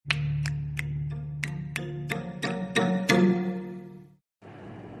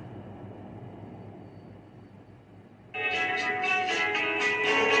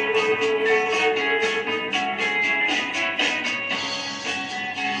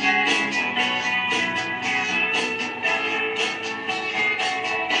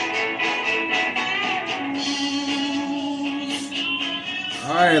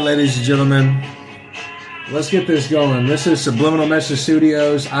right, ladies and gentlemen, let's get this going. This is Subliminal Message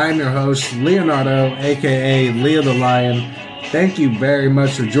Studios. I'm your host, Leonardo, aka Leo the Lion. Thank you very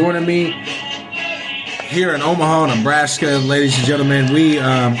much for joining me here in Omaha, Nebraska. Ladies and gentlemen, we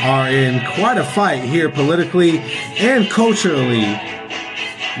are in quite a fight here politically and culturally.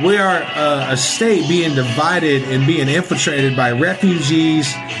 We are a state being divided and being infiltrated by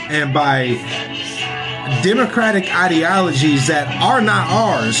refugees and by democratic ideologies that are not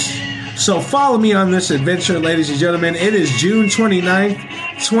ours. So follow me on this adventure, ladies and gentlemen. It is June 29th,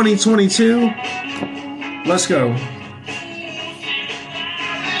 2022. Let's go.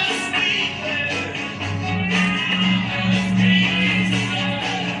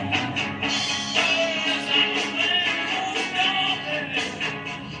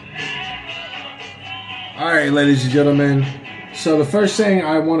 All right, ladies and gentlemen. So the first thing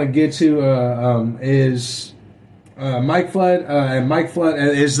I want to get to is Mike Flood. And Mike Flood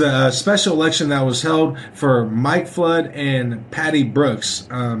is the special election that was held for Mike Flood and Patty Brooks.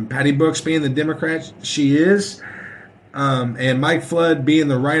 Patty Brooks being the Democrat, she is. And Mike Flood being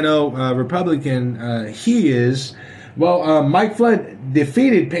the Rhino Republican, he is. Well, Mike Flood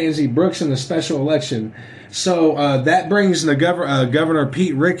defeated Pansy Brooks in the special election. So that brings the Governor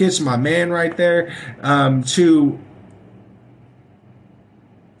Pete Ricketts, my man right there, to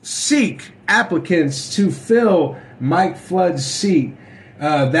seek applicants to fill Mike Flood's seat.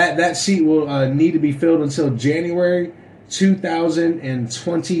 That seat will need to be filled until January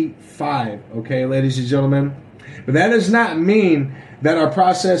 2025. Okay, ladies and gentlemen. But that does not mean that our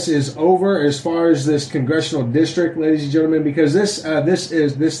process is over as far as this congressional district, ladies and gentlemen, because this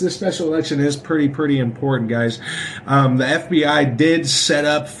special election is pretty important, guys. The FBI did set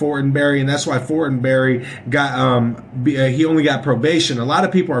up Fortenberry, and that's why Fortenberry got he only got probation. A lot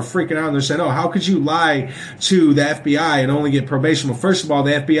of people are freaking out and they're saying, "Oh, how could you lie to the FBI and only get probation?" Well, first of all,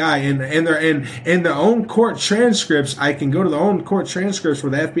 the FBI in their own court transcripts, I can go to the own court transcripts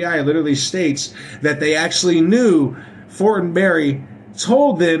where the FBI literally states that they actually knew Fortenberry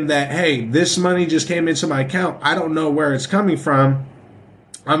told them that, hey, this money just came into my account. I don't know where it's coming from.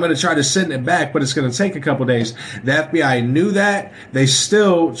 I'm going to try to send it back, but it's going to take a couple days. The FBI knew that. They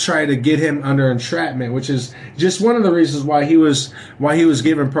still try to get him under entrapment, which is just one of the reasons why he was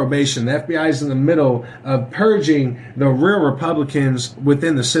given probation. The FBI is in the middle of purging the real Republicans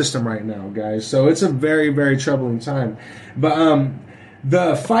within the system right now, guys. So it's a very, very troubling time. But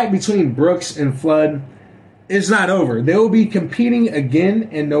the fight between Brooks and Flood is not over. They will be competing again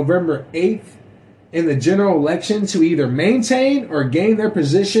in November 8th in the general election to either maintain or gain their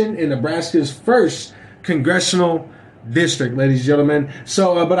position in Nebraska's first congressional district, ladies and gentlemen.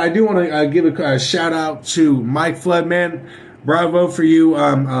 So, but I do want to give a shout out to Mike Flood, man. Bravo for you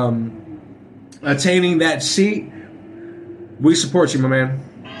attaining that seat. We support you, my man.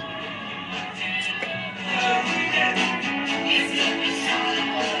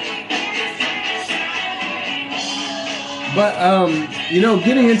 But,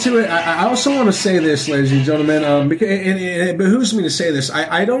 getting into it, I also want to say this, ladies and gentlemen, because it behooves me to say this.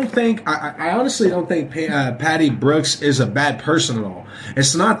 I honestly don't think Patty Brooks is a bad person at all.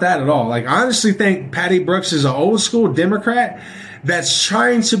 It's not that at all. Like, I honestly think Patty Brooks is an old school Democrat that's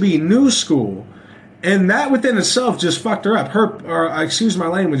trying to be new school. And that within itself just fucked her up. Excuse my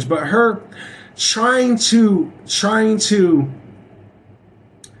language, but her trying to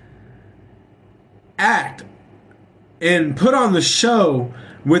act and put on the show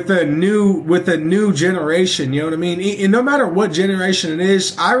with a new generation, you know what I mean? And no matter what generation it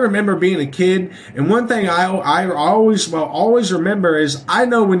is, I remember being a kid, and one thing I always remember is I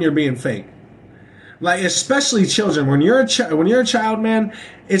know when you're being fake. Like, especially children, when you're a child, man,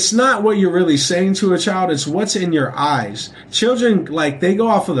 it's not what you're really saying to a child, it's what's in your eyes. Children, like, they go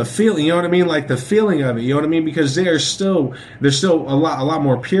off of the feeling, you know what I mean? Like the feeling of it, you know what I mean? Because they're still a lot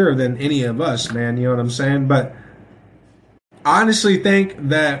more pure than any of us, man, you know what I'm saying? But I honestly think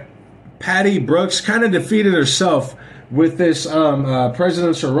that Patty Brooks kind of defeated herself with this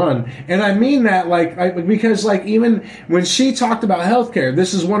presidential run. And I mean that because even when she talked about healthcare,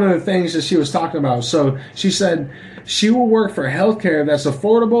 this is one of the things that she was talking about. So she said she will work for healthcare that's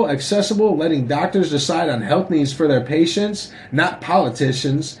affordable, accessible, letting doctors decide on health needs for their patients, not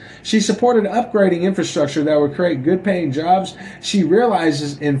politicians. She supported upgrading infrastructure that would create good paying jobs. She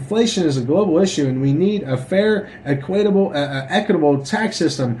realizes inflation is a global issue and we need a fair, equitable tax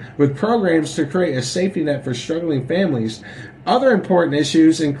system with programs to create a safety net for struggling families. Other important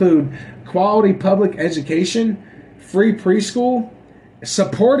issues include quality public education, free preschool,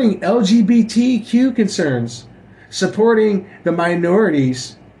 supporting LGBTQ concerns, supporting the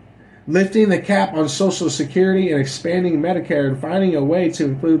minorities, lifting the cap on Social Security and expanding Medicare and finding a way to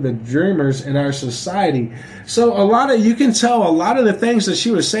include the dreamers in our society. So you can tell a lot of the things that she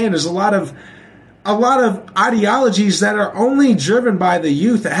was saying is a lot of ideologies that are only driven by the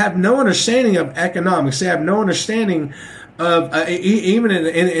youth that have no understanding of economics. They have no understanding of even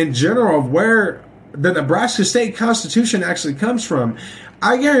in general of where the Nebraska state constitution actually comes from.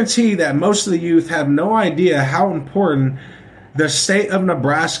 I guarantee that most of the youth have no idea how important the state of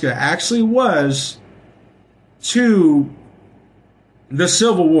Nebraska actually was to the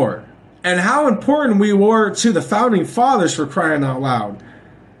Civil War, and how important we were to the founding fathers, for crying out loud.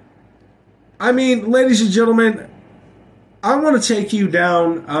 I mean, ladies and gentlemen, I want to take you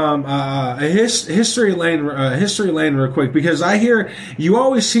down a history lane real quick, because you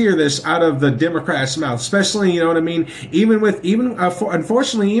always hear this out of the Democrats' mouth, especially, you know what I mean,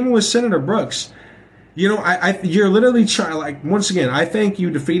 unfortunately, even with Senator Brooks. You know, you're literally trying, like, once again, I think you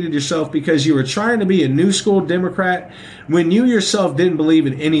defeated yourself because you were trying to be a new school Democrat when you yourself didn't believe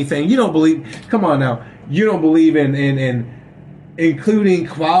in anything. You don't believe, come on now, you don't believe in including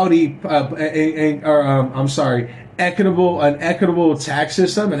quality, an equitable tax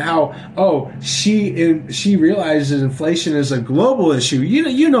system, and how she realizes inflation is a global issue.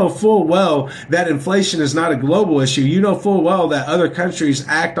 You know full well that inflation is not a global issue. You know full well that other countries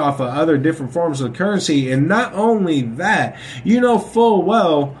act off of other different forms of currency, and not only that, you know full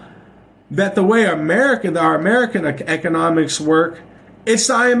well that the way our American economics work, it's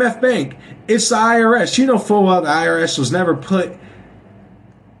the IMF bank, it's the IRS. You know full well the IRS was never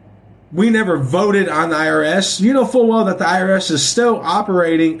we never voted on the IRS. You know full well that the IRS is still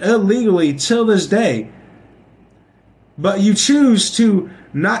operating illegally till this day. But you choose to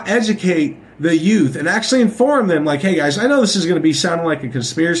not educate the youth and actually inform them, like, hey guys, I know this is going to be sounding like a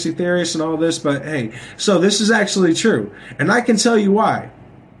conspiracy theorist and all this, but hey, so this is actually true. And I can tell you why.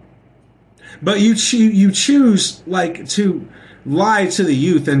 But you choose, like, to lie to the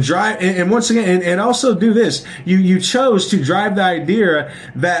youth and drive, and once again, and also do this. You chose to drive the idea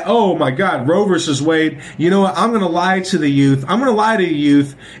that, oh my God, Roe versus Wade, you know what, I'm going to lie to the youth. I'm going to lie to the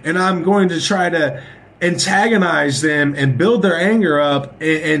youth, and I'm going to try to antagonize them and build their anger up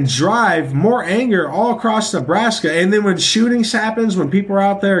and drive more anger all across Nebraska. And then when shootings happens, when people are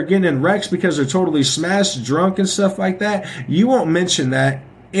out there getting in wrecks because they're totally smashed, drunk and stuff like that, you won't mention that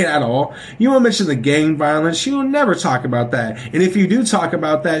at all. You won't mention the gang violence. She will never talk about that. And if you do talk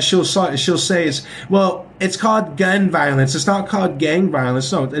about that, she'll say it's called gun violence. It's not called gang violence.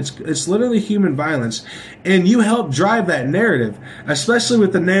 No, it's literally human violence. And you help drive that narrative, especially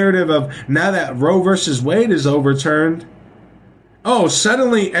with the narrative of now that Roe versus Wade is overturned. Oh,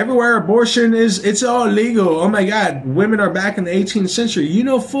 suddenly everywhere abortion it's all legal. Oh my God, women are back in the 18th century. You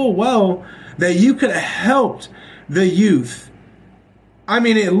know full well that you could have helped the youth. I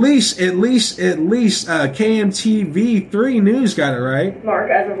mean, at least KMTV3 News got it right.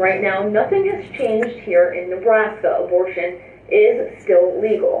 Mark, as of right now, nothing has changed here in Nebraska. Abortion is still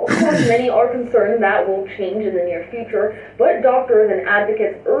legal. Of course, many are concerned that will change in the near future, but doctors and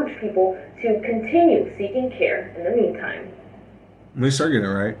advocates urge people to continue seeking care in the meantime. At least they're getting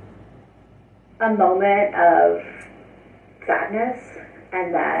it right. A moment of sadness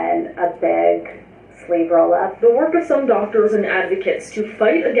and then a big sleeve roll up. The work of some doctors and advocates to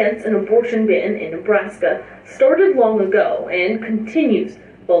fight against an abortion ban in Nebraska started long ago and continues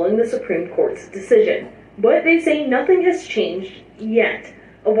following the Supreme Court's decision. But they say nothing has changed yet.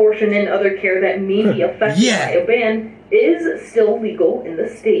 Abortion and other care that may be affected by a ban is still legal in the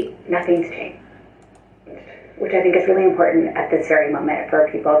state. Nothing's changed, which I think is really important at this very moment for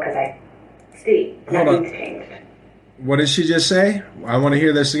people, because nothing's changed. What did she just say? I want to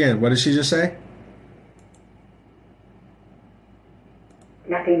hear this again. What did she just say?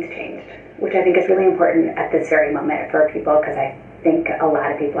 Nothing's changed, which I think is really important at this very moment for people, because I think a lot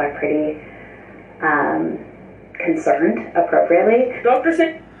of people are pretty concerned appropriately.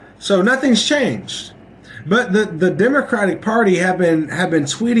 So nothing's changed. But the Democratic Party have been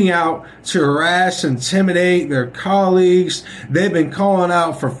tweeting out to harass, intimidate their colleagues. They've been calling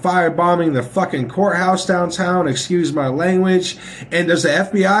out for firebombing the fucking courthouse downtown. Excuse my language. And does the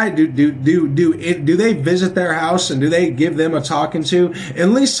FBI do they visit their house and do they give them a talking to? At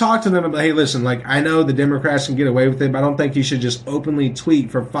least talk to them about, hey, listen, like, I know the Democrats can get away with it, but I don't think you should just openly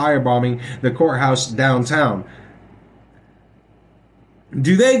tweet for firebombing the courthouse downtown.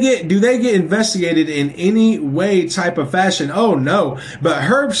 Do they get investigated in any way, type of fashion? Oh no. But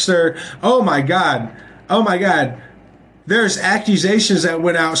Herbster, oh my God. There's accusations that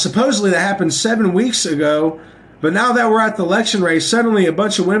went out, supposedly that happened 7 weeks ago, But now that we're at the election race, suddenly a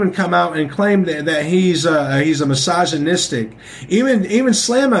bunch of women come out and claim that he's a misogynistic. Even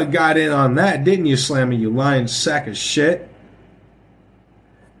Slamma got in on that, didn't you, Slamma? You lying sack of shit.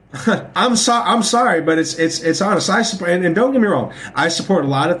 I'm sorry, but it's honest. I support, and don't get me wrong, I support a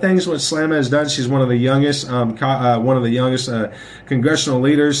lot of things what Slamma has done. She's one of the youngest, congressional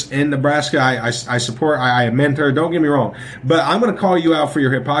leaders in Nebraska. I support. I amend her. Don't get me wrong, but I'm going to call you out for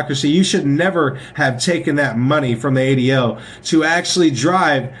your hypocrisy. You should never have taken that money from the ADL to actually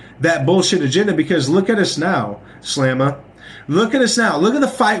drive that bullshit agenda. Because look at us now, Slamma. Look at us now. Look at the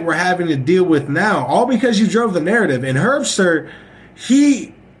fight we're having to deal with now, all because you drove the narrative. And Herbster,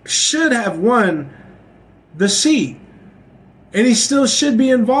 he should have won the seat, and he still should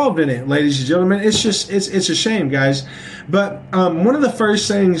be involved in it, ladies and gentlemen. It's just it's a shame, guys. But one of the first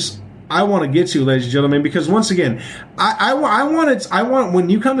things I want to get to, ladies and gentlemen, because once again, I want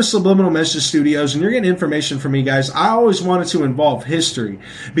when you come to Subliminal Message Studios and you're getting information from me, guys, I always wanted to involve history,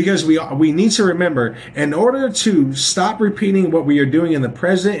 because we need to remember, in order to stop repeating what we are doing in the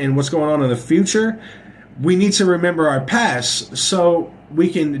present and what's going on in the future, we need to remember our past, so we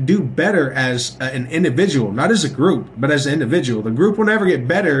can do better as an individual, not as a group, but as an individual. The group will never get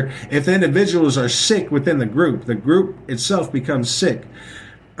better if the individuals are sick within the group. The group itself becomes sick.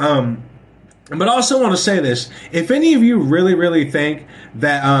 But I also want to say this. If any of you really, really think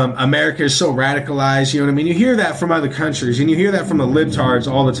that America is so radicalized, you know what I mean? You hear that from other countries, and you hear that from the libtards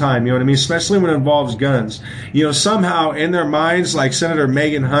all the time, you know what I mean? Especially when it involves guns. You know, somehow in their minds, like Senator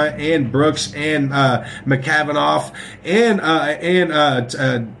Megan Hunt and Brooks and McCavanaugh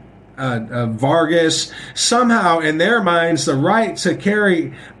and Vargas, somehow in their minds, the right to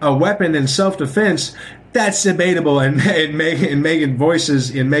carry a weapon in self-defense, that's debatable, and Megan voices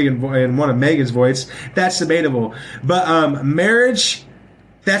in one of Megan's voice, that's debatable. But marriage,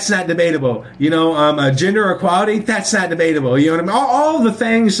 that's not debatable. You know, gender equality, that's not debatable. You know what I mean? All the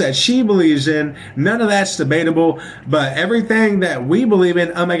things that she believes in, none of that's debatable. But everything that we believe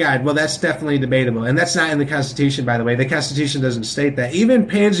in, oh my God, well, that's definitely debatable. And that's not in the Constitution, by the way. The Constitution doesn't state that. Even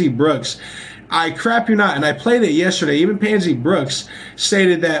Pansy Brooks, I crap you not, and I played it yesterday, even Pansy Brooks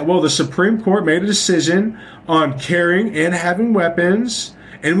stated that, well, the Supreme Court made a decision on carrying and having weapons,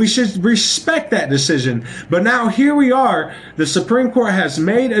 and we should respect that decision. But now here we are, the Supreme Court has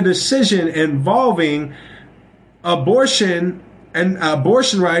made a decision involving abortion and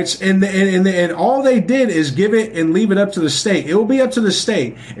abortion rights, and all they did is give it and leave it up to the state. It will be up to the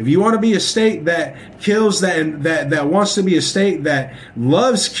state. If you want to be a state that kills, that wants to be a state that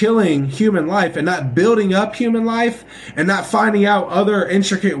loves killing human life and not building up human life, and not finding out other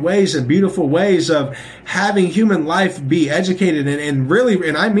intricate ways and beautiful ways of having human life be educated, and really,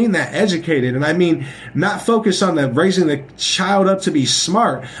 and I mean that educated, and I mean not focus on raising the child up to be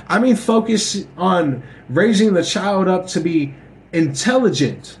smart. I mean focus on raising the child up to be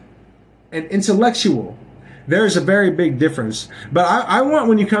intelligent and intellectual. There is a very big difference. But I want,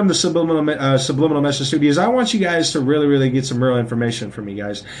 when you come to Subliminal Message Studios, I want you guys to really, really get some real information from me,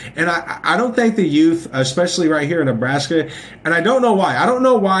 guys. And I don't think the youth, especially right here in Nebraska, and I don't know why. I don't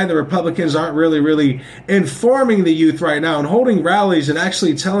know why the Republicans aren't really, really informing the youth right now and holding rallies and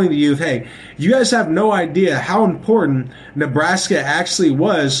actually telling the youth, hey, you guys have no idea how important Nebraska actually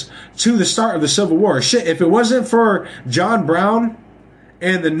was to the start of the Civil War. Shit, if it wasn't for John Brown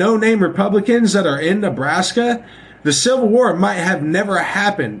and the no-name Republicans that are in Nebraska, the Civil War might have never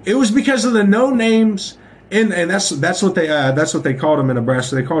happened. It was because of the no-names, and that's what they called them in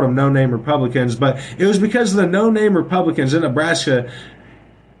Nebraska. They called them no-name Republicans, but it was because of the no-name Republicans in Nebraska.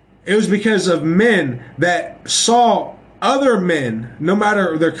 It was because of men that saw other men, no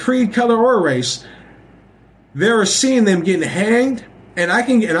matter their creed, color, or race. They were seeing them getting hanged. And I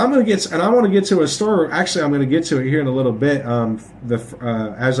want to get to a story. Actually, I'm going to get to it here in a little bit,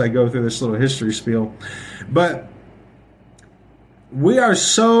 as I go through this little history spiel. But we are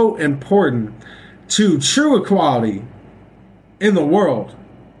so important to true equality in the world.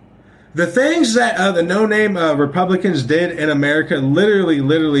 The things that the no-name Republicans did in America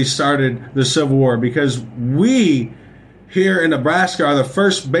literally started the Civil War, because we here in Nebraska are the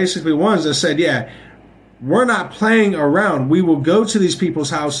first basically ones that said, yeah, we're not playing around. We will go to these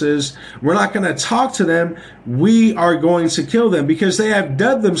people's houses. We're not going to talk to them. We are going to kill them, because they have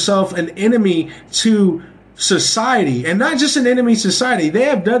dubbed themselves an enemy to society. And not just an enemy to society. They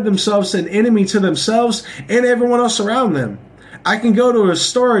have dubbed themselves an enemy to themselves and everyone else around them. I can go to a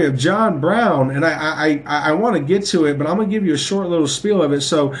story of John Brown, and I want to get to it, but I'm going to give you a short little spiel of it.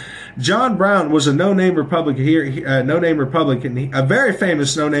 So John Brown was a no-name Republican here, a very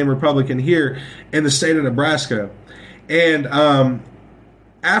famous no-name Republican here in the state of Nebraska. And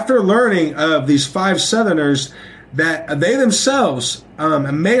after learning of these 5 Southerners that they themselves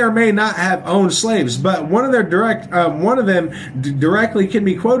may or may not have owned slaves, but one of them directly can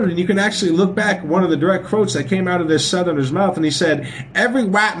be quoted, and you can actually look back one of the direct quotes that came out of this Southerner's mouth, and he said, "Every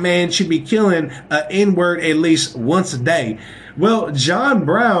white man should be killing an N-word at least once a day." Well, John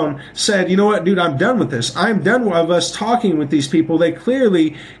Brown said, "You know what, dude, I'm done with this. I'm done with us talking with these people. They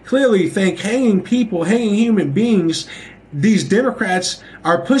clearly think hanging human beings." These Democrats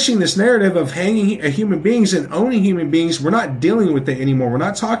are pushing this narrative of hanging human beings and owning human beings. We're not dealing with it anymore. We're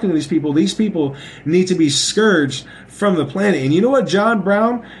not talking to these people. These people need to be scourged from the planet. And you know what John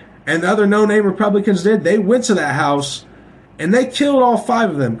Brown and the other no-name Republicans did? They went to that house and they killed all 5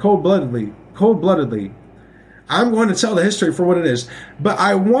 of them cold-bloodedly. I'm going to tell the history for what it is. But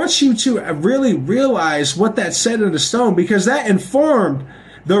I want you to really realize what that set in stone, because that informed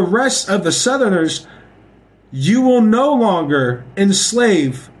the rest of the Southerners. You will no longer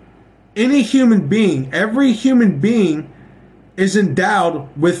enslave any human being. Every human being is endowed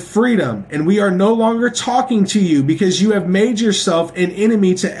with freedom, and we are no longer talking to you because you have made yourself an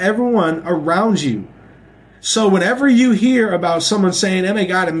enemy to everyone around you. So whenever you hear about someone saying, "Oh my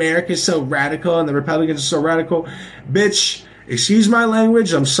God, America is so radical and the Republicans are so radical," bitch, excuse my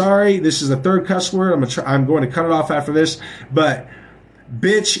language. I'm sorry. This is the 3rd cuss word. I'm going to cut it off after this, but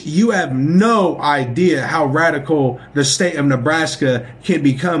bitch, you have no idea how radical the state of Nebraska can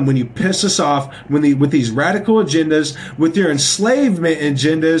become when you piss us off with these radical agendas, with your enslavement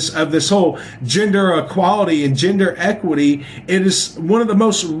agendas of this whole gender equality and gender equity. It is one of the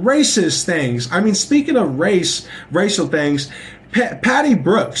most racist things. I mean, speaking of racial things, Patty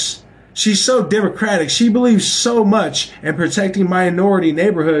Brooks, she's so democratic. She believes so much in protecting minority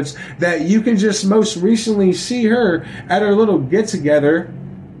neighborhoods that you can just most recently see her at her little get-together.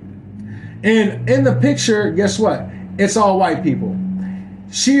 And in the picture, guess what? It's all white people.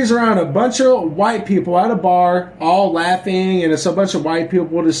 She's around a bunch of white people at a bar, all laughing, and it's a bunch of white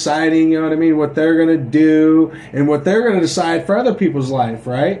people deciding, you know what I mean, what they're going to do and what they're going to decide for other people's life,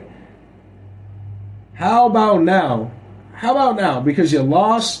 right? How about now? Because you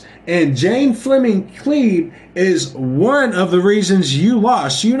lost, and Jane Fleming Cleve is one of the reasons you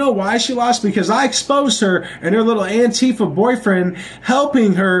lost. You know why she lost? Because I exposed her and her little Antifa boyfriend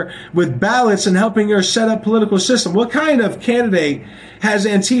helping her with ballots and helping her set up political system. What kind of candidate has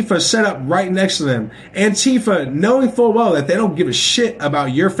Antifa set up right next to them? Antifa, knowing full well that they don't give a shit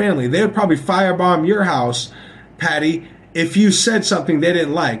about your family. They would probably firebomb your house, Patty, if you said something they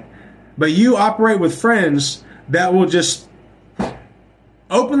didn't like. But you operate with friends that will just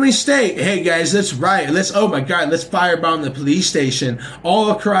openly state, "Hey guys, let's riot. Oh my God, let's firebomb the police station," all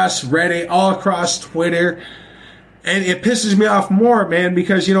across Reddit, all across Twitter. And it pisses me off more, man,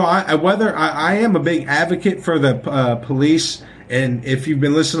 because, you know, I am a big advocate for the police. And if you've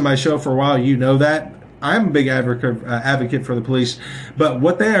been listening to my show for a while, you know that. I'm a big advocate for the police. But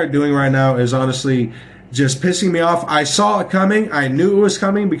what they are doing right now is honestly just pissing me off. I saw it coming. I knew it was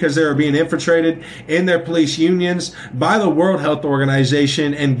coming because they were being infiltrated in their police unions by the World Health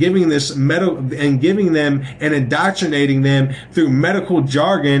Organization and giving them and indoctrinating them through medical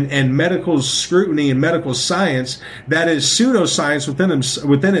jargon and medical scrutiny and medical science that is pseudoscience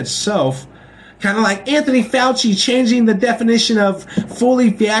within itself. Kind of like Anthony Fauci changing the definition of fully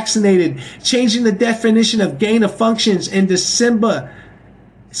vaccinated, changing the definition of gain of functions in December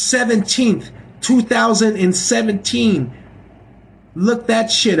 17th, 2017. Look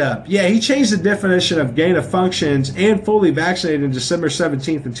that shit up. Yeah, he changed the definition of gain of functions and fully vaccinated in December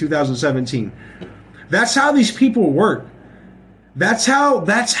 17th in 2017. That's how these people work. That's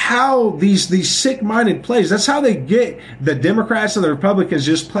how these sick-minded plays. That's how they get the Democrats and the Republicans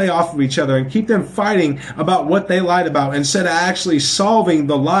just play off of each other and keep them fighting about what they lied about instead of actually solving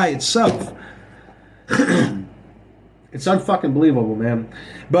the lie itself. It's unfucking believable, man.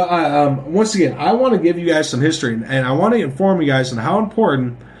 But once again, I want to give you guys some history, and I want to inform you guys on how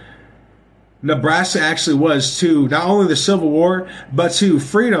important Nebraska actually was to not only the Civil War, but to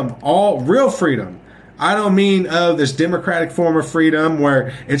freedom, all real freedom. I don't mean of this democratic form of freedom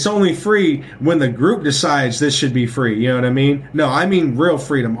where it's only free when the group decides this should be free. You know what I mean? No, I mean real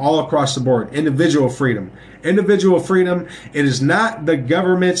freedom all across the board. Individual freedom. Individual freedom. It is not the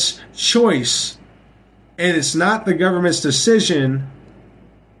government's choice. And it's not the government's decision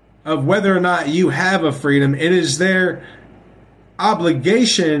of whether or not you have a freedom. It is their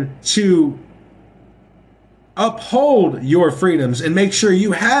obligation to uphold your freedoms and make sure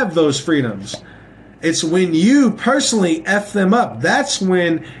you have those freedoms. It's when you personally F them up. That's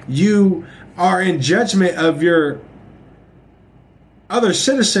when you are in judgment of your other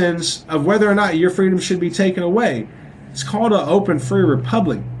citizens of whether or not your freedom should be taken away. It's called an open, free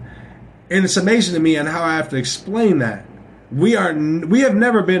republic. And it's amazing to me on how I have to explain that. We have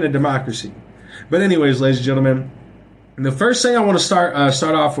never been a democracy. But anyways, ladies and gentlemen, the first thing I want to start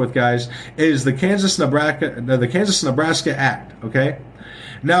off with, guys, is the Kansas-Nebraska Act, okay?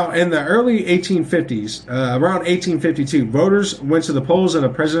 Now, in the early 1850s, around 1852, voters went to the polls in a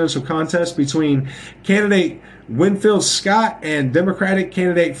presidential contest between candidate Winfield Scott and Democratic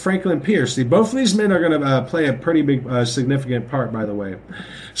candidate Franklin Pierce. Both of these men are going to play a pretty big, significant part, by the way.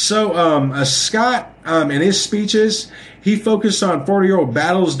 So, Scott, in his speeches, he focused on 40-year-old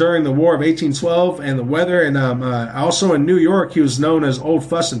battles during the War of 1812 and the weather, and also in New York, he was known as Old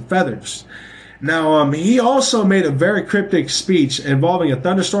Fuss and Feathers. Now, he also made a very cryptic speech involving a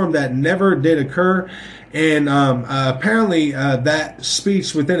thunderstorm that never did occur. And apparently that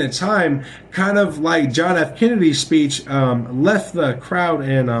speech within its time, kind of like John F. Kennedy's speech, left the crowd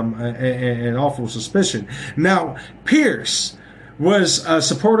in awful suspicion. Now, Pierce was a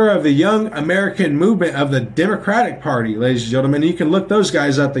supporter of the Young American Movement of the Democratic Party, ladies and gentlemen. You can look those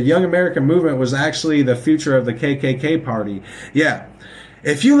guys up. The Young American Movement was actually the future of the KKK party. Yeah.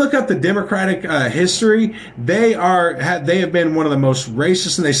 If you look up the Democratic history, they have been one of the most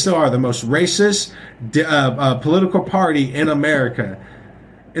racist, and they still are the most racist political party in America.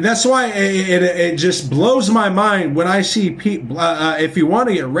 And that's why it just blows my mind when I see people, if you want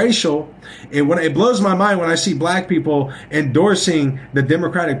to get racial, it blows my mind when I see black people endorsing the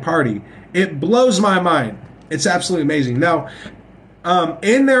Democratic Party. It blows my mind. It's absolutely amazing. Now,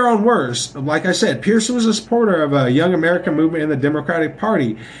 in their own words, like I said, Pierce was a supporter of a Young American Movement in the Democratic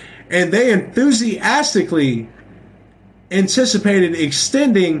Party, and they enthusiastically anticipated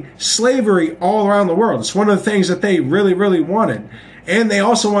extending slavery all around the world. It's one of the things that they really, really wanted. And they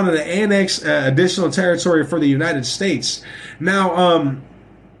also wanted to annex additional territory for the United States. Now,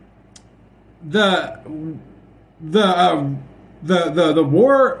 the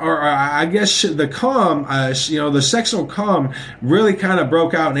war, or I guess the calm, the sexual calm really kind of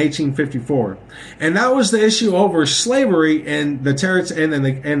broke out in 1854, and that was the issue over slavery in the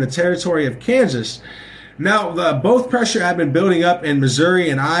territory of Kansas. Now, both pressure had been building up in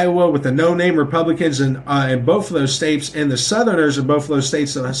Missouri and Iowa with the no-name Republicans in both of those states, and the Southerners in both of those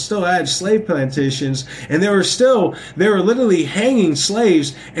states still had slave plantations, and they were literally hanging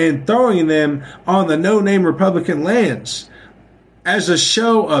slaves and throwing them on the no-name Republican lands as a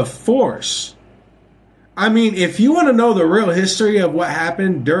show of force. I mean, if you want to know the real history of what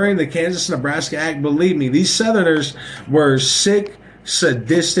happened during the Kansas-Nebraska Act, believe me, these Southerners were sick,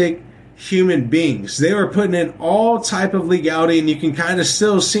 sadistic human beings. They were putting in all type of legality, and you can kind of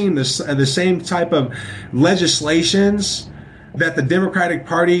still see the same type of legislations that the Democratic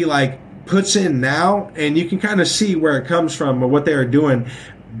Party puts in now, and you can kind of see where it comes from or what they were doing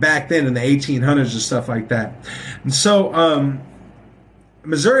back then in the 1800s and stuff like that. And so,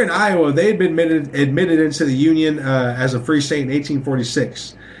 Missouri and Iowa, they had been admitted into the Union as a free state in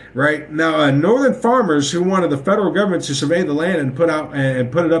 1846. Right now, northern farmers who wanted the federal government to survey the land and put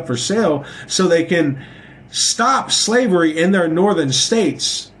it up for sale so they can stop slavery in their northern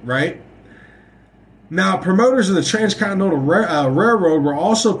states. Right now, promoters of the Transcontinental Railroad were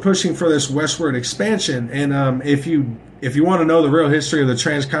also pushing for this westward expansion. And if you want to know the real history of the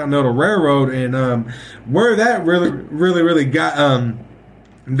Transcontinental Railroad and where that really got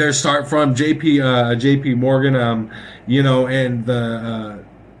their start from, J.P. Morgan, and the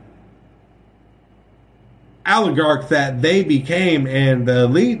oligarch that they became, and the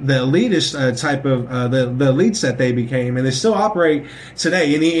elitist type of the elites that they became, and they still operate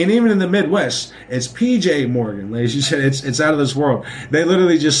today. And even in the Midwest, it's P.J. Morgan, ladies and gentlemen. It's out of this world. They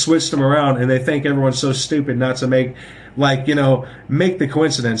literally just switched them around, and they think everyone's so stupid not to make the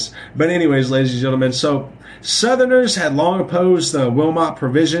coincidence. But anyways, ladies and gentlemen, so Southerners had long opposed the Wilmot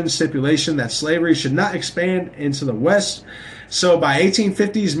Provision stipulation that slavery should not expand into the West. So by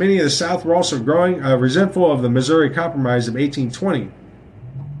 1850s, many of the South were also growing resentful of the Missouri Compromise of 1820.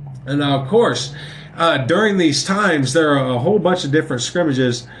 And now, of course, during these times, there are a whole bunch of different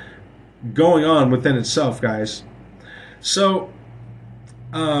scrimmages going on within itself, guys. So,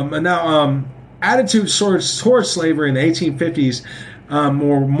 attitudes towards slavery in the 1850s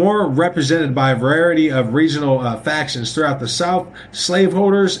were more represented by a variety of regional factions throughout the South.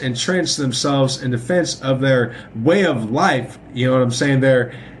 Slaveholders entrenched themselves in defense of their way of life. You know what I'm saying?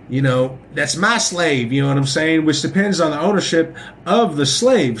 That's my slave, you know what I'm saying? Which depends on the ownership of the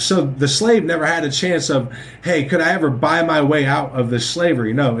slave. So the slave never had a chance of, hey, could I ever buy my way out of this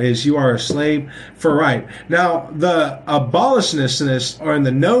slavery? No, you are a slave for right. Now, the abolitionists or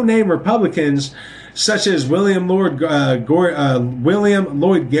the no-name Republicans, such as William Lloyd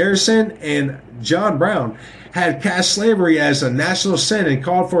Garrison and John Brown, had cast slavery as a national sin and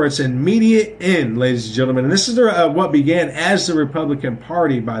called for its immediate end, ladies and gentlemen. And this is what began as the Republican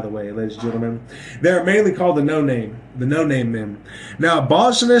Party, by the way, ladies and gentlemen. They're mainly called the no-name men. Now,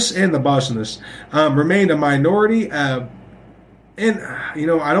 abolitionists and the abolitionists remained a minority. And,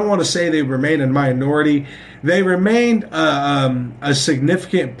 I don't want to say they remained a minority. They remained a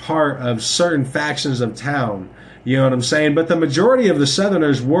significant part of certain factions of town. You know what I'm saying? But the majority of the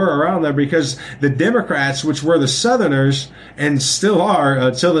Southerners were around there because the Democrats, which were the Southerners and still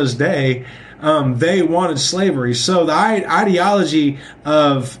are till this day, they wanted slavery. So the ideology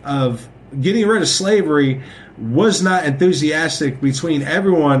of getting rid of slavery was not enthusiastic between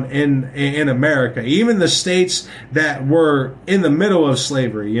everyone in America, even the states that were in the middle of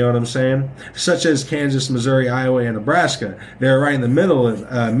slavery. You know what I'm saying? Such as Kansas, Missouri, Iowa, and Nebraska. They were right in the middle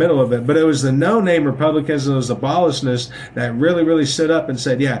of it. But it was the no-name Republicans and those abolitionists that really, really stood up and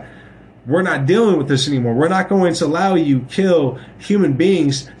said, yeah, we're not dealing with this anymore. We're not going to allow you kill human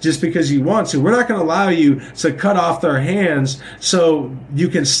beings just because you want to. We're not going to allow you to cut off their hands so you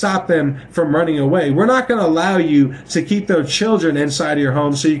can stop them from running away. We're not going to allow you to keep their children inside of your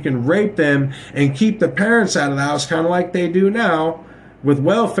home so you can rape them and keep the parents out of the house, kind of like they do now with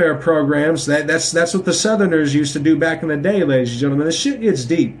welfare programs. That's what the Southerners used to do back in the day, ladies and gentlemen. This shit gets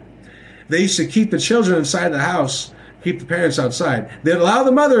deep. They used to keep the children inside the house, keep the parents outside. They'd allow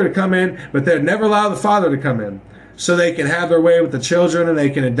the mother to come in, but they'd never allow the father to come in. So they can have their way with the children and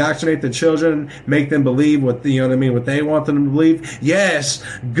they can indoctrinate the children, make them believe what they want them to believe. Yes,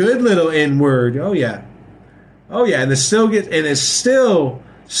 good little N-word. Oh yeah. And it still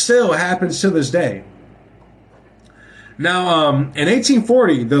happens to this day. Now, in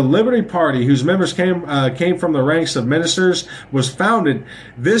 1840, the Liberty Party, whose members came from the ranks of ministers, was founded.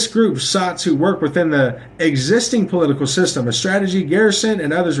 This group sought to work within the existing political system, a strategy Garrison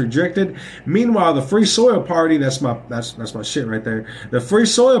and others rejected. Meanwhile, the Free Soil Party, that's my shit right there. The Free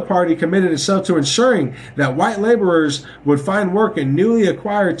Soil Party committed itself to ensuring that white laborers would find work in newly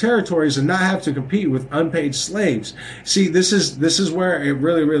acquired territories and not have to compete with unpaid slaves. See, this is where it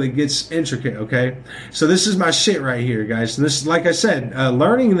really, really gets intricate. Okay, so this is my shit right here, guys. And this, like I said,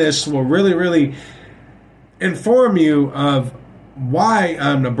 learning this will really, really inform you of why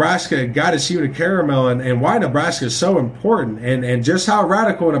Nebraska got its unit caramel and why Nebraska is so important and just how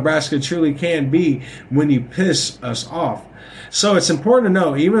radical Nebraska truly can be when you piss us off. So it's important to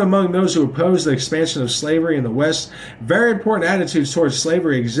know, even among those who opposed the expansion of slavery in the West, very important attitudes towards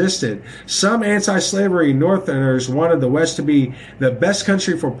slavery existed. Some anti-slavery Northerners wanted the West to be the best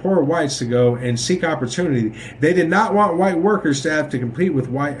country for poor whites to go and seek opportunity. They did not want white workers to have to compete with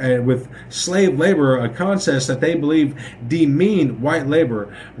with slave labor, a contest that they believed demeaned white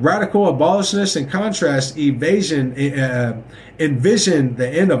labor. Radical abolitionists, in contrast, envisioned the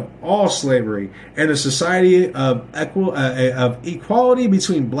end of all slavery and a society of equality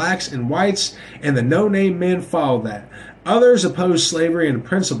between blacks and whites, and the no-name men followed that. Others opposed slavery in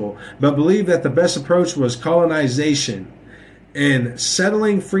principle, but believed that the best approach was colonization and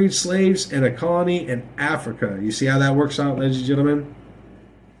settling freed slaves in a colony in Africa. You see how that works out, ladies and gentlemen?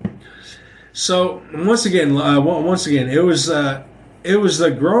 So once again, it was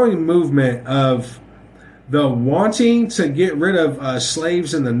the growing movement of the wanting to get rid of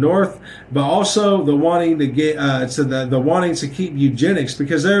slaves in the North, but also the wanting to get the wanting to keep eugenics,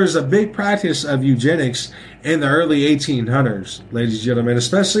 because there was a big practice of eugenics in the early 1800s, ladies and gentlemen,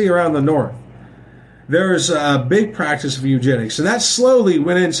 especially around the North. There was a big practice of eugenics, and that slowly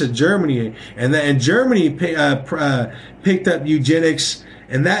went into Germany, and Germany picked up eugenics.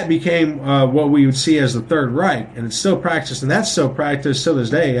 And that became what we would see as the Third Reich. And it's still practiced, and that's still practiced till this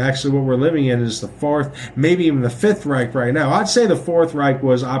day. Actually, what we're living in is the Fourth, maybe even the Fifth Reich right now. I'd say the Fourth Reich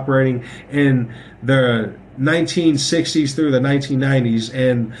was operating in the 1960s through the 1990s.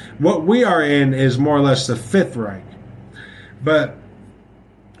 And what we are in is more or less the Fifth Reich. But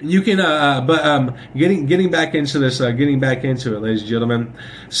you can, getting back into this, getting back into it, ladies and gentlemen.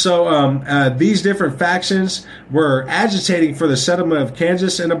 So, these different factions were agitating for the settlement of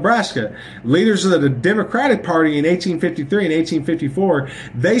Kansas and Nebraska. Leaders of the Democratic Party in 1853 and 1854,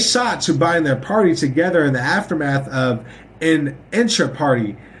 they sought to bind their party together in the aftermath of an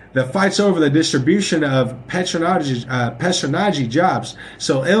intra-party that fights over the distribution of patronage jobs.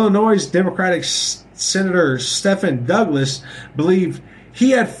 So, Illinois Democratic Senator Stephen Douglas believed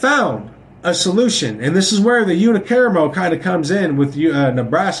he had found a solution, and this is where the unicameral kind of comes in with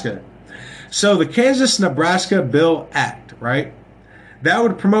Nebraska. So the Kansas-Nebraska Bill Act, right? That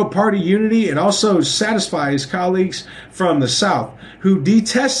would promote party unity and also satisfy his colleagues from the South, who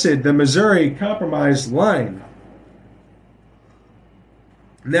detested the Missouri Compromise line.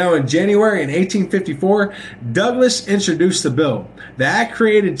 Now, in January in 1854, Douglas introduced the bill. The act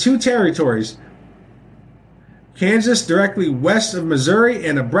created two territories, Kansas directly west of Missouri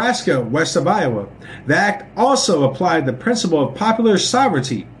and Nebraska west of Iowa. The act also applied the principle of popular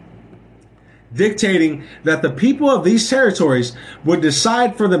sovereignty, dictating that the people of these territories would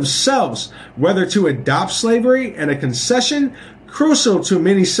decide for themselves whether to adopt slavery, and a concession crucial to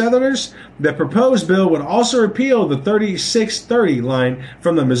many Southerners. The proposed bill would also repeal the 3630 line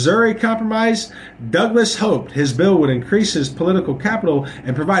from the Missouri Compromise. Douglas hoped his bill would increase his political capital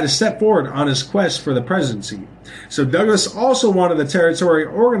and provide a step forward on his quest for the presidency. So Douglas also wanted the territory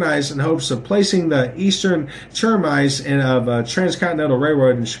organized in hopes of placing the eastern terminus of Transcontinental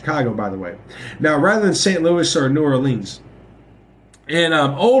Railroad in Chicago, by the way. Now, rather than St. Louis or New Orleans. And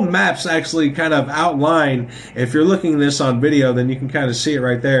old maps actually kind of outline, if you're looking at this on video, then you can kind of see it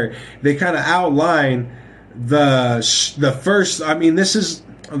right there. They kind of outline the first, I mean,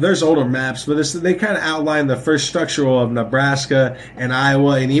 there's older maps, but they kind of outline the first structural of Nebraska and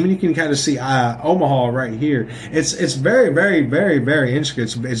Iowa, and even you can kind of see Omaha right here. It's very, very, very, very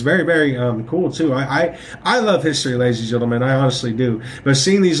intricate. It's very, very cool too. I love history, ladies and gentlemen. I honestly do. But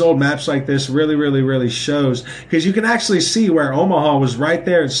seeing these old maps like this really, really, really shows, because you can actually see where Omaha was right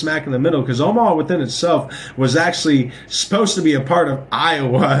there and smack in the middle, because Omaha within itself was actually supposed to be a part of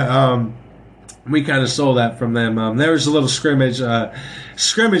Iowa. We kind of stole that from them. There was a little scrimmages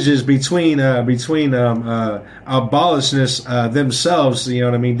between abolitionists themselves, you know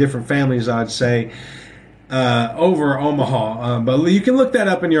what I mean, different families, I'd say, over Omaha. But you can look that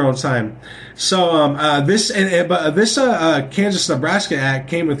up in your own time. So this Kansas-Nebraska Act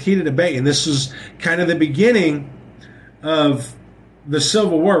came with heated debate, and this was kind of the beginning of the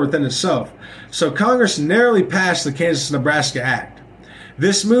Civil War within itself. So Congress narrowly passed the Kansas-Nebraska Act.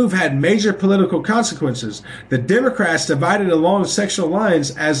 This move had major political consequences. The Democrats divided along sectional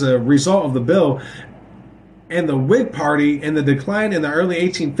lines as a result of the bill, and the Whig Party, in the decline in the early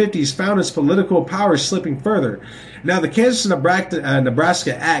 1850s, found its political power slipping further. Now, the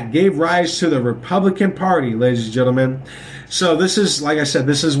Kansas-Nebraska Act gave rise to the Republican Party, ladies and gentlemen. So this is, like I said,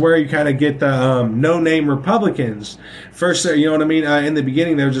 this is where you kind of get the no-name Republicans. First, you know what I mean? In the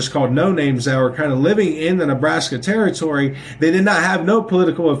beginning, they were just called no-names that were kind of living in the Nebraska territory. They did not have no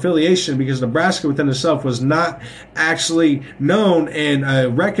political affiliation because Nebraska within itself was not actually known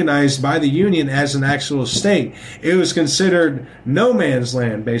and recognized by the Union as an actual state. It was considered no man's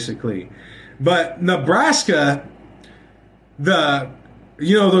land, basically. But Nebraska,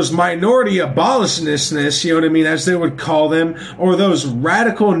 those minority abolitionists, you know what I mean, as they would call them, or those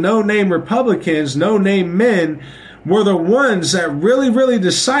radical no-name Republicans, no-name men, were the ones that really, really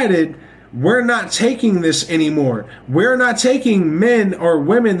decided, we're not taking this anymore. We're not taking men or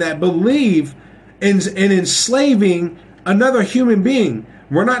women that believe in enslaving another human being.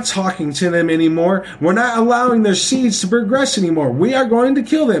 We're not talking to them anymore. We're not allowing their seeds to progress anymore. We are going to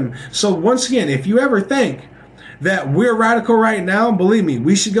kill them. So once again, if you ever think that we're radical right now, believe me,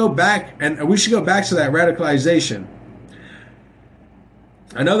 we should go back to that radicalization.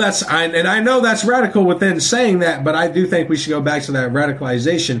 I know that's radical within saying that, but I do think we should go back to that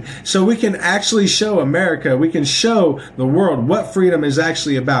radicalization so we can actually show America, we can show the world what freedom is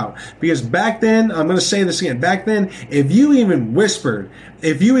actually about. Because back then, I'm going to say this again, back then, if you even whispered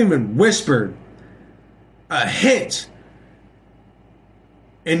a hint,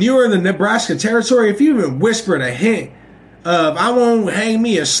 and you were in the Nebraska territory, if you even whispered a hint of, I won't hang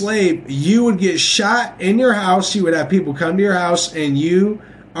me a slave, you would get shot in your house. You would have people come to your house and you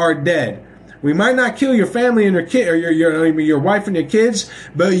are dead. We might not kill your family and your kid, or your wife and your kids,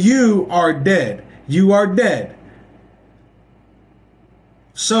 but you are dead. You are dead.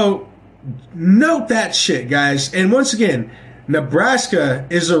 So note that shit, guys. And once again, Nebraska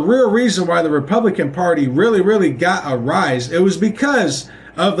is the real reason why the Republican Party really, really got a rise. It was because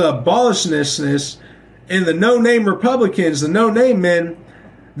of the abolitionists and the no-name Republicans, the no-name men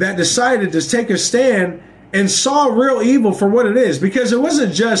that decided to take a stand and saw real evil for what it is. Because it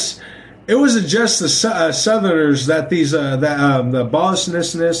wasn't just the Southerners that the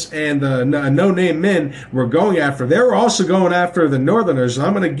abolitionists and the no-name men were going after. They were also going after the Northerners, and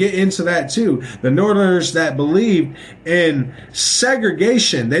I'm going to get into that too. The Northerners that believed in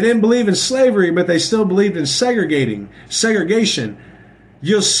segregation. They didn't believe in slavery, but they still believed in segregation.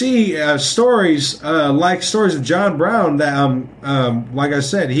 You'll see stories like stories of John Brown that, like I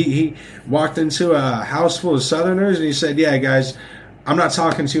said, he walked into a house full of Southerners and he said, yeah, guys, I'm not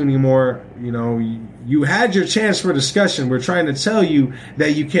talking to you anymore. You know, you had your chance for discussion. We're trying to tell you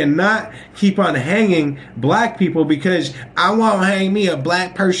that you cannot keep on hanging black people because I won't hang me a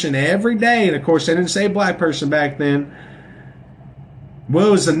black person every day. And of course, they didn't say black person back then. Well,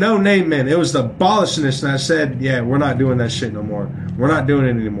 it was the no-name men. It was the abolitionists that said, yeah, we're not doing that shit no more. We're not doing it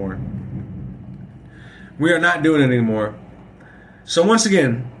anymore. We are not doing it anymore. So once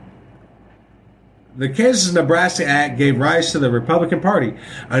again, the Kansas-Nebraska Act gave rise to the Republican Party,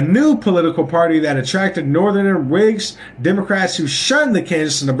 a new political party that attracted Northerner Whigs, Democrats who shunned the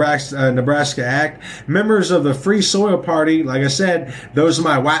Kansas-Nebraska Act, members of the Free Soil Party. Like I said, those are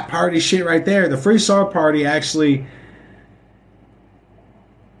my white party shit right there. The Free Soil Party actually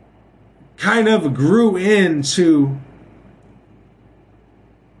kind of grew into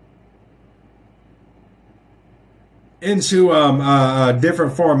a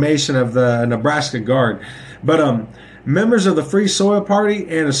different formation of the Nebraska Guard. But members of the Free Soil Party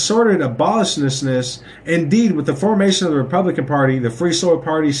and assorted abolitionists, indeed, with the formation of the Republican Party, the Free Soil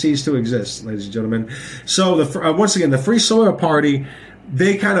Party ceased to exist, ladies and gentlemen. So once again, the Free Soil Party,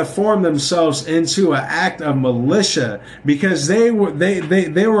 they kind of formed themselves into an act of militia because they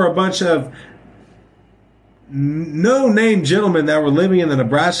were a bunch of no-name gentlemen that were living in the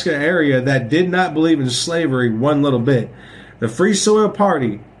Nebraska area that did not believe in slavery one little bit. The Free Soil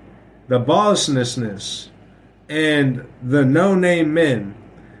Party, the abolitionists, and the no-name men,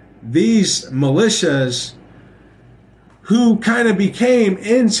 these militias who kind of became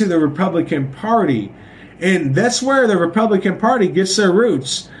into the Republican Party. And that's where the Republican Party gets their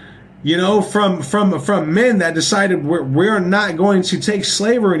roots. You know, from men that decided we're not going to take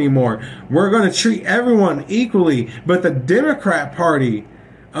slavery anymore. We're going to treat everyone equally. But the Democrat Party,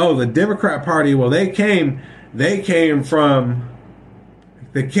 well, they came from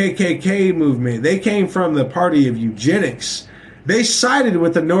the KKK movement. They came from the party of eugenics. They sided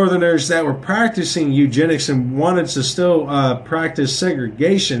with the Northerners that were practicing eugenics and wanted to still practice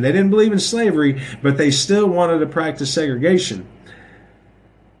segregation. They didn't believe in slavery, but they still wanted to practice segregation.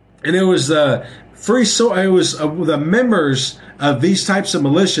 And it was the the members of these types of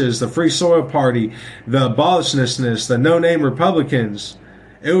militias, the Free Soil Party, the abolitionists, the no-name Republicans.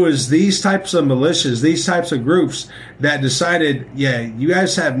 It was these types of militias, these types of groups that decided, yeah, you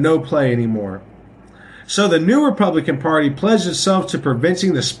guys have no play anymore. So the new Republican Party pledged itself to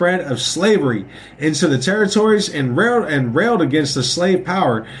preventing the spread of slavery into the territories and railed against the slave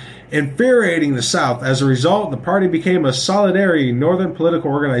power, infuriating the South. As a result, the party became a solidarity Northern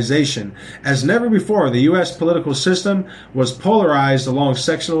political organization. As never before, the U.S. political system was polarized along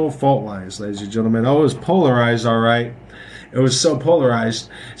sectional fault lines, ladies and gentlemen. Oh, it was polarized, all right. It was so polarized.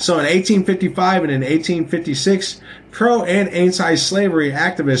 So in 1855 and in 1856, pro- and anti-slavery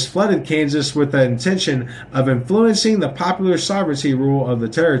activists flooded Kansas with the intention of influencing the popular sovereignty rule of the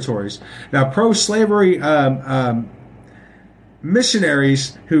territories. Now, pro-slavery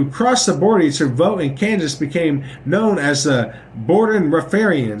missionaries who crossed the border to vote in Kansas became known as the Borden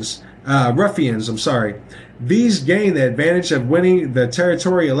Ruffians. These gained the advantage of winning the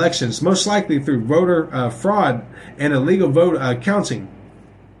territory elections, most likely through voter fraud and illegal vote counting.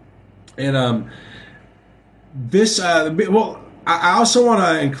 And I also want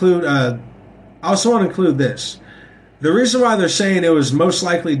to include this. The reason why they're saying it was most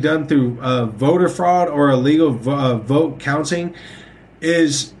likely done through voter fraud or illegal vote counting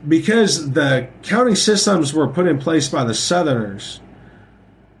is because the counting systems were put in place by the Southerners.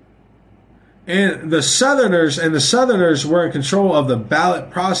 And the Southerners were in control of the ballot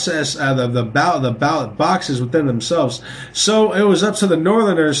process, the ballot boxes within themselves. So it was up to the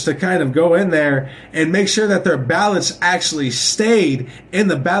Northerners to kind of go in there and make sure that their ballots actually stayed in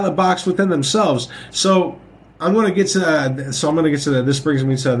the ballot box within themselves. So I'm going to get to this brings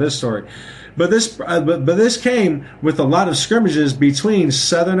me to this story. But this came with a lot of scrimmages between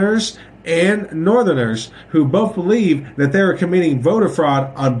Southerners and Northerners who both believed that they were committing voter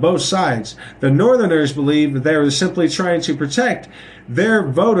fraud on both sides. The Northerners believed that they were simply trying to protect their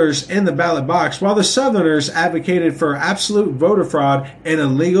voters in the ballot box, while the Southerners advocated for absolute voter fraud and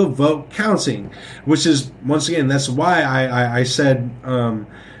illegal vote counting, which is, once again, that's why I said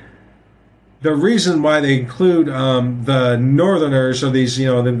the reason why they include the Northerners or these,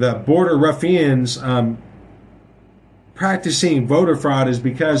 the border ruffians practicing voter fraud is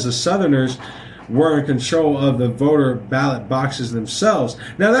because the Southerners were in control of the voter ballot boxes themselves.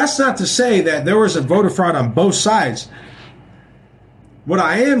 Now, that's not to say that there was a voter fraud on both sides. What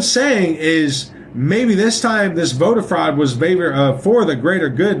I am saying is maybe this time this voter fraud was for the greater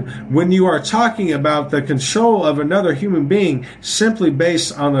good when you are talking about the control of another human being simply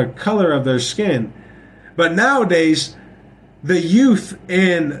based on the color of their skin. But nowadays, the youth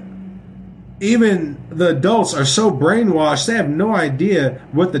and even the adults are so brainwashed, they have no idea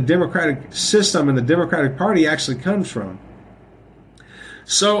what the democratic system and the Democratic Party actually comes from.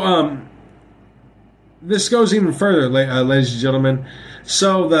 So, this goes even further, ladies and gentlemen.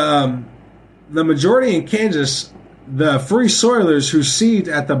 So, the majority in Kansas, the Free Soilers who sieged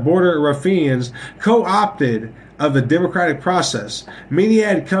at the border ruffians, co-opted of the democratic process. Media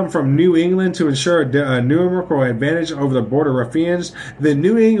had come from New England to ensure a numerical advantage over the border ruffians. The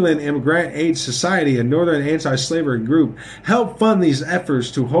New England Immigrant Aid Society, a northern anti-slavery group, helped fund these efforts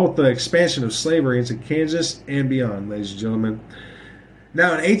to halt the expansion of slavery into Kansas and beyond, ladies and gentlemen.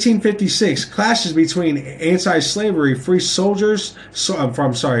 Now, in 1856, clashes between anti-slavery free soilers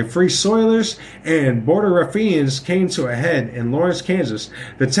and border ruffians came to a head in Lawrence, Kansas.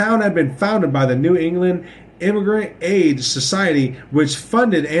 The town had been founded by the New England Immigrant Aid Society, which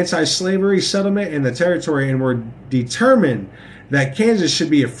funded anti-slavery settlement in the territory and were determined that Kansas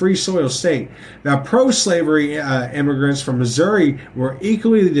should be a free soil state. Now, pro-slavery immigrants from Missouri were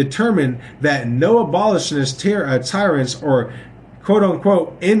equally determined that no abolitionist tyrants or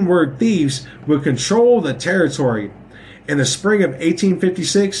quote-unquote inward thieves would control the territory. In the spring of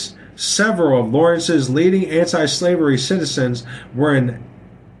 1856, several of Lawrence's leading anti-slavery citizens were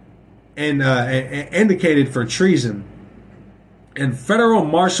indicated for treason. And Federal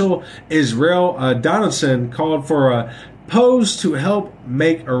Marshal Israel Donaldson called for a Poes to help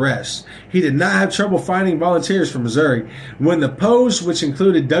make arrests. He did not have trouble finding volunteers from Missouri. When the Poes, which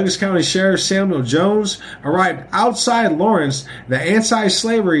included Douglas County Sheriff Samuel Jones, arrived outside Lawrence, the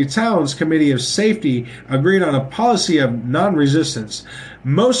Anti-Slavery Towns Committee of Safety agreed on a policy of non-resistance.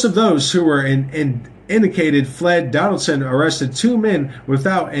 Most of those who were indicated fled. Donaldson arrested 2 men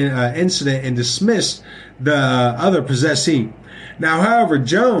without incident and dismissed the other possessee. Now, however,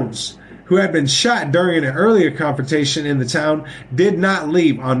 Jones, who had been shot during an earlier confrontation in the town, did not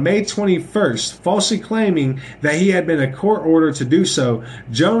leave. On May 21st, falsely claiming that he had been a court order to do so,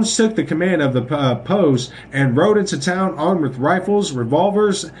 Jones took the command of the Poes and rode into town armed with rifles,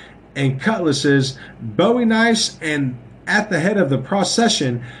 revolvers, and cutlasses, bowie knives, and at the head of the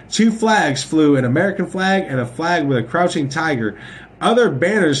procession, 2 flags flew, an American flag and a flag with a crouching tiger. Other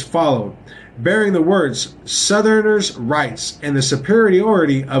banners followed, bearing the words Southerners' rights and the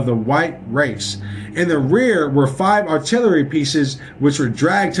superiority of the white race. In the rear were 5 artillery pieces which were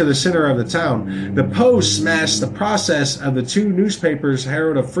dragged to the center of the town. The Poes smashed the process of the 2 newspapers,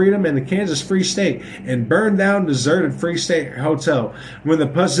 Herald of Freedom and the Kansas Free State, and burned down deserted Free State Hotel. When the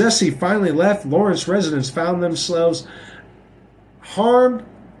possessee finally left, Lawrence residents found themselves harmed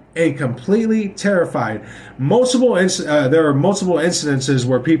and completely terrified. There were multiple incidences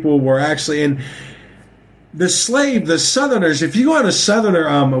where people were actually in the Southerners. If you go on a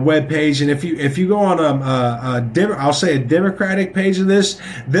Southerner web page, and if you go on I'll say a Democratic page of this,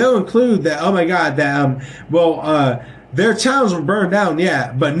 they'll include that. Oh my God, that their towns were burned down,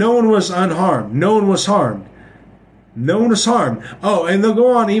 yeah, but no one was unharmed. No one was harmed. No one was harmed. Oh, and they'll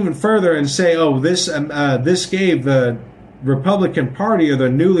go on even further and say, oh, this gave the Republican Party, or the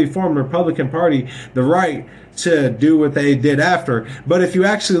newly formed Republican Party, the right to do what they did after. But if you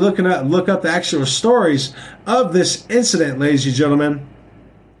actually look up the actual stories of this incident, ladies and gentlemen,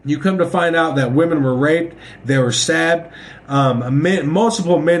 you come to find out that women were raped, they were stabbed,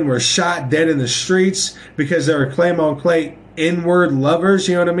 multiple men were shot dead in the streets because they were claim-on-claim inward lovers,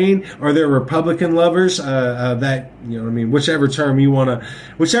 you know what I mean, or they're Republican lovers, that, you know what I mean, whichever term you want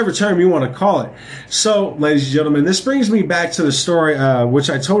to call it. So, ladies and gentlemen, this brings me back to the story which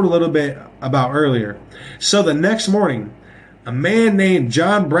I told a little bit about earlier. So the next morning, a man named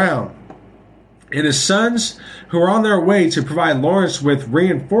John Brown and his sons, who were on their way to provide Lawrence with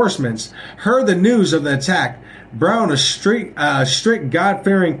reinforcements, heard the news of the attack. Brown, a strict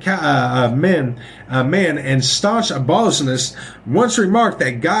God-fearing man and staunch abolitionist, once remarked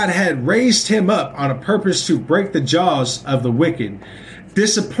that God had raised him up on a purpose to break the jaws of the wicked.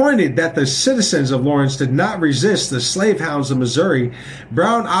 Disappointed that the citizens of Lawrence did not resist the slave hounds of Missouri,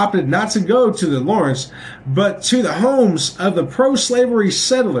 Brown opted not to go to the Lawrence, but to the homes of the pro-slavery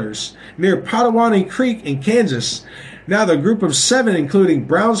settlers near Potawatomi Creek in Kansas. Now, the group of 7, including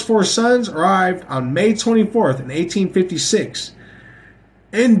Brown's 4 sons, arrived on May 24th in 1856.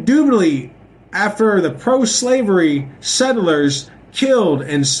 Indubitably, after the pro-slavery settlers killed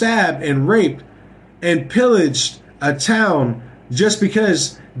and stabbed and raped and pillaged a town just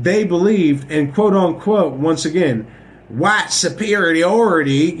because they believed in, quote-unquote, once again, white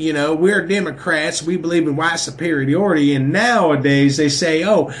superiority. You know, we're Democrats, we believe in white superiority, and nowadays they say,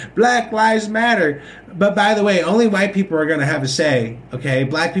 oh, Black Lives Matter. But by the way, only white people are going to have a say, okay?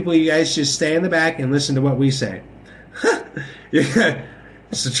 Black people, you guys just stay in the back and listen to what we say. Yeah,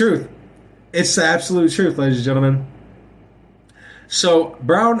 it's the truth. It's the absolute truth, ladies and gentlemen. So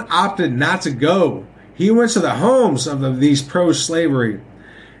Brown opted not to go. He went to the homes of these pro-slavery.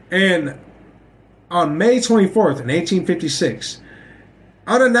 And on May 24th in 1856,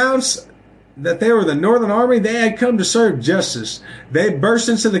 unannounced that they were the Northern Army, they had come to serve justice. They burst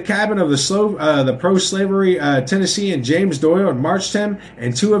into the cabin of the pro-slavery Tennessean James Doyle and marched him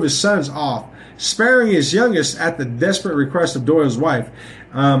and two of his sons off, sparing his youngest at the desperate request of Doyle's wife.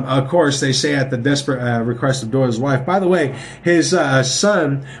 Of course, they say at the desperate request of Doyle's wife. By the way, his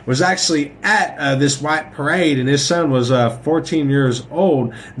son was actually at this white parade, and his son was 14 years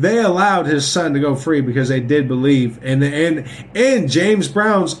old. They allowed his son to go free because they did believe, and in James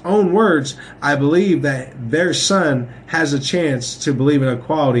Brown's own words, I believe that their son has a chance to believe in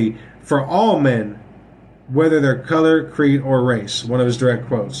equality for all men, whether they're color, creed, or race. One of his direct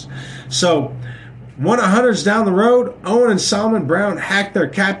quotes. So, 100 down the road, Owen and Solomon Brown hacked their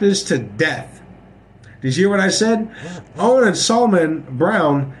captives to death. Did you hear what I said? Owen and Solomon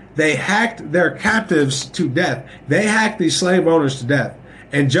Brown, they hacked their captives to death. They hacked these slave owners to death.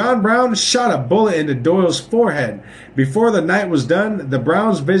 And John Brown shot a bullet into Doyle's forehead. Before the night was done, the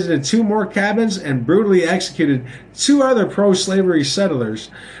Browns visited two more cabins and brutally executed two other pro-slavery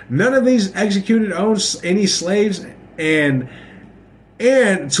settlers. None of these executed owned any slaves, and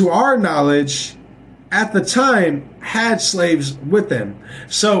to our knowledge, at the time, had slaves with them.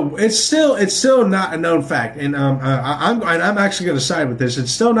 So it's still not a known fact, and I'm actually going to side with this.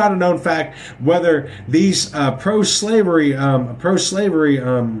 It's still not a known fact whether these pro-slavery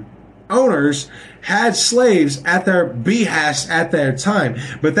owners had slaves at their behest at their time.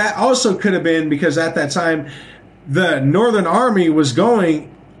 But that also could have been because at that time, the Northern Army was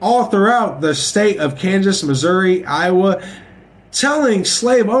going all throughout the state of Kansas, Missouri, Iowa, telling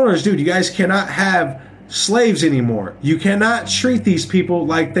slave owners, dude, you guys cannot have slaves anymore. You cannot treat these people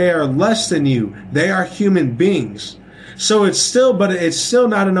like they are less than you. They are human beings. So it's still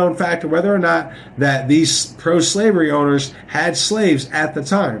not a known fact whether or not that these pro-slavery owners had slaves at the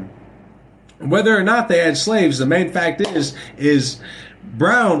time. Whether or not they had slaves, the main fact is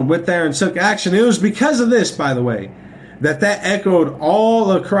Brown went there and took action. It was because of this, by the way, that echoed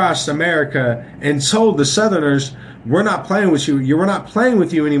all across America and told the Southerners, we're not playing with you. We're not playing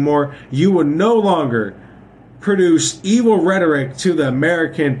with you anymore. You will no longer produce evil rhetoric to the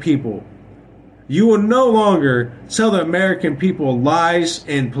American people. You will no longer tell the American people lies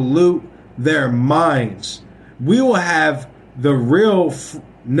and pollute their minds. We will have the real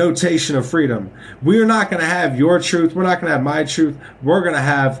notation of freedom. We are not going to have your truth. We're not going to have my truth. We're going to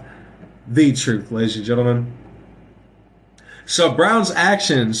have the truth, ladies and gentlemen. So Brown's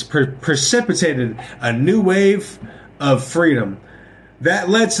actions precipitated a new wave of freedom. That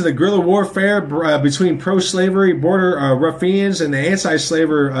led to the guerrilla warfare between pro-slavery border ruffians and the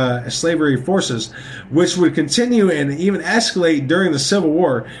anti-slavery forces, which would continue and even escalate during the Civil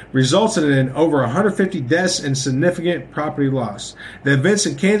War, resulting in over 150 deaths and significant property loss. The events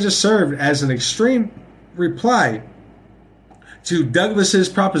in Kansas served as an extreme reply to Douglas's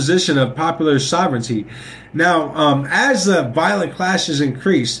proposition of popular sovereignty. Now, as the violent clashes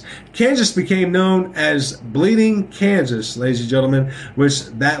increased, Kansas became known as Bleeding Kansas, ladies and gentlemen, which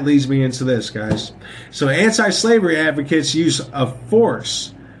that leads me into this, guys. So anti-slavery advocates' use of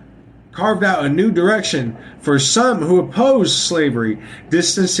force carved out a new direction for some who opposed slavery,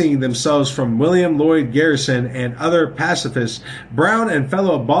 distancing themselves from William Lloyd Garrison and other pacifists. Brown and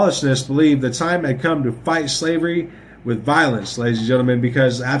fellow abolitionists believed the time had come to fight slavery with violence, ladies and gentlemen,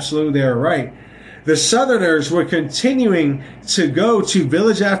 because absolutely they are right. The Southerners were continuing to go to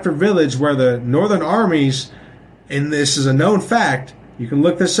village after village where the Northern armies, and this is a known fact, you can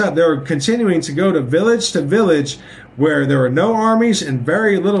look this up, they were continuing to go to village where there were no armies and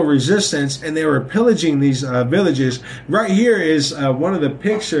very little resistance, and they were pillaging these villages. Right here is one of the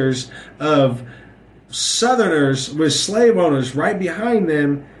pictures of Southerners with slave owners right behind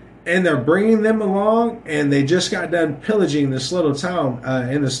them, and they're bringing them along, and they just got done pillaging this little town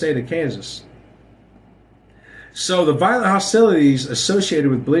in the state of Kansas. So the violent hostilities associated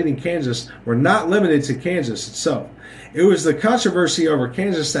with Bleeding Kansas were not limited to Kansas itself. It was the controversy over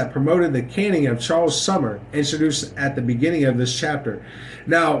Kansas that promoted the canning of Charles Sumner, introduced at the beginning of this chapter.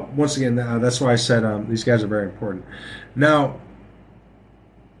 Now, once again, that's why I said these guys are very important. Now,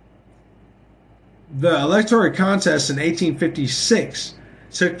 the electoral contest in 1856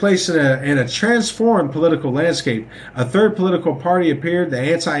 took place in a transformed political landscape. A third political party appeared, the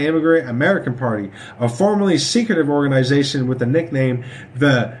Anti-Immigrant American Party, a formerly secretive organization with the nickname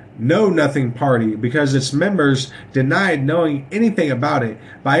the Know-Nothing Party because its members denied knowing anything about it.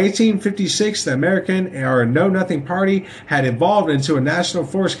 By 1856, the American or Know-Nothing Party had evolved into a national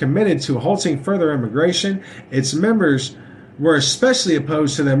force committed to halting further immigration. Its members were especially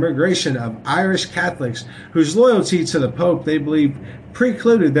opposed to the immigration of Irish Catholics, whose loyalty to the Pope they believed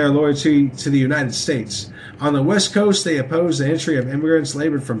precluded their loyalty to the United States. On the West Coast, they opposed the entry of immigrants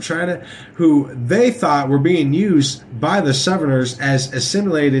labored from China, who they thought were being used by the Southerners as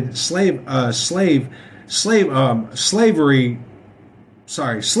assimilated slaves.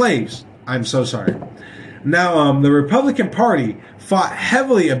 I'm so sorry. Now, the Republican Party fought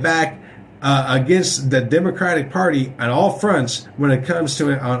heavily against the Democratic Party on all fronts when it came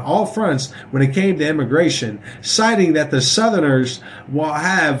to immigration, citing that the Southerners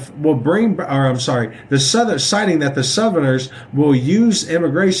citing that the Southerners will use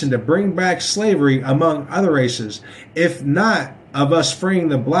immigration to bring back slavery among other races. If not of us freeing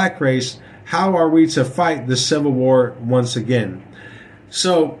the black race, how are we to fight the Civil War once again?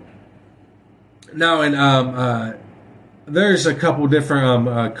 So now there's a couple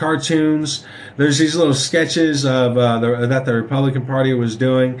different cartoons. There's these little sketches of that the Republican Party was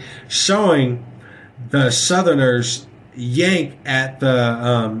doing, showing the Southerners yank at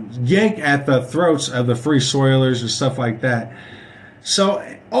the throats of the Free Soilers and stuff like that. So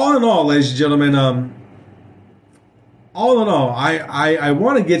all in all, ladies and gentlemen, I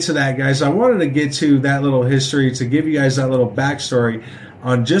want to get to that, guys. I wanted to get to that little history to give you guys that little backstory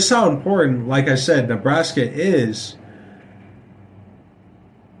on just how important, like I said, Nebraska is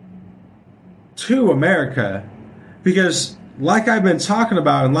to America, because like I've been talking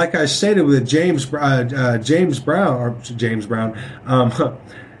about, and like I stated with James Brown,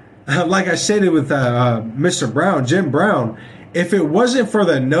 like I stated with Mr. Brown, Jim Brown, if it wasn't for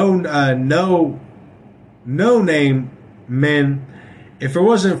the no name men, if it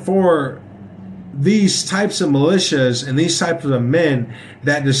wasn't for these types of militias and these types of men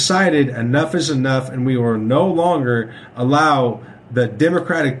that decided enough is enough and we will no longer allow the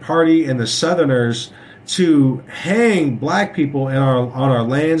Democratic Party and the Southerners to hang black people on our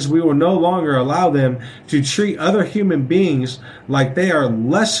lands. We will no longer allow them to treat other human beings like they are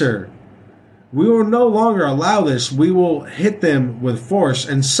lesser. We will no longer allow this. We will hit them with force.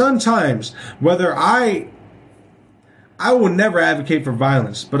 And sometimes, whether I will never advocate for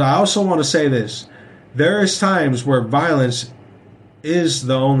violence, but I also want to say this. There is times where violence is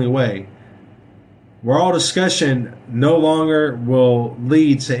the only way. Where all discussion no longer will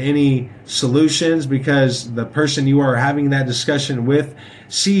lead to any solutions because the person you are having that discussion with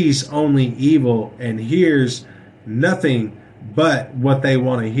sees only evil and hears nothing but what they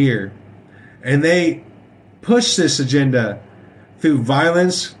want to hear. And they push this agenda through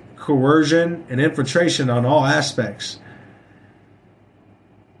violence, coercion, and infiltration on all aspects.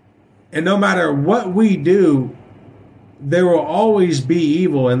 And no matter what we do, there will always be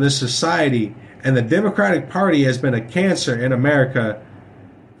evil in this society. And the Democratic Party has been a cancer in America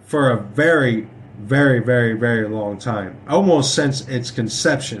for a very, very, very, very long time, almost since its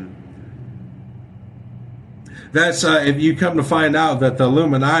conception. That's if you come to find out that the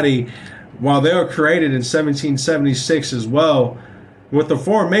Illuminati, while they were created in 1776 as well, with the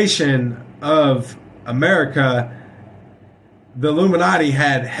formation of America, the Illuminati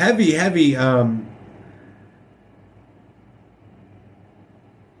had heavy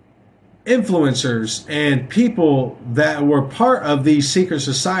influencers and people that were part of these secret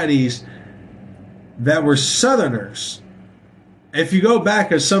societies that were Southerners. If you go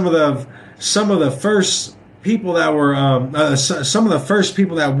back as some of the first people that were some of the first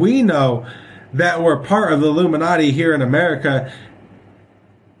people that we know that were part of the Illuminati here in America,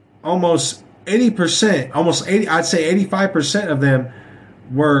 almost 80%, I'd say 85% of them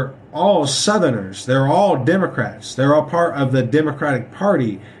were all Southerners. They're all Democrats. They're all part of the Democratic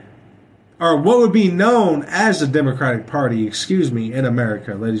Party, or what would be known as the Democratic Party, in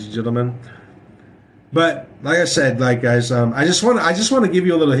America, ladies and gentlemen. But like I said, guys, I just want to give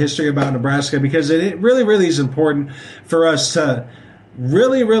you a little history about Nebraska because it really, really is important for us to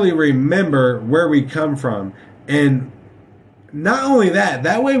really, really remember where we come from. And not only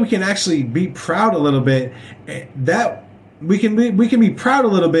that way we can actually be proud a little bit. That we can be proud a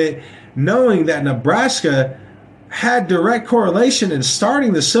little bit knowing that Nebraska had direct correlation in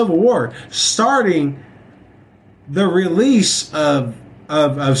starting the Civil War, starting the release of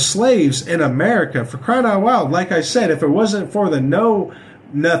slaves in America. For crying out loud, like I said, if it wasn't for the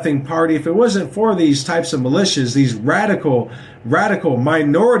Know-Nothing Party, if it wasn't for these types of militias, these radical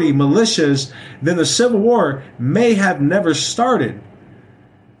minority militias, then the Civil War may have never started.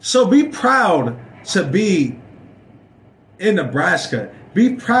 So be proud to be in Nebraska.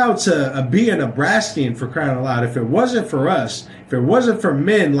 Be proud to be a Nebraskan, for crying out loud. If it wasn't for us, if it wasn't for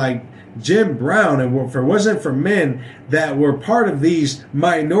men like Jim Brown, and if it wasn't for men that were part of these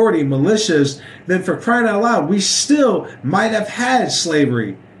minority militias, then for crying out loud, we still might have had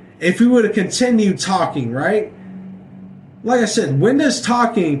slavery if we would have continued talking, right? Like I said, when does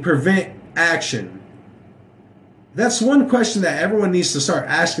talking prevent action? That's one question that everyone needs to start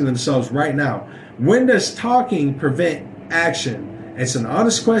asking themselves right now. When does talking prevent action? It's an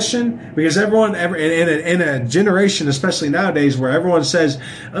honest question, because everyone, in a generation, especially nowadays, where everyone says,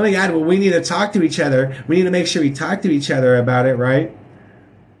 oh my God, well, we need to talk to each other. We need to make sure we talk to each other about it, right?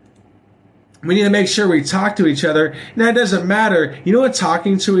 We need to make sure we talk to each other. Now, it doesn't matter. You know what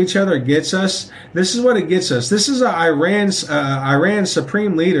talking to each other gets us? This is what it gets us. This is Iran's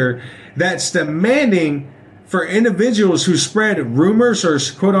supreme leader that's demanding for individuals who spread rumors or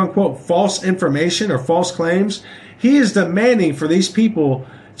quote-unquote false information or false claims. He is demanding for these people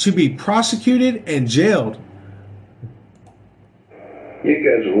to be prosecuted and jailed.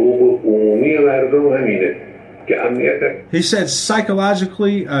 He said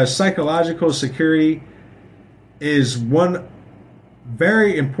psychological security is one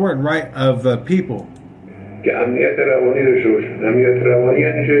very important right of the people.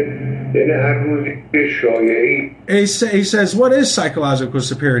 He says, what is psychological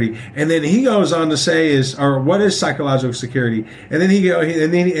security? And then he goes on to say what is psychological security? And then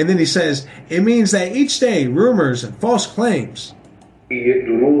he says, it means that each day rumors and false claims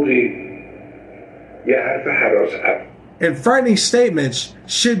and frightening statements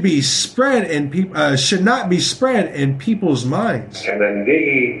should not be spread in people's minds.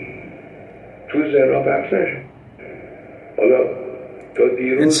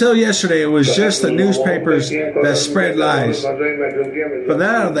 Until yesterday, it was just the newspapers that spread lies. But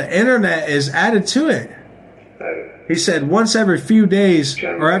now the internet is added to it. He said once every few days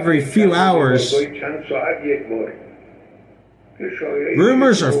or every few hours,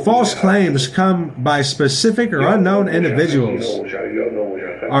 rumors or false claims come by specific or unknown individuals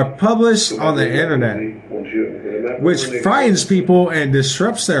are published on the internet, which frightens people and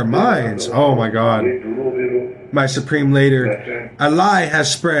disrupts their minds. Oh my God. My supreme leader, a lie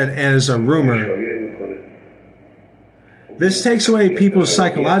has spread and is a rumor. This takes away people's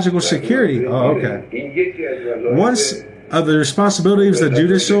psychological security. Oh, okay. One of the responsibilities of the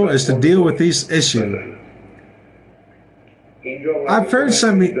judicial is to deal with these issues. I've heard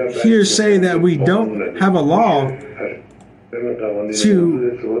some here say that we don't have a law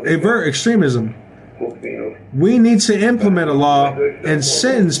to avert extremism. We need to implement a law and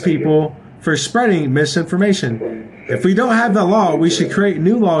sentence people for spreading misinformation. If we don't have the law, we should create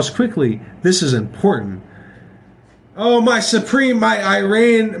new laws quickly. This is important. Oh, my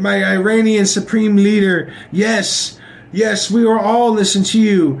Iranian supreme leader. Yes, we will all listen to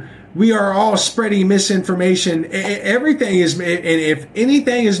you. We are all spreading misinformation. Everything is, and if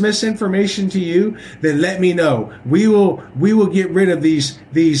anything is misinformation to you, then let me know. We will get rid of these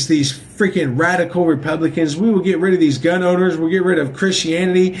freaking radical Republicans. We will get rid of these gun owners. We'll get rid of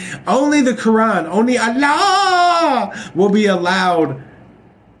Christianity. Only the Quran, only Allah will be allowed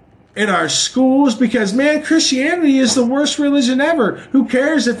in our schools, because, man, Christianity is the worst religion ever. Who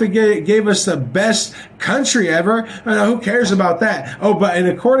cares if it gave us the best country ever? Who cares about that? Oh, but and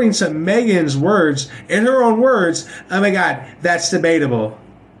according to Megan's words, in her own words, oh my God, that's debatable.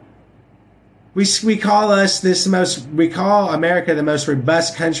 We call America the most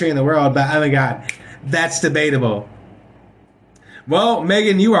robust country in the world, but oh my God, that's debatable. Well,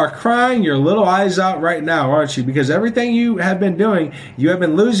 Megan, you are crying your little eyes out right now, aren't you? Because everything you have been doing, you have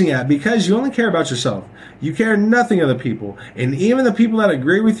been losing at, because you only care about yourself. You care nothing of the people. And even the people that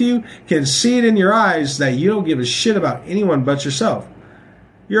agree with you can see it in your eyes that you don't give a shit about anyone but yourself.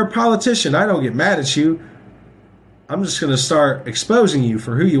 You're a politician. I don't get mad at you. I'm just going to start exposing you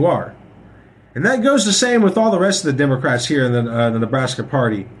for who you are. And that goes the same with all the rest of the Democrats here in the Nebraska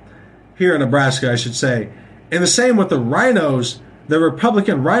party. Here in Nebraska, I should say. And the same with the rhinos. The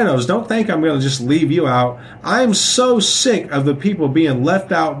Republican rhinos. Don't think I'm going to just leave you out. I'm so sick of the people being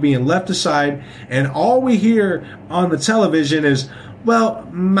left out, being left aside, and all we hear on the television is, well,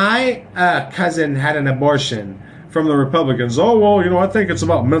 my cousin had an abortion, from the Republicans. Oh, well, I think it's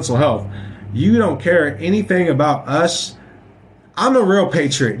about mental health. You don't care anything about us. I'm a real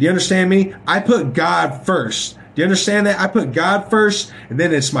patriot. Do you understand me? I put God first. Do you understand that? I put God first, and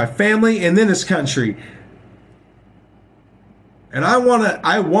then it's my family, and then it's country. And I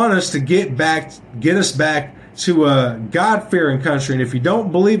want us to get us back to a God-fearing country. And if you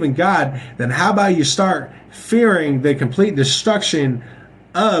don't believe in God, then how about you start fearing the complete destruction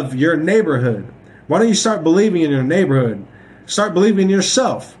of your neighborhood? Why don't you start believing in your neighborhood? Start believing in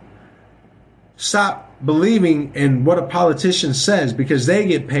yourself. Stop believing in what a politician says because they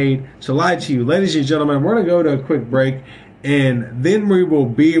get paid to lie to you. Ladies and gentlemen, we're going to go to a quick break, and then we will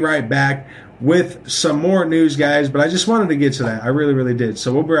be right back with some more news, guys. But I just wanted to get to that. I really, really did.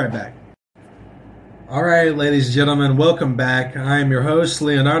 So we'll be right back. All right, ladies and gentlemen, welcome back. I am your host,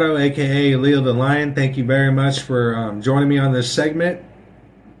 Leonardo, a.k.a. Leo the Lion. Thank you very much for joining me on this segment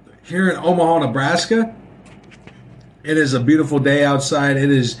here in Omaha, Nebraska. It is a beautiful day outside. It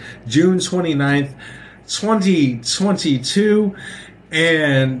is June 29th, 2022,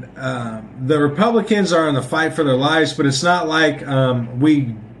 and the Republicans are in the fight for their lives, but it's not like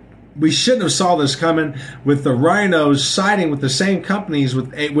we shouldn't have saw this coming with the rhinos siding with the same companies,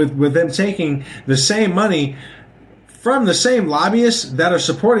 with them taking the same money from the same lobbyists that are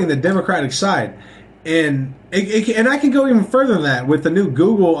supporting the Democratic side. And and I can go even further than that with the new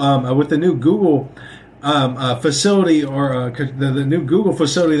Google facility, or the new Google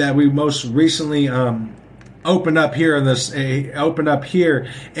facility that we most recently opened up here in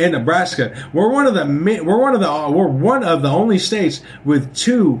Nebraska. We're one of the only states with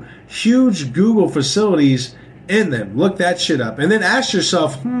 2 huge Google facilities in them. Look that shit up, and then ask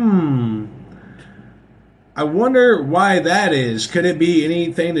yourself, I wonder why that is. Could it be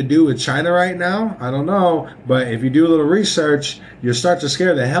anything to do with China right now? I don't know. But if you do a little research, you'll start to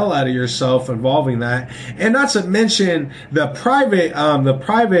scare the hell out of yourself involving that. And not to mention the private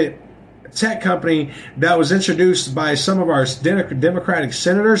tech company that was introduced by some of our Democratic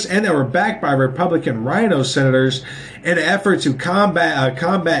senators and that were backed by Republican rhino senators in an effort to combat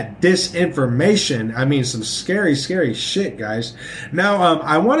disinformation. I mean, some scary, scary shit, guys. Now,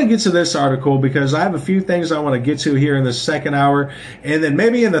 I want to get to this article because I have a few things I want to get to here in the second hour, and then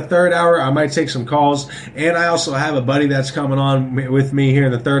maybe in the third hour I might take some calls. And I also have a buddy that's coming on with me here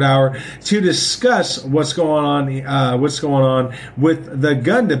in the third hour to discuss what's going on with the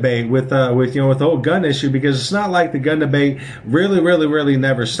gun debate, with the whole gun issue, because it's not like the gun debate really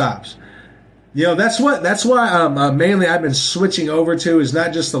never stops. That's why mainly I've been switching over to is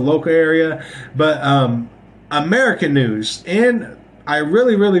not just the local area, but American news. And I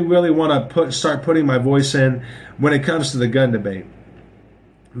really want to start putting my voice in when it comes to the gun debate.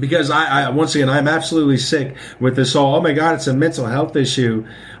 Because I once again, I'm absolutely sick with this whole, oh my God, it's a mental health issue,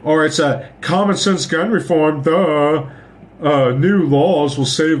 or it's a common sense gun reform, new laws will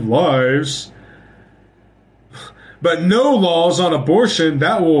save lives. But no laws on abortion,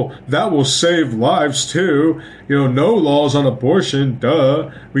 that will save lives too. No laws on abortion, duh.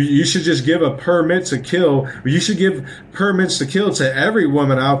 You should just give a permit to kill. You should give permits to kill to every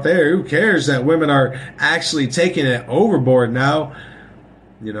woman out there. Who cares that women are actually taking it overboard now?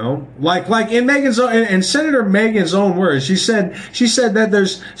 Like in Senator Megan's own words, she said that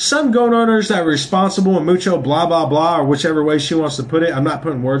there's some gun owners that are responsible and mucho blah blah blah, or whichever way she wants to put it. I'm not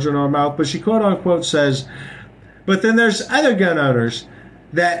putting words in her mouth, but she quote unquote says, but then there's other gun owners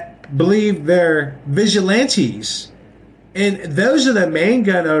that believe they're vigilantes. And those are the main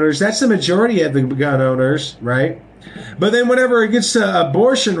gun owners. That's the majority of the gun owners, right? But then whenever it gets to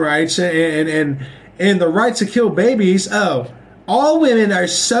abortion rights and the right to kill babies, all women are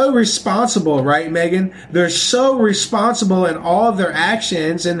so responsible, right, Megan? They're so responsible in all of their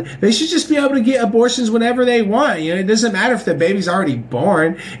actions, and they should just be able to get abortions whenever they want. It doesn't matter if the baby's already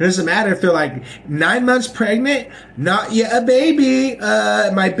born. It doesn't matter if they're like 9 months pregnant, not yet a baby.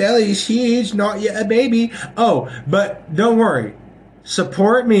 My belly's huge, not yet a baby. Oh, but don't worry.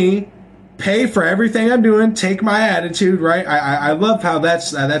 Support me. Pay for everything I'm doing. Take my attitude, right? I love how that's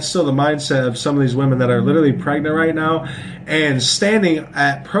still the mindset of some of these women that are literally pregnant right now and standing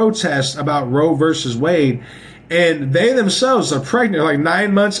at protests about Roe versus Wade. And they themselves are pregnant, like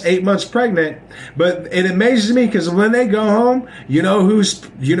 9 months, 8 months pregnant. But it amazes me because when they go home,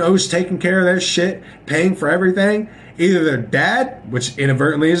 who's taking care of their shit, paying for everything? Either their dad, which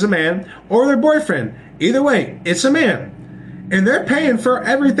inadvertently is a man, or their boyfriend. Either way, it's a man. And they're paying for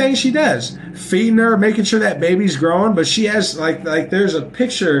everything she does, feeding her, making sure that baby's growing. But she has like there's a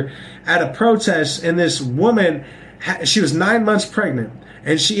picture at a protest, and this woman, she was 9 months pregnant,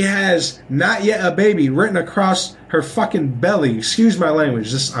 and she has not yet a baby written across her fucking belly. Excuse my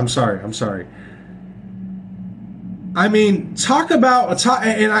language. I'm sorry. I mean,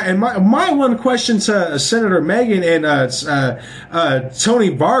 my one question to Senator Megan and Tony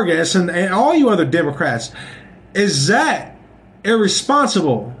Vargas and all you other Democrats is that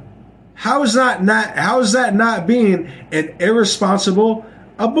irresponsible. How is that not being an irresponsible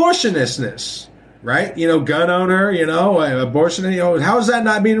abortionistness, right? Gun owner, abortion, how is that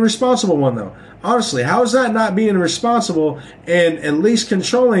not being a responsible one though? Honestly, how is that not being responsible and at least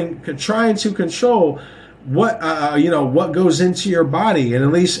trying to control what goes into your body, and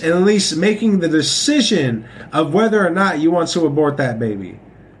at least making the decision of whether or not you want to abort that baby.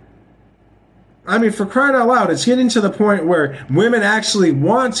 I mean, for crying out loud, it's getting to the point where women actually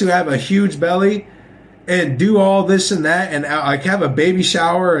want to have a huge belly and do all this and that, and like have a baby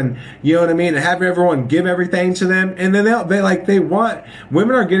shower, and you know what I mean, and have everyone give everything to them, and then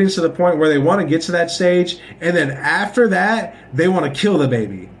women are getting to the point where they want to get to that stage, and then after that they want to kill the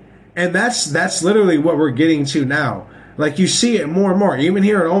baby. And that's literally what we're getting to now. Like, you see it more and more. Even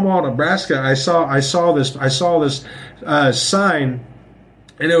here in Omaha, Nebraska, I saw this sign,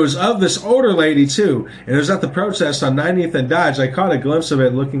 and it was of this older lady too. And it was at the protest on 90th and Dodge. I caught a glimpse of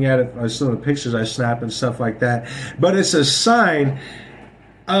it looking at it. Some of the pictures I snapped and stuff like that. But it's a sign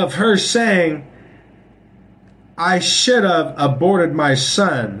of her saying, I should have aborted my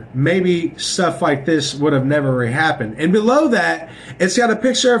son. Maybe stuff like this would have never happened. And below that, it's got a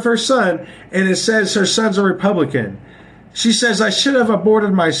picture of her son, and it says her son's a Republican. She says, I should have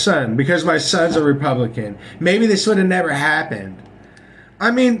aborted my son because my son's a Republican. Maybe this would have never happened.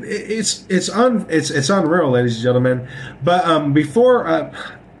 I mean, it's unreal, ladies and gentlemen. But before I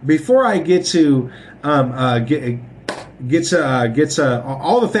get to get to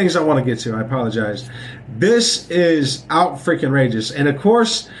all the things I want to get to, I apologize. This is out freaking outrageous, and of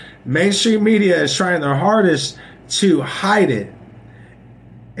course, mainstream media is trying their hardest to hide it.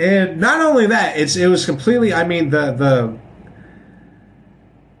 And not only that, it was completely. I mean, the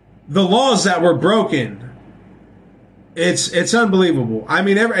laws that were broken. It's unbelievable. I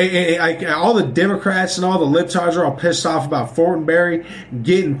mean, all the Democrats and all the libtards are all pissed off about Fortenberry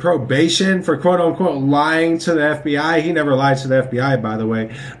getting probation for quote unquote lying to the FBI. He never lied to the FBI, by the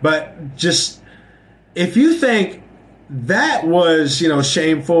way. But just, if you think that was,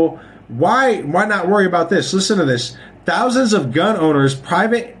 shameful, why not worry about this? Listen to this. Thousands of gun owners'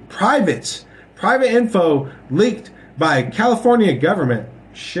 private info leaked by California government.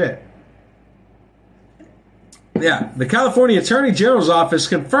 Shit. Yeah, the California Attorney General's office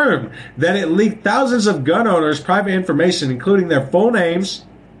confirmed that it leaked thousands of gun owners' private information, including their full names,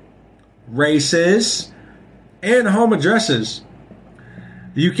 races, and home addresses.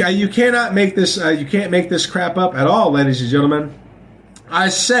 You cannot make this. You can't make this crap up at all, ladies and gentlemen. I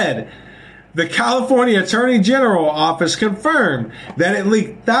said the California Attorney General office confirmed that it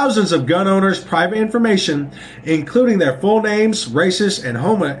leaked thousands of gun owners' private information, including their full names, races, and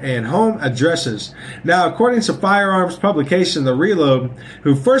home addresses. Now, according to firearms publication The Reload,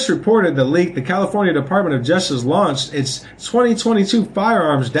 who first reported the leak, the California Department of Justice launched its 2022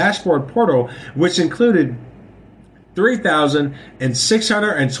 firearms dashboard portal, which included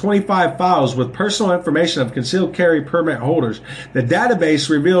 3,625 files with personal information of concealed carry permit holders. The database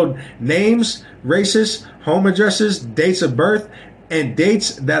revealed names, races, home addresses, dates of birth, and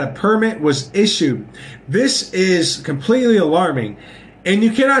dates that a permit was issued. This is completely alarming. And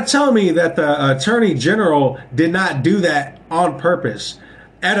you cannot tell me that the Attorney General did not do that on purpose.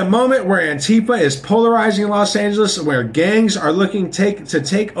 At a moment where Antifa is polarizing Los Angeles, where gangs are looking to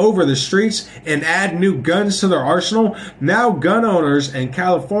take over the streets and add new guns to their arsenal, now gun owners in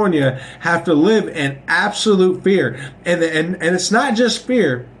California have to live in absolute fear. And it's not just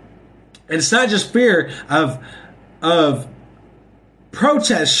fear. It's not just fear of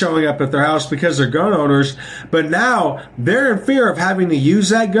protests showing up at their house because they're gun owners, but now they're in fear of having to use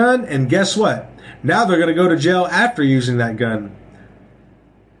that gun, and guess what? Now they're going to go to jail after using that gun.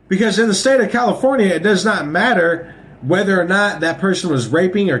 Because in the state of California, it does not matter whether or not that person was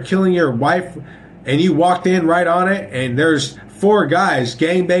raping or killing your wife, and you walked in right on it, and there's 4 guys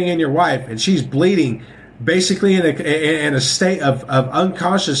gangbanging your wife, and she's bleeding, basically in a state of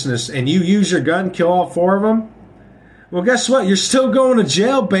unconsciousness, and you use your gun, kill all 4 of them. Well, guess what? You're still going to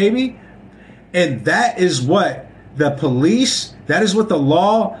jail, baby. And that is what the police, that is what the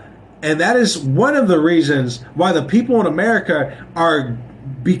law, and that is one of the reasons why the people in America are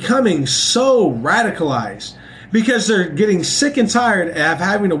becoming so radicalized, because they're getting sick and tired of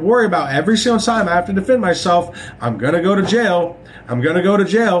having to worry about every single time I have to defend myself. I'm going to go to jail. I'm going to go to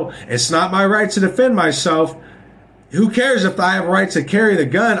jail. It's not my right to defend myself. Who cares if I have a right to carry the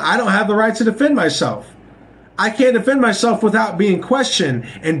gun? I don't have the right to defend myself. I can't defend myself without being questioned,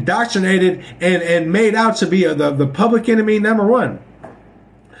 indoctrinated, and made out to be the public enemy number one.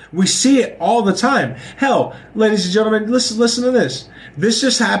 We see it all the time. Hell, ladies and gentlemen, listen to this. This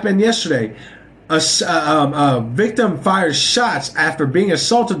just happened yesterday. A victim fires shots after being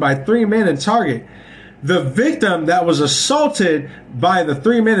assaulted by 3 men in Target. The victim that was assaulted by the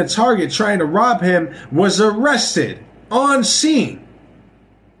 3 men in Target trying to rob him was arrested on scene.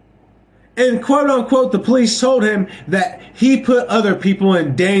 And quote unquote, the police told him that he put other people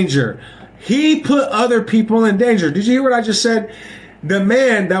in danger. He put other people in danger. Did you hear what I just said? The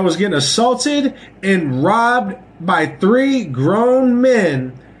man that was getting assaulted and robbed by 3 grown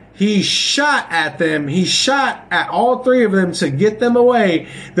men, he shot at them. He shot at all 3 of them to get them away.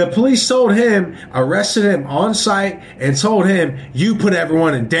 The police told him, arrested him on site, and told him, you put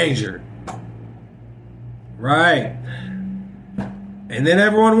everyone in danger. Right. And then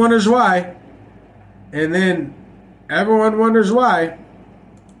everyone wonders why.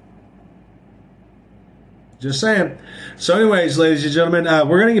 Just saying. So anyways, ladies and gentlemen,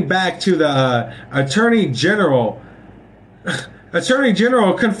 we're going to get back to the Attorney General. Attorney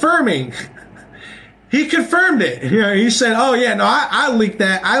General confirming. He confirmed it. You know, he said, oh, yeah, no, I leaked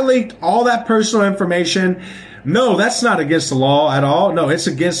that. I leaked all that personal information. No, that's not against the law at all. No, it's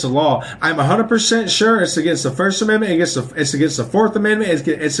against the law. I'm 100% sure it's against the First Amendment. It's against the Fourth Amendment.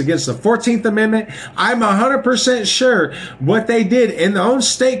 It's against the 14th Amendment. I'm 100% sure what they did in their own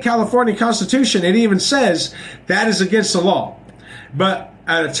state California Constitution. It even says that is against the law. But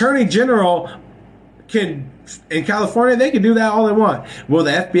an attorney general in California, they can do that all they want. Will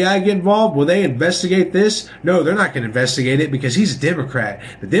the FBI get involved? Will they investigate this? No, they're not going to investigate it because he's a Democrat.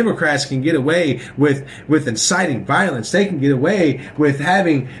 The Democrats can get away with inciting violence. They can get away with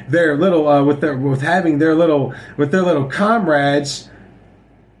having their little with their little comrades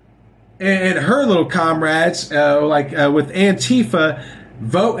and her little comrades with Antifa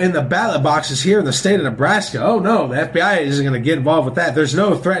vote in the ballot boxes here in the state of Nebraska. Oh no, the FBI isn't going to get involved with that. There's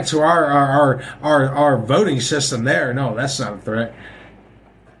no threat to our voting system there. No, that's not a threat.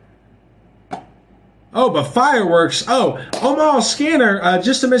 Oh, but fireworks. Oh, Omaha Scanner,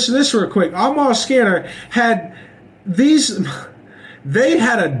 just to mention this real quick. Omaha Scanner had they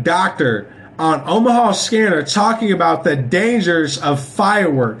had a doctor on Omaha Scanner talking about the dangers of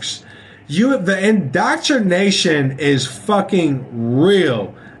fireworks. The indoctrination is fucking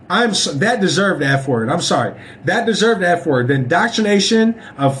real. That deserved the F word. I'm sorry. That deserved the F word. The indoctrination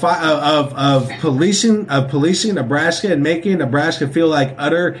of policing Nebraska and making Nebraska feel like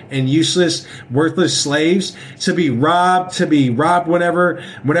utter and useless, worthless slaves, to be robbed whenever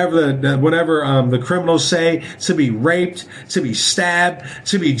the criminals say, to be raped, to be stabbed,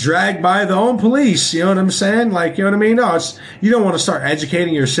 to be dragged by the own police. You know what I'm saying? Like, you know what I mean? No, you don't want to start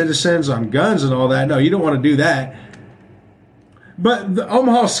educating your citizens on guns and all that. No, you don't want to do that. But the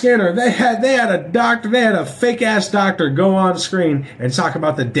Omaha Scanner, they had a doctor, they had a fake ass doctor go on screen and talk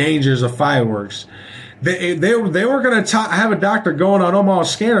about the dangers of fireworks. They were going to have a doctor going on Omaha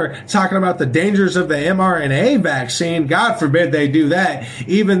Scanner talking about the dangers of the mRNA vaccine. God forbid they do that.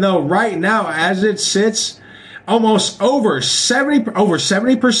 Even though right now, as it sits, almost over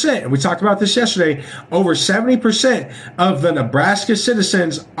 70%, and we talked about this yesterday, over 70% of the Nebraska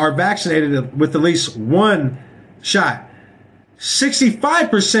citizens are vaccinated with at least one shot.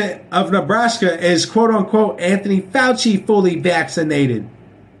 65% of Nebraska is quote-unquote Anthony Fauci fully vaccinated.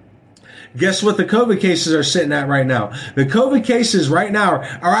 Guess what the COVID cases are sitting at right now? The COVID cases right now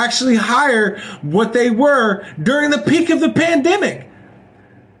are actually higher what they were during the peak of the pandemic.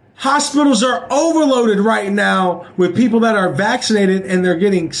 Hospitals are overloaded right now with people that are vaccinated and they're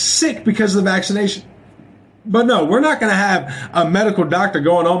getting sick because of the vaccination. But no, we're not going to have a medical doctor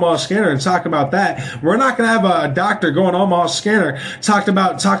going Omaha Scanner and talk about that. We're not going to have a doctor going Omaha Scanner talk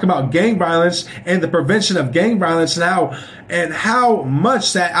about gang violence and the prevention of gang violence and how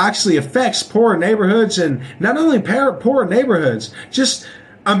much that actually affects poor neighborhoods, and not only poor neighborhoods, just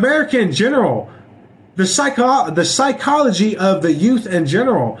America in general, the psychology of the youth in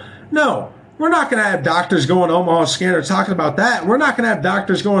general. No. We're not going to have doctors going on Omaha Scanner talking about that. We're not going to have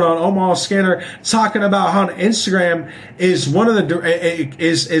doctors going on Omaha Scanner talking about how Instagram is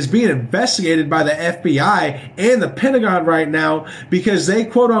is being investigated by the FBI and the Pentagon right now because they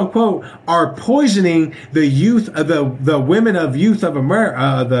quote unquote are poisoning the youth of the women of youth of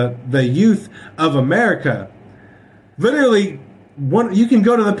America, the youth of America. Literally, you can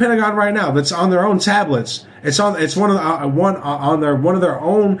go to the Pentagon right now. That's on their own tablets. It's one of their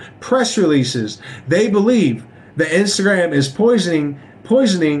own press releases. They believe that Instagram is poisoning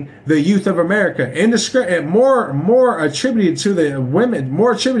the youth of America, and more attributed to the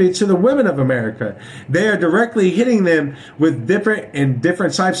women of America. They are directly hitting them with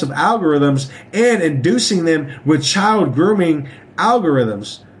different types of algorithms and inducing them with child grooming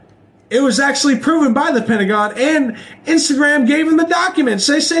algorithms. It was actually proven by the Pentagon, and Instagram gave them the documents.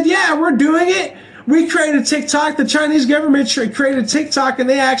 They said, yeah, we're doing it. We created TikTok. The Chinese government created TikTok, and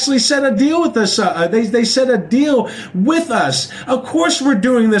they actually set a deal with us. They set a deal with us. Of course, we're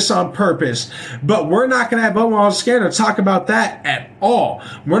doing this on purpose, but we're not going to have Omar Scanner talk about that at all.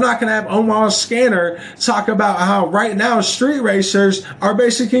 We're not going to have Omar Scanner talk about how right now street racers are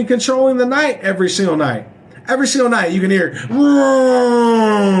basically controlling the night every single night. Every single night you can hear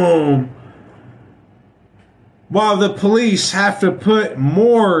vroom, while the police have to put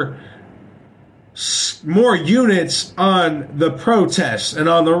more units on the protests and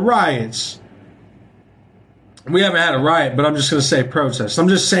on the riots. We haven't had a riot, but I'm just going to say protests. I'm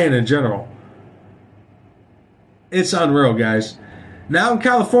just saying in general. It's unreal, guys. Now in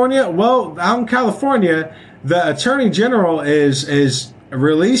California, the Attorney General is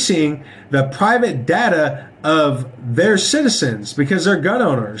releasing the private data of their citizens because they're gun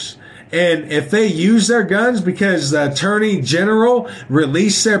owners. And if they use their guns because the Attorney General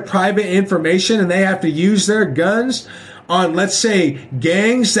released their private information and they have to use their guns on, let's say,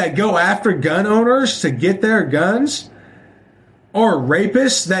 gangs that go after gun owners to get their guns, or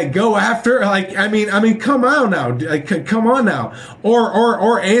rapists that go after, I mean, come on now,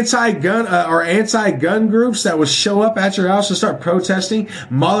 or anti-gun groups that will show up at your house and start protesting,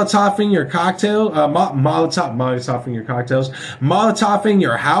 molotoving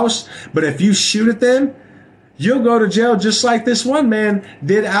your house. But if you shoot at them, you'll go to jail, just like this one man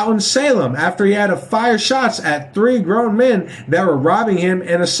did out in Salem after he had to fire shots at 3 grown men that were robbing him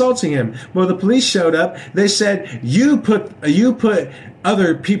and assaulting him. Well, the police showed up. They said, you put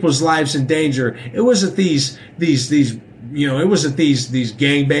other people's lives in danger. It wasn't these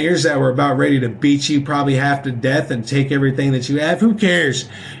gangbangers that were about ready to beat you probably half to death and take everything that you have. Who cares?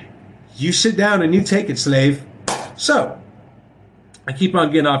 You sit down and you take it, slave. So, I keep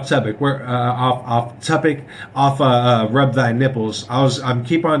on getting off topic. We're off rub thy nipples. I'm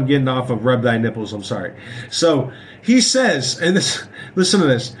keep on getting off of rub thy nipples. I'm sorry. So he says, and this, listen to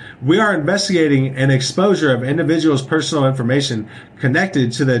this. We are investigating an exposure of individuals' personal information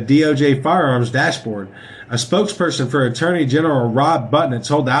connected to the DOJ firearms dashboard. A spokesperson for Attorney General Rob Button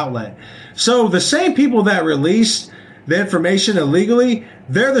told the outlet. So the same people that released the information illegally,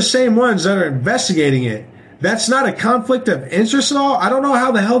 they're the same ones that are investigating it. That's not a conflict of interest at all. I don't know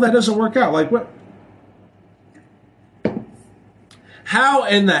how the hell that doesn't work out. Like, what? How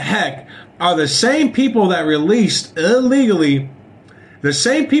in the heck are the same people that released illegally, the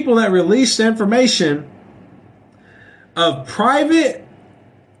same people that released information of private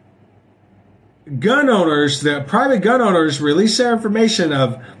gun owners, the private gun owners release their information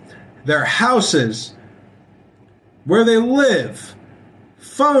of their houses, where they live,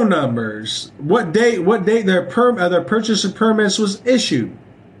 phone numbers, what date their purchase of permits was issued,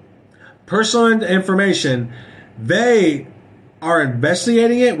 personal information. They are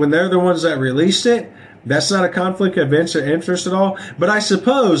investigating it when they're the ones that released it. That's not a conflict of interest at all. But I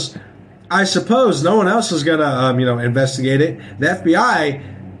suppose no one else is gonna investigate it. The FBI,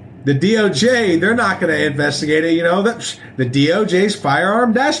 the DOJ, they're not gonna investigate it. The DOJ's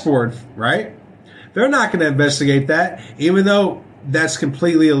firearm dashboard, right? They're not gonna investigate that, even though that's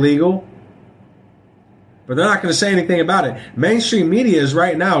completely illegal. But they're not going to say anything about it. Mainstream media is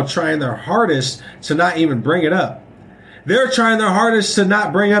right now trying their hardest to not even bring it up. They're trying their hardest to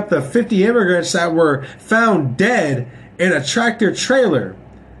not bring up the 50 immigrants that were found dead in a tractor trailer,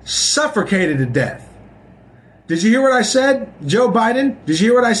 suffocated to death. Did you hear what I said, Joe Biden? Did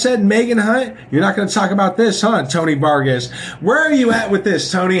you hear what I said, Megan Hunt? You're not going to talk about this, huh, Tony Vargas? Where are you at with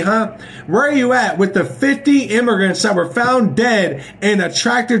this, Tony, huh? Where are you at with the 50 immigrants that were found dead in a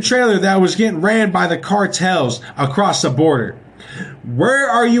tractor trailer that was getting ran by the cartels across the border? Where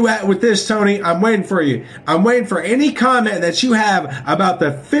are you at with this, Tony? I'm waiting for you. I'm waiting for any comment that you have about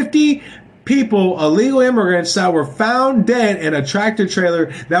the 50 people, illegal immigrants that were found dead in a tractor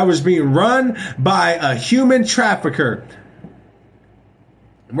trailer that was being run by a human trafficker.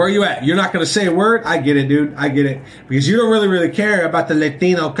 Where are you at? You're not going to say a word? I get it, dude. I get it. Because you don't really care about the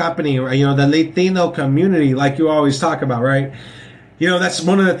Latino company, or, the Latino community like you always talk about, right? That's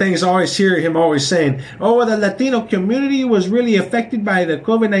one of the things I always hear him always saying. Oh, well, the Latino community was really affected by the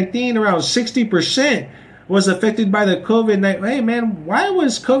COVID-19. Around 60% was affected by the COVID-19. Hey, man, why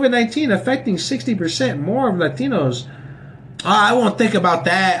was COVID-19 affecting 60% more of Latinos? I won't think about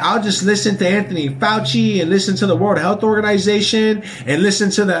that. I'll just listen to Anthony Fauci and listen to the World Health Organization and listen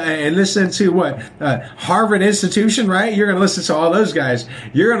to what Harvard Institution, right? You're going to listen to all those guys.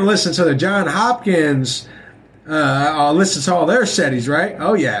 You're going to listen to the John Hopkins. I'll listen to all their studies, right?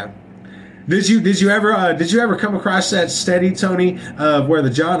 Oh yeah. Did you ever come across that study, Tony, of where the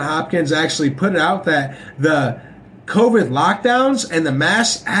John Hopkins actually put it out that the COVID lockdowns and the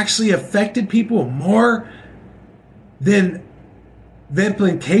masks actually affected people more than the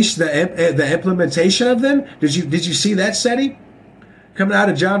implementation of them? Did you see that study coming out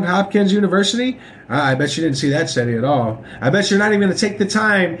of Johns Hopkins University? I bet you didn't see that study at all. I bet you're not even going to take the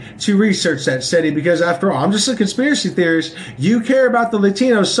time to research that study, because after all, I'm just a conspiracy theorist. You care about the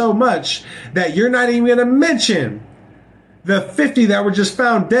Latinos so much that you're not even going to mention the 50 that were just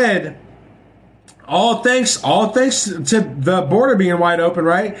found dead. All thanks to the border being wide open,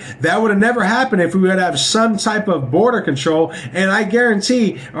 right? That would have never happened if we would have some type of border control. And I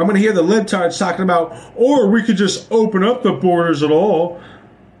guarantee I'm going to hear the libtards talking about, or we could just open up the borders at all.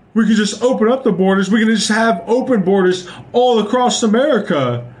 We could just open up the borders. We can just have open borders all across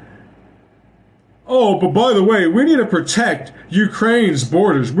America. Oh, but by the way, we need to protect Ukraine's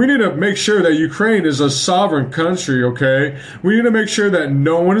borders. We need to make sure that Ukraine is a sovereign country, okay? We need to make sure that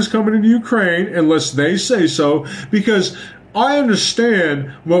no one is coming into Ukraine unless they say so, because I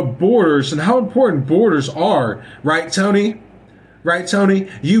understand what borders and how important borders are. Right, Tony? Right, Tony?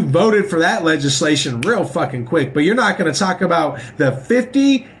 You voted for that legislation real fucking quick, but you're not going to talk about the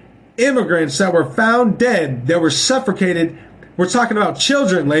 50 immigrants that were found dead, that were suffocated. We're talking about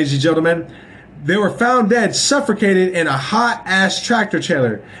children, ladies and gentlemen. They were found dead, suffocated in a hot-ass tractor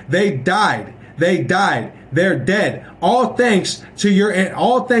trailer. They died. They're dead. All thanks to your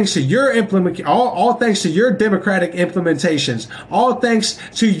democratic implementations. All thanks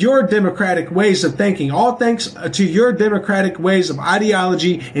to your democratic ways of thinking. All thanks to your democratic ways of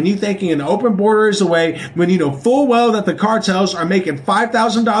ideology, and you thinking an open border is the way, when you know full well that the cartels are making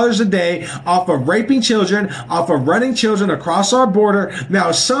 $5,000 a day off of raping children, off of running children across our border.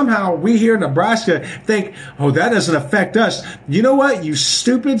 Now somehow we here in Nebraska think, oh, that doesn't affect us. You know what, you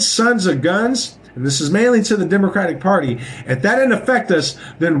stupid sons of guns? And this is mainly to the Democratic Party. If that didn't affect us,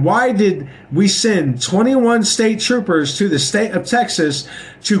 then why did we send 21 state troopers to the state of Texas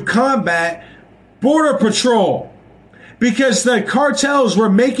to combat Border Patrol? Because the cartels were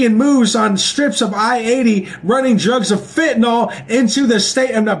making moves on strips of I-80, running drugs of fentanyl into the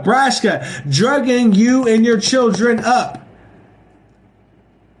state of Nebraska, drugging you and your children up.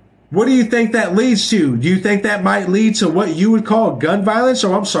 What do you think that leads to? Do you think that might lead to what you would call gun violence?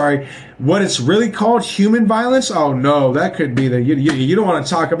 Or I'm sorry, what it's really called, human violence? Oh no, that could be you don't want to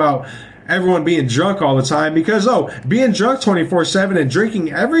talk about everyone being drunk all the time, because being drunk 24/7 and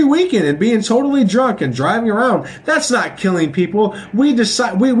drinking every weekend and being totally drunk and driving around, that's not killing people. We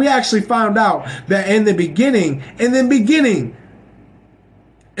actually found out that in the beginning, in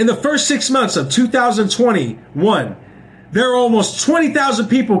the first 6 months of 2021, there are almost 20,000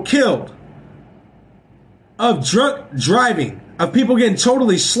 people killed of drunk driving, of people getting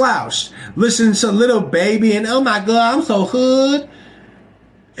totally slouched, listening to Little Baby and, oh my God, I'm so hood,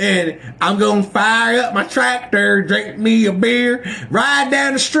 and I'm going to fire up my tractor, drink me a beer, ride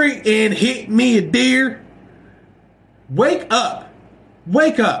down the street and hit me a deer. Wake up.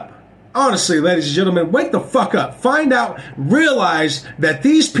 Wake up. Honestly, ladies and gentlemen, wake the fuck up. Find out, realize that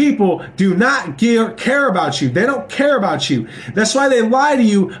these people do not care about you. They don't care about you. That's why they lie to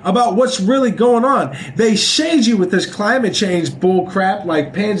you about what's really going on. They shade you with this climate change bull crap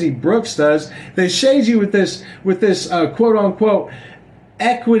like Pansy Brooks does. They shade you with this quote unquote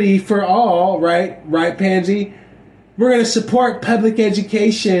equity for all, right? Right, Pansy? We're going to support public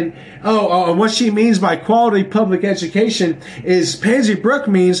education. And what she means by quality public education is Pansy Brook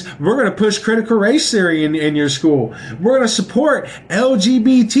means we're going to push critical race theory in your school. We're going to support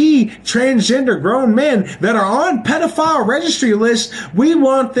LGBT, transgender grown men that are on pedophile registry lists. We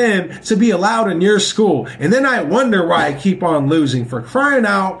want them to be allowed in your school. And then I wonder why I keep on losing, for crying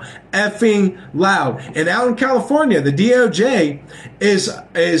out effing loud. And out in California, the DOJ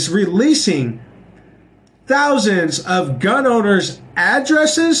is releasing thousands of gun owners'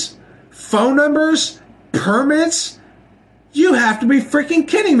 addresses, phone numbers, permits. You have to be freaking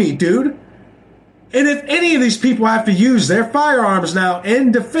kidding me, dude. And if any of these people have to use their firearms now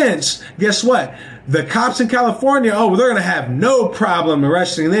in defense, guess what? The cops in California, they're going to have no problem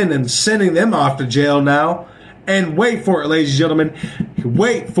arresting them and sending them off to jail now. And wait for it, ladies and gentlemen.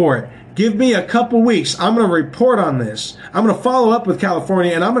 Wait for it. Give me a couple weeks. I'm going to report on this. I'm going to follow up with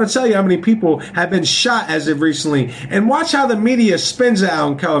California, and I'm going to tell you how many people have been shot as of recently. And watch how the media spins it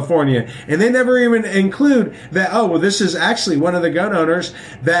out in California. And they never even include that, this is actually one of the gun owners,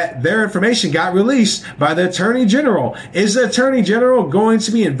 that their information got released by the Attorney General. Is the Attorney General going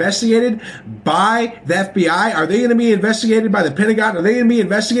to be investigated by the FBI? Are they going to be investigated by the Pentagon? Are they going to be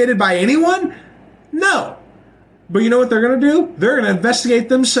investigated by anyone? No. But you know what they're going to do? They're going to investigate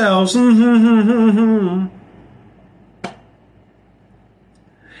themselves. And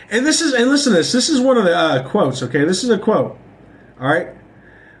And listen to this. This is one of the quotes, okay? This is a quote, all right?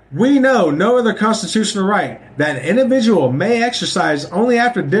 We know no other constitutional right that an individual may exercise only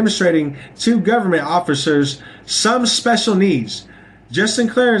after demonstrating to government officers some special needs. Justin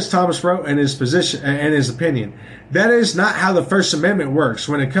Clarence Thomas wrote in his opinion, that is not how the First Amendment works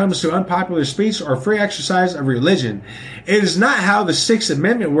when it comes to unpopular speech or free exercise of religion. It is not how the Sixth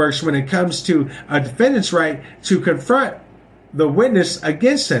Amendment works when it comes to a defendant's right to confront the witness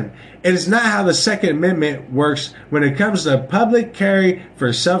against him. It is not how the Second Amendment works when it comes to public carry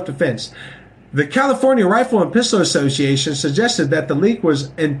for self-defense. The California Rifle and Pistol Association suggested that the leak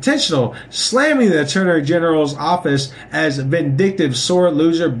was intentional, slamming the Attorney General's office as a vindictive, sore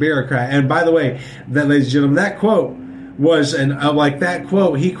loser bureaucrat. And by the way, that, ladies and gentlemen, that quote was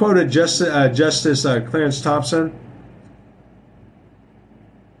he quoted Justice Clarence Thompson.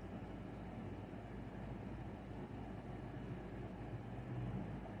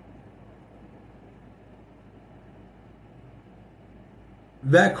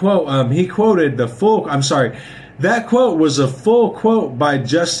 That quote, he quoted the full. I'm sorry, that quote was a full quote by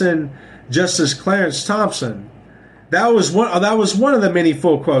Justice Clarence Thompson. That was one of the many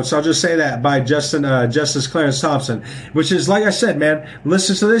full quotes. I'll just say that by Justice Clarence Thompson, which is, like I said, man.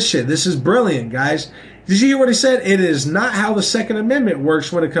 Listen to this shit. This is brilliant, guys. Did you hear what he said? It is not how the Second Amendment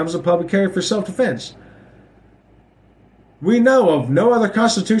works when it comes to public carry for self-defense. We know of no other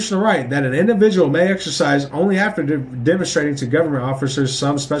constitutional right that an individual may exercise only after demonstrating to government officers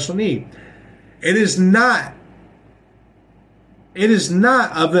some special need. It is not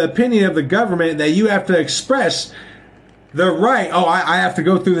of the opinion of the government that you have to express the right. Oh, I have to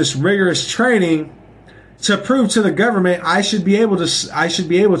go through this rigorous training to prove to the government I should be able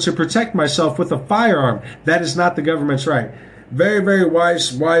to protect myself with a firearm. That is not the government's right. Very, very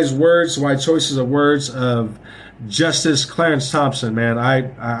wise words, wise choices of words of Justice Clarence Thompson, man.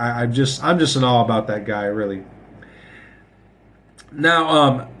 I'm just in awe about that guy, really.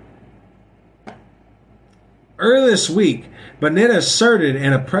 Now, earlier this week, Bonita asserted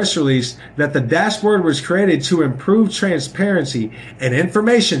in a press release that the dashboard was created to improve transparency and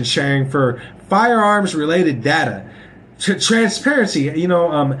information sharing for firearms-related data. Transparency,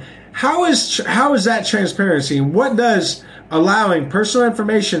 how is that transparency? And what does allowing personal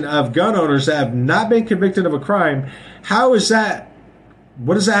information of gun owners that have not been convicted of a crime, how is that?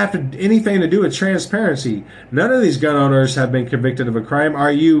 What does that have anything to do with transparency? None of these gun owners have been convicted of a crime.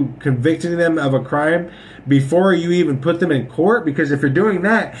 Are you convicting them of a crime before you even put them in court? Because if you're doing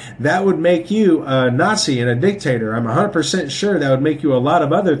that, that would make you a Nazi and a dictator. I'm 100% sure that would make you a lot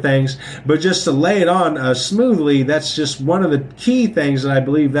of other things. But just to lay it on smoothly, that's just one of the key things that I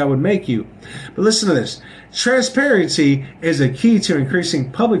believe that would make you. But listen to this. Transparency is a key to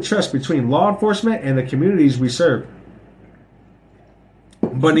increasing public trust between law enforcement and the communities we serve.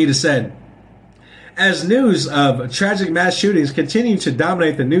 Bonita said, as news of tragic mass shootings continue to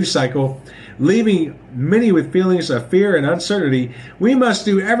dominate the news cycle, leaving many with feelings of fear and uncertainty, we must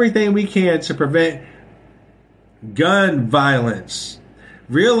do everything we can to prevent gun violence.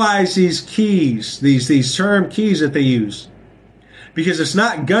 Realize these keys, these term keys that they use. Because it's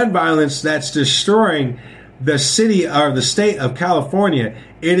not gun violence that's destroying the city or the state of California.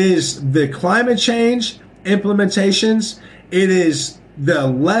 It is the climate change implementations. It is the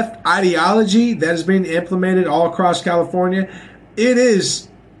left ideology that is being implemented all across California. It is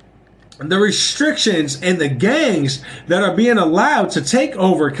the restrictions and the gangs that are being allowed to take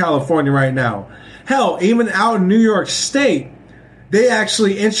over California right now. Hell, even out in New York State, they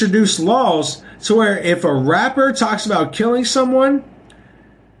actually introduced laws to where if a rapper talks about killing someone,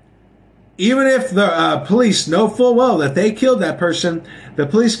 even if the police know full well that they killed that person, the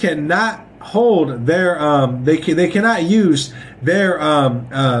police cannot hold their they cannot use their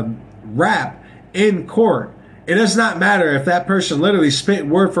rap in court. It does not matter if that person literally spit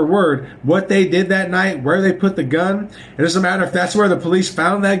word for word what they did that night, where they put the gun. It doesn't matter if that's where the police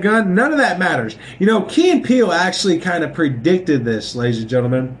found that gun. None of that matters. Key and Peele actually kind of predicted this, ladies and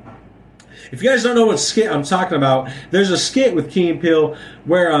gentlemen. If you guys don't know what skit I'm talking about, there's a skit with Key and Peele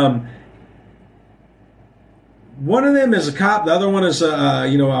where one of them is a cop, the other one is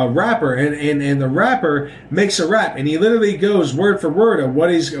a rapper, and the rapper makes a rap, and he literally goes word for word of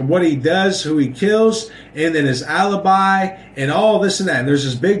what he does, who he kills, and then his alibi, and all this and that. And there's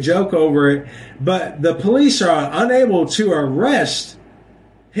this big joke over it, but the police are unable to arrest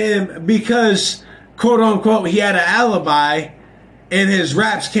him because, quote unquote, he had an alibi, and his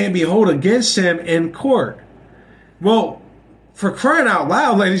raps can't be held against him in court. Well, for crying out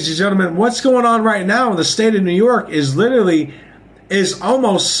loud, ladies and gentlemen, what's going on right now in the state of New York is literally is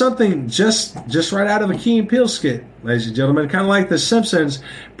almost something just right out of a Key and Peele skit, ladies and gentlemen. Kind of like The Simpsons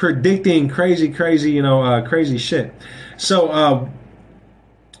predicting crazy shit. So,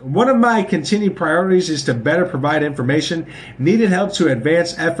 one of my continued priorities is to better provide information, needed help to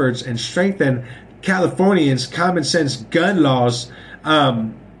advance efforts, and strengthen Californians' common sense gun laws.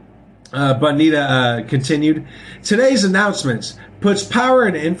 Bonita continued. Today's announcements puts power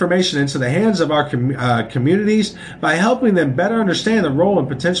and information into the hands of our communities by helping them better understand the role and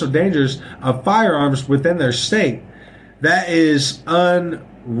potential dangers of firearms within their state. That is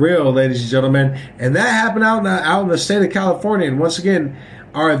unreal, ladies and gentlemen. And that happened out in the state of California. And once again,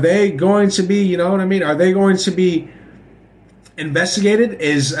 are they going to be, are they going to be investigated?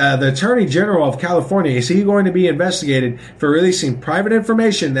 Is the Attorney General of California, is he going to be investigated for releasing private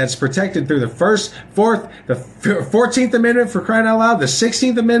information that's protected through the 14th Amendment, for crying out loud, the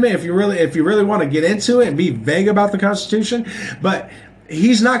 16th Amendment, if you really want to get into it and be vague about the Constitution? But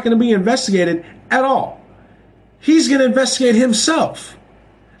he's not going to be investigated at all. He's going to investigate himself.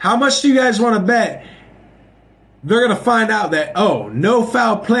 How much do you guys want to bet they're going to find out that, no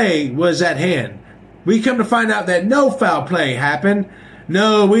foul play was at hand? We come to find out that no foul play happened.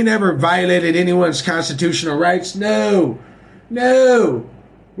 No, we never violated anyone's constitutional rights. No,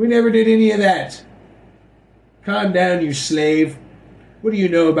 we never did any of that. Calm down, you slave. What do you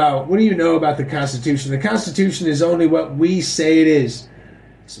know about the Constitution? The Constitution is only what we say it is.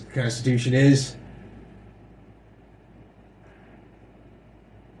 That's what the Constitution is.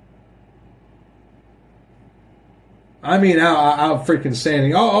 I mean, out freaking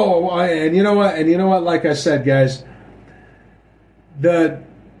standing. And you know what? Like I said, guys, the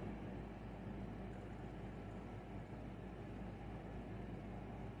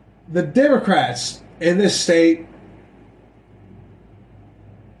Democrats in this state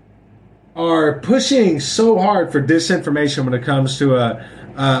are pushing so hard for disinformation when it comes to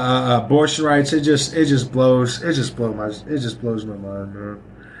abortion rights. It just blows my mind, man.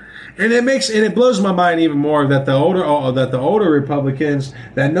 And it blows my mind even more that the older Republicans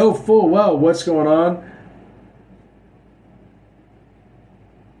that know full well what's going on,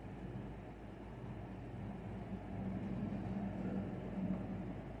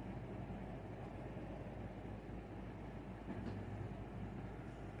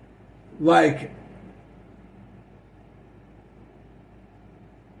 like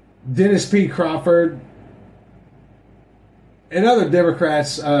Dennis P. Crawford and other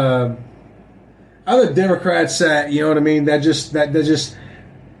Democrats that that just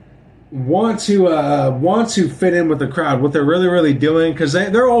want to fit in with the crowd. What they're really doing, because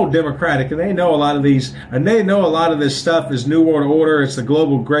they're old Democratic and they know a lot of these, and they know a lot of this stuff is New World Order. It's the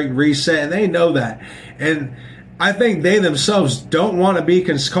global Great Reset, and they know that. And I think they themselves don't want to be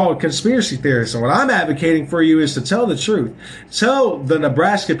called conspiracy theorists. And what I'm advocating for you is to tell the truth. Tell the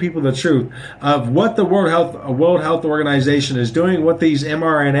Nebraska people the truth of what the World Health Organization is doing, what these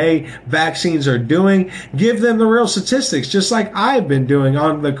mRNA vaccines are doing. Give them the real statistics, just like I've been doing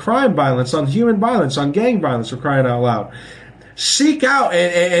on the crime violence, on human violence, on gang violence, for crying out loud. Seek out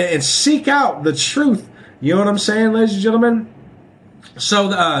and seek out the truth. You know what I'm saying, ladies and gentlemen? So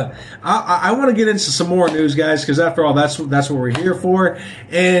I want to get into some more news, guys, because after all, that's what we're here for.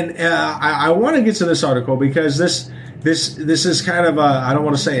 And I want to get to this article because this is kind of I don't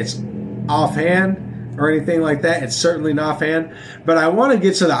want to say it's offhand or anything like that. It's certainly not offhand, but I want to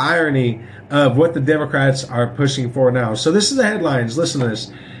get to the irony of what the Democrats are pushing for now. So this is the headlines. Listen to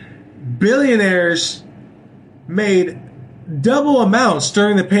this: billionaires made double amounts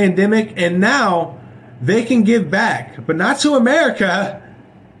during the pandemic, and now they can give back, but not to America,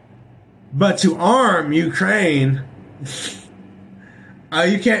 but to arm Ukraine.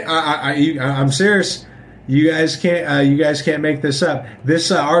 You can't. I'm serious. You guys can't make this up. This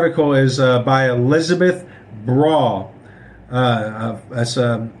article is by Elizabeth Brawl. That's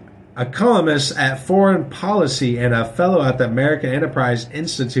a columnist at Foreign Policy and a fellow at the American Enterprise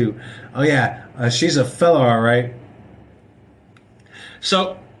Institute. Oh yeah, she's a fellow, all right.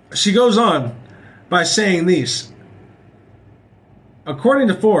 So she goes on by saying these. According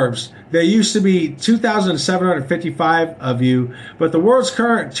to Forbes, there used to be 2,755 of you, but the world's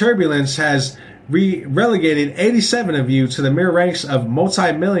current turbulence has relegated 87 of you to the mere ranks of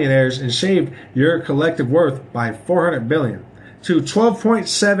multimillionaires and shaved your collective worth by $400 billion to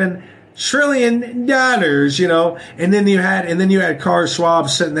 $12.7 trillion, and then you had Carl Schwab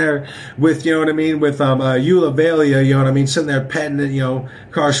sitting there with, with Eula Valia, sitting there petting it,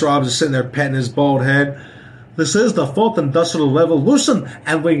 Carl Schwab is sitting there petting his bald head. This is the fourth industrial revolution,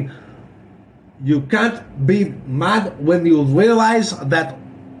 and you can't be mad when you realize that.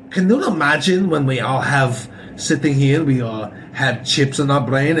 Can you imagine when we all have sitting here, we have chips in our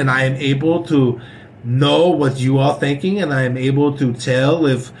brain, and I am able to know what you are thinking, and I am able to tell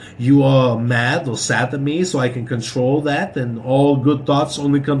if you are mad or sad at me, so I can control that, and all good thoughts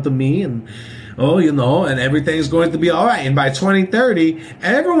only come to me, and and everything's going to be all right. And by 2030,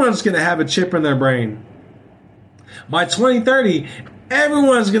 everyone's going to have a chip in their brain. By 2030,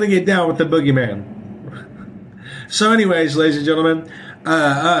 everyone's going to get down with the boogeyman. So anyways, ladies and gentlemen,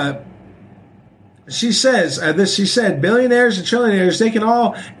 she said, billionaires and trillionaires, they can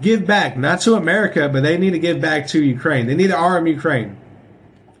all give back, not to America, but they need to give back to Ukraine. They need to arm Ukraine.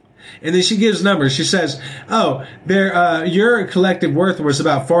 And then she gives numbers. She says, your collective worth was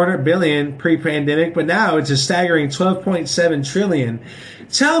about 400 billion pre-pandemic, but now it's a staggering 12.7 trillion.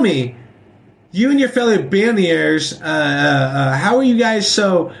 Tell me, you and your fellow billionaires, how are you guys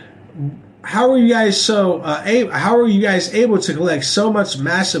able to collect so much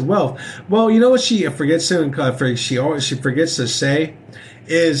massive wealth? Well, you know what she forgets to say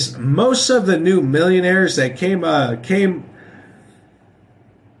is most of the new millionaires that came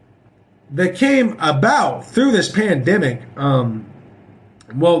about through this pandemic, they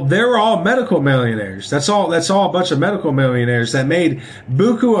were all medical millionaires. That's all a bunch of medical millionaires that made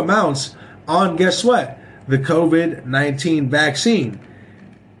buku amounts on, guess what? The COVID-19 vaccine.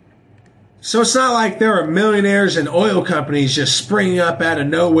 So it's not like there are millionaires and oil companies just springing up out of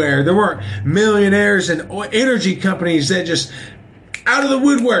nowhere. There weren't millionaires and energy companies that just out of the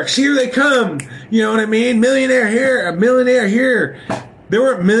woodworks, here they come. You know what I mean? Millionaire here, a millionaire here. There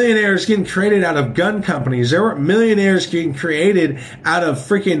weren't millionaires getting created out of gun companies. There weren't millionaires getting created out of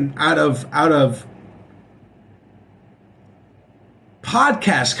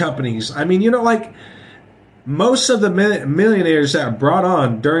podcast companies. I mean, most of the millionaires that are brought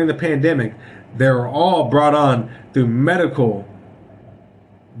on during the pandemic, they were all brought on through medical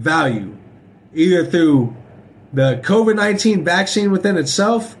value, either through the COVID-19 vaccine within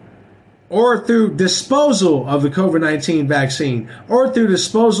itself, or through disposal of the COVID-19 vaccine, or through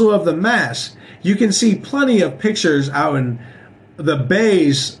disposal of the mask. You can see plenty of pictures out in the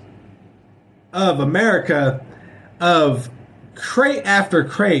bays of America of crate after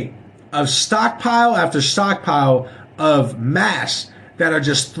crate of stockpile after stockpile of masks that are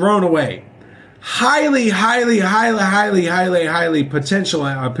just thrown away. Highly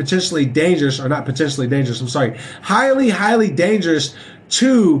potentially dangerous, or not potentially dangerous, I'm sorry, highly dangerous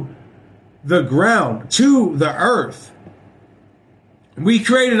to the ground, to the earth. We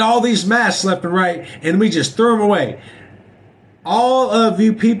created all these masks left and right, and we just threw them away. All of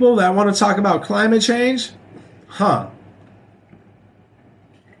you people that want to talk about climate change,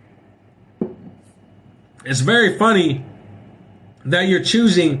 it's very funny that you're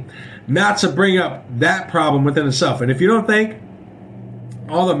choosing not to bring up that problem within itself. And if you don't think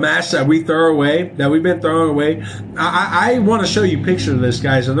all the masks that we throw away, that we've been throwing away, I want to show you pictures of this,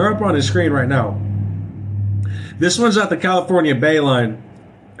 guys, and they're up on the screen right now. This one's at the California Bay line,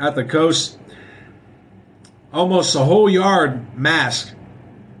 at the coast. Almost a whole yard mask.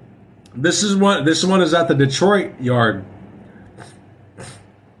 This one is at the Detroit yard.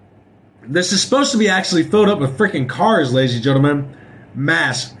 This is supposed to be actually filled up with freaking cars, ladies and gentlemen.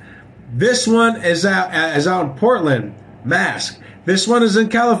 Mask. This one is out in Portland. Mask. This one is in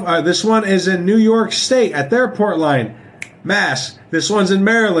California. This one is in New York State at their port line. Mask. This one's in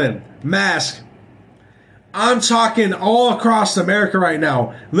Maryland. Mask. I'm talking all across America right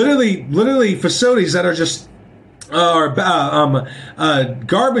now. Literally facilities that are just garbage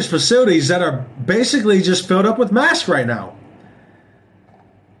facilities that are basically just filled up with masks right now.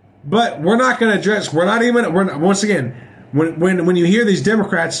 But we're not going to address. Once again, when you hear these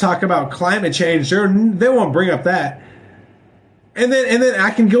Democrats talk about climate change, they won't bring up that. And then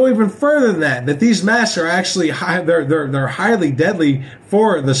I can go even further than that. That these masks are actually they're highly deadly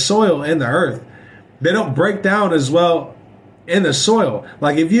for the soil and the earth. They don't break down as well in the soil.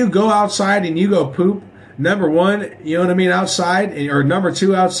 Like if you go outside and you go poop, number one, you know what I mean, outside, or number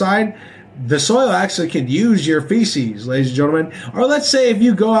two, outside, the soil actually can use your feces, ladies and gentlemen. Or let's say if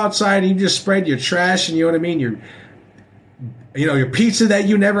you go outside and you just spread your trash, and you know what I mean, your pizza that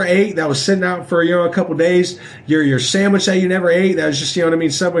you never ate that was sitting out for a couple days, your sandwich that you never ate that was just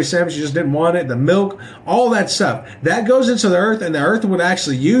Subway sandwich, you just didn't want it, the milk, all that stuff that goes into the earth, and the earth would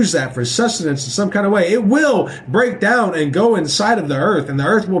actually use that for sustenance in some kind of way. It will break down and go inside of the earth, and the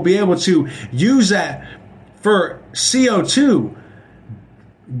earth will be able to use that for CO2,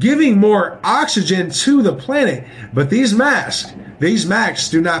 giving more oxygen to the planet. But these masks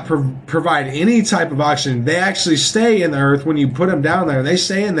do not provide any type of oxygen. They actually stay in the earth when you put them down there. They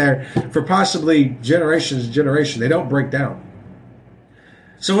stay in there for possibly generations and generations. They don't break down.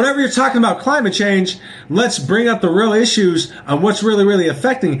 So whenever you're talking about climate change, let's bring up the real issues on what's really, really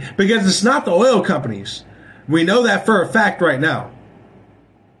affecting, because it's not the oil companies. We know that for a fact right now.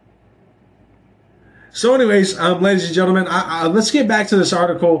 So anyways, ladies and gentlemen, let's get back to this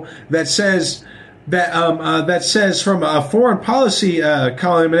article that says from a foreign policy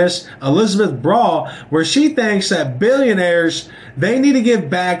columnist, Elizabeth Brawl, where she thinks that billionaires, they need to give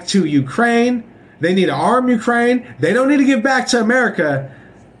back to Ukraine. They need to arm Ukraine. They don't need to give back to America,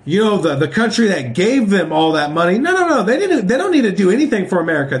 you know, the country that gave them all that money. No. They don't need to do anything for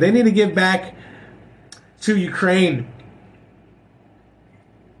America. They need to give back to Ukraine.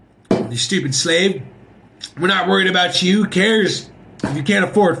 You stupid slave. We're not worried about you. Who cares if you can't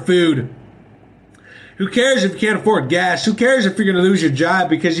afford food? Who cares if you can't afford gas? Who cares if you're going to lose your job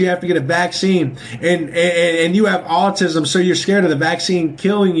because you have to get a vaccine and you have autism, so you're scared of the vaccine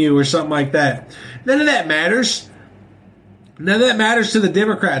killing you or something like that? None of that matters. None of that matters to the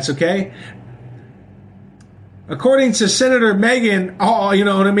Democrats, okay? According to Senator Megan, you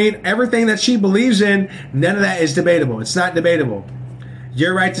know what I mean? Everything that she believes in, none of that is debatable. It's not debatable.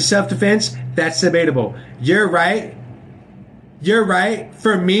 Your right to self-defense, that's debatable. You're right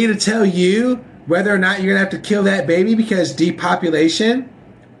for me to tell you whether or not you're going to have to kill that baby because depopulation.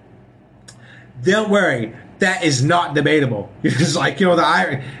 Don't worry. That is not debatable. It's like, you know, the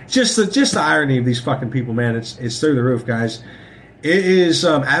irony of these fucking people, man. It's through the roof, guys. It is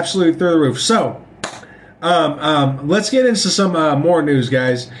absolutely through the roof. So, let's get into some more news,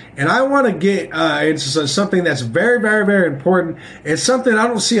 guys. And I want to get into something that's very, very, very important. It's something I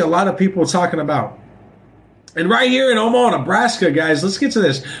don't see a lot of people talking about. And right here in Omaha, Nebraska, guys, let's get to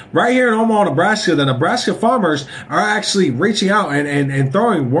this. Right here in Omaha, Nebraska, the Nebraska farmers are actually reaching out and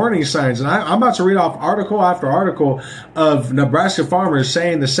throwing warning signs. And I'm about to read off article after article of Nebraska farmers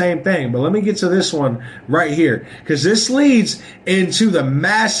saying the same thing. But let me get to this one right here, because this leads into the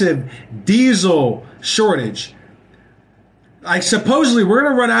massive diesel shortage. Like, supposedly we're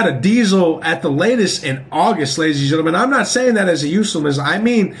going to run out of diesel at the latest in August, ladies and gentlemen. I'm not saying that as a euphemism. I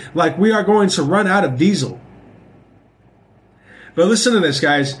mean, like, we are going to run out of diesel. But listen to this,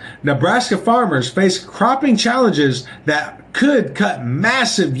 guys. Nebraska farmers face cropping challenges that could cut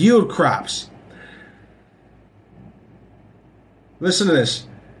massive yield crops. Listen to this.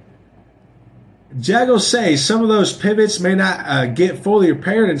 Jago says some of those pivots may not get fully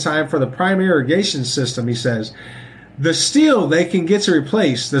repaired in time for the primary irrigation system, he says. The steel they can get to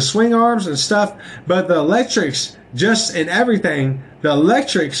replace, the swing arms and stuff, but the electrics, just in everything, the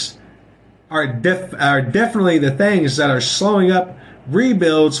electrics are definitely the things that are slowing up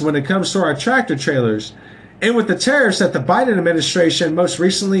rebuilds when it comes to our tractor trailers. And with the tariffs that the Biden administration most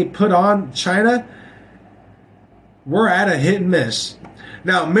recently put on China, we're at a hit and miss.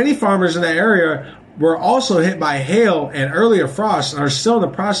 Now, many farmers in that area were also hit by hail and earlier frost and are still in the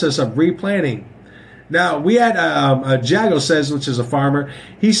process of replanting. Now, we had, Jago says, which is a farmer,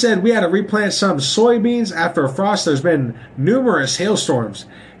 he said we had to replant some soybeans after a frost. There's been numerous hailstorms,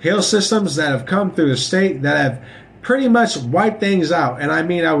 hail systems that have come through the state that have pretty much wiped things out. And I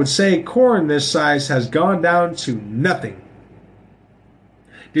mean, I would say corn this size has gone down to nothing.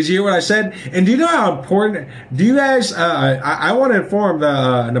 Did you hear what I said? And do you know how important, do you guys, I want to inform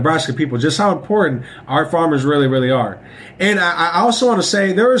the Nebraska people just how important our farmers really, really are. And I also want to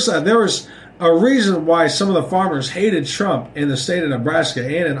say there was a reason why some of the farmers hated Trump in the state of Nebraska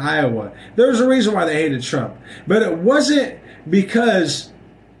and in Iowa. There was a reason why they hated Trump. But it wasn't because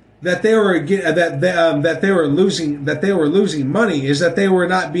that they were losing money, is that they were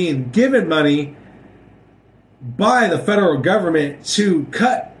not being given money by the federal government to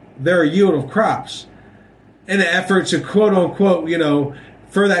cut their yield of crops in an effort to quote unquote, you know,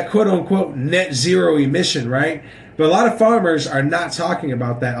 for that quote unquote net zero emission, right? But a lot of farmers are not talking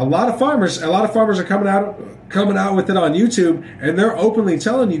about that. A lot of farmers are coming out with it on YouTube, and they're openly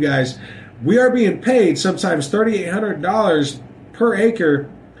telling you guys, we are being paid sometimes $3,800 per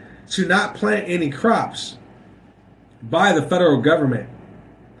acre to not plant any crops by the federal government.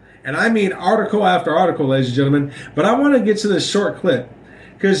 And I mean article after article, ladies and gentlemen. But I want to get to this short clip,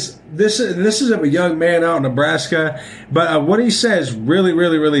 because this is of a young man out in Nebraska. But what he says really,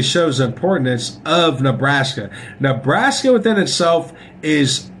 really, really shows the importance of Nebraska. Nebraska within itself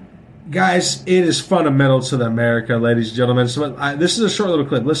is, guys, it is fundamental to the America, ladies and gentlemen. So this is a short little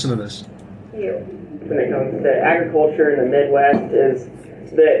clip. Listen to this. When it comes to agriculture in the Midwest is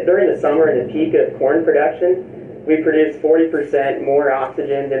that during the summer and the peak of corn production, we produce 40% more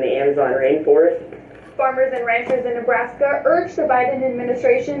oxygen than the Amazon rainforest. Farmers and ranchers in Nebraska urge the Biden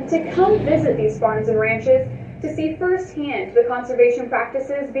administration to come visit these farms and ranches to see firsthand the conservation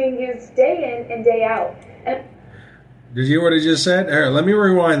practices being used day in and day out. Did you hear what he just said? Here, let me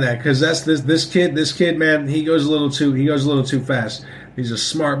rewind that because that's this kid, man. He goes a little too fast. He's a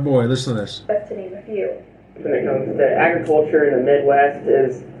smart boy. Listen to this. But to name a few. When it comes to agriculture in the Midwest,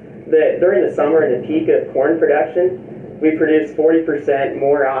 is that during the summer and the peak of corn production, we produce 40%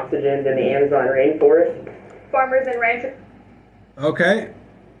 more oxygen than the Amazon rainforest. Farmers and ranchers. Okay.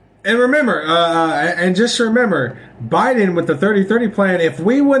 And remember, and just remember, Biden with the 30-30 plan. If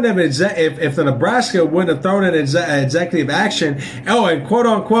we wouldn't have if the Nebraska wouldn't have thrown in executive action, and quote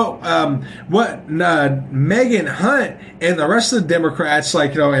unquote, Megan Hunt and the rest of the Democrats,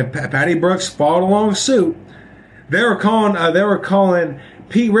 like and Patty Brooks followed along suit. They were calling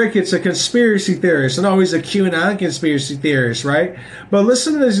Pete Ricketts a conspiracy theorist, and he's a QAnon conspiracy theorist, right? But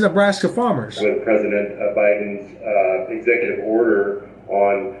listen to these Nebraska farmers. With President Biden's executive order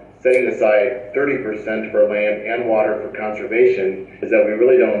on setting aside 30% of our land and water for conservation, is that we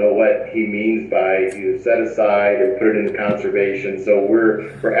really don't know what he means by either set aside or put it into conservation. So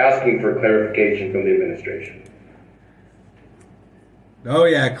we're asking for clarification from the administration. Oh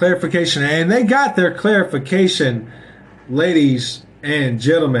yeah, clarification. And they got their clarification, ladies and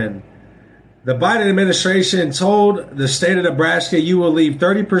gentlemen. The Biden administration told the state of Nebraska, you will leave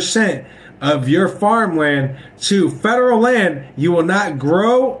 30% of your farmland to federal land. You will not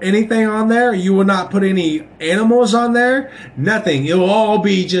grow anything on there. You will not put any animals on there. Nothing. It will all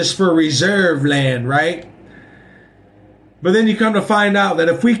be just for reserve land, right? But then you come to find out that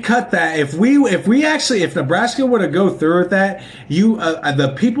if we cut that, if Nebraska were to go through with that,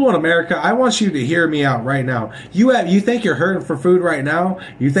 the people in America, I want you to hear me out right now. You think you're hurting for food right now?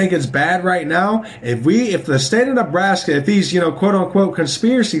 You think it's bad right now? If the state of Nebraska, if these, quote unquote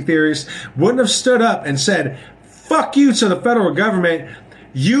conspiracy theories wouldn't have stood up and said, fuck you to the federal government,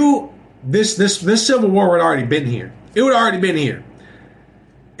 this civil war would have already been here. It would have already been here.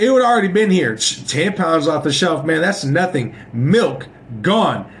 It would already been here. Tampons off the shelf, man. That's nothing. Milk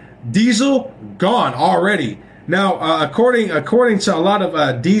gone. Diesel gone already. Now, according to a lot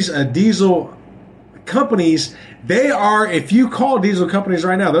of diesel companies, they are. If you call diesel companies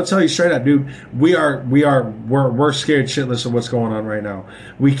right now, they'll tell you straight up, dude. We're scared shitless of what's going on right now.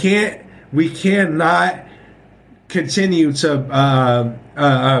 We cannot continue to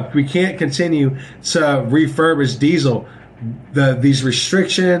refurbish diesel. These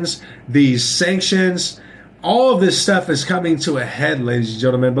restrictions, these sanctions, all of this stuff is coming to a head, ladies and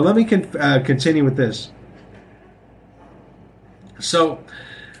gentlemen. But let me continue with this. So,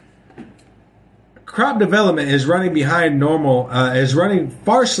 crop development is running behind normal. Is running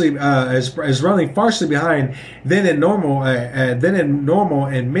farcely behind than in normal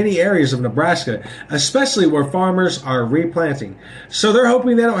in many areas of Nebraska, especially where farmers are replanting. So they're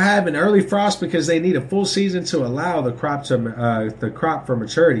hoping they don't have an early frost because they need a full season to allow the crop for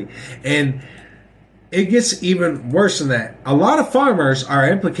maturity. And it gets even worse than that. A lot of farmers are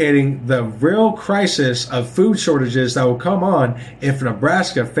implicating the real crisis of food shortages that will come on if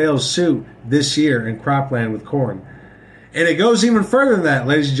Nebraska fails suit this year in cropland with corn. And it goes even further than that,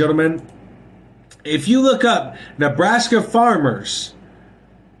 ladies and gentlemen. If you look up Nebraska farmers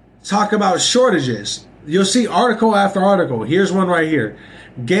talk about shortages, you'll see article after article. Here's one right here.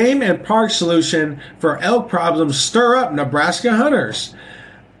 Game and park solution for elk problems stir up Nebraska hunters.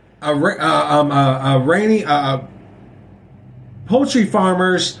 Poultry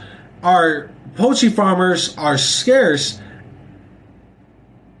farmers are scarce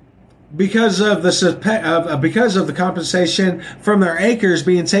because of the compensation from their acres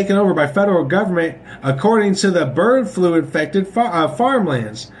being taken over by federal government, according to the bird flu infected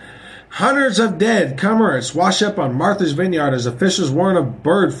farmlands. Hundreds of dead cormorants wash up on Martha's Vineyard as officials warn of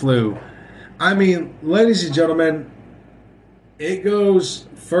bird flu. I mean, ladies and gentlemen, it goes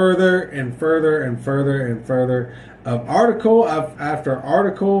further and further and further and further of article after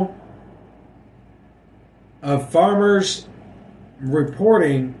article of farmers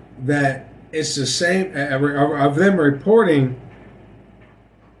reporting that it's the same, of them reporting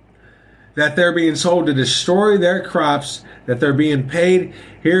that they're being told to destroy their crops, that they're being paid.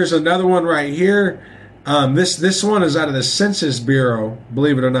 Here's another one right here. This one is out of the Census Bureau,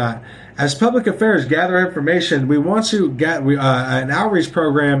 believe it or not. As public affairs gather information, we want to get an outreach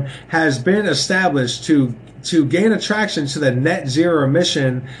program has been established to gain attraction to the net zero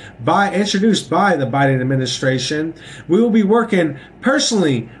mission introduced by the Biden administration. We will be working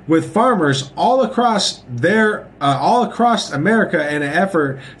personally with farmers all across America in an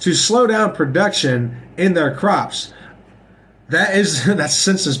effort to slow down production in their crops. That's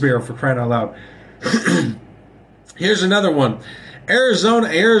Census Bureau, for crying out loud. Here's another one.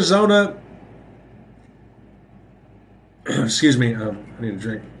 Arizona. Excuse me. I need a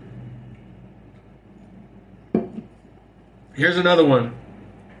drink. Here's another one.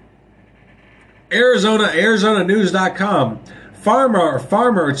 ArizonaNews.com.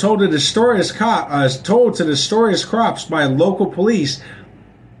 Farmer told to destroy his crops by local police.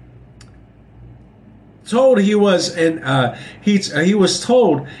 Told he was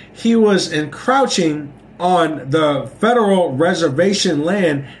told he was encroaching on the federal reservation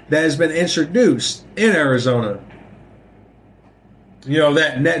land that has been introduced in Arizona. You know,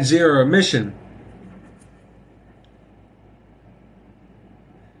 that net zero emission.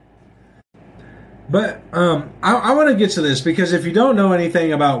 But I want to get to this because if you don't know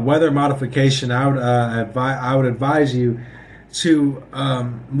anything about weather modification, I would advise you to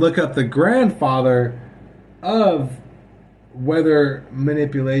look up the grandfather of weather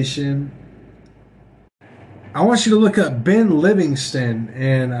manipulation. I want you to look up Ben Livingston,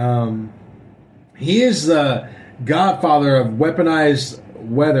 and he is the godfather of weaponized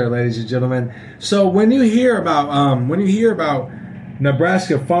weather, ladies and gentlemen. So when you hear about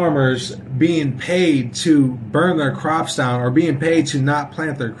Nebraska farmers being paid to burn their crops down or being paid to not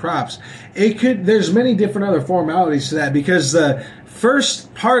plant their crops, there's many different other formalities to that, because the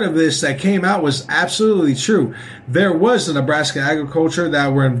first part of this that came out was absolutely true. There was the Nebraska agriculture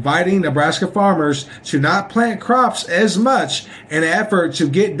that were inviting Nebraska farmers to not plant crops as much in an effort to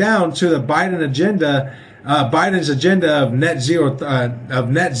get down to the Biden's agenda of net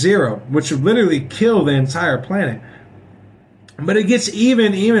zero, which would literally kill the entire planet. But it gets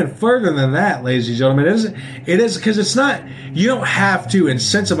even further than that, ladies and gentlemen. It is because it's not, you don't have to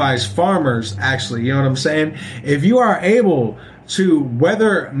incentivize farmers, actually. You know what I'm saying? If you are able to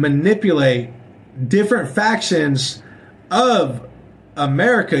weather manipulate different factions of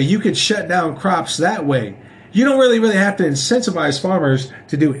America, you could shut down crops that way. You don't really have to incentivize farmers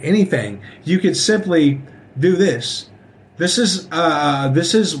to do anything. You could simply do this. This is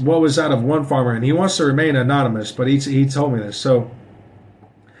what was out of one farmer, and he wants to remain anonymous, but he told me this. So,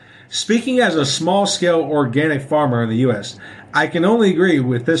 speaking as a small-scale organic farmer in the U.S., I can only agree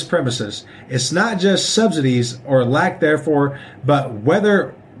with this premises. It's not just subsidies or lack therefore, but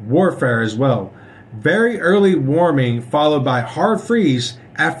weather warfare as well. Very early warming followed by hard freeze.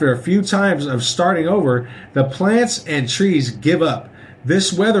 After a few times of starting over, the plants and trees give up.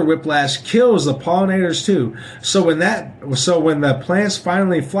 This weather whiplash kills the pollinators too. So when the plants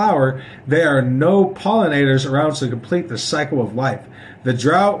finally flower, there are no pollinators around to complete the cycle of life. The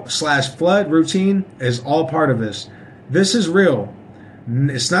drought/flood routine is all part of this. This is real.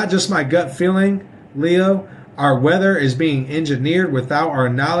 It's not just my gut feeling, Leo. Our weather is being engineered without our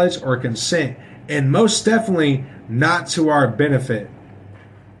knowledge or consent, and most definitely not to our benefit.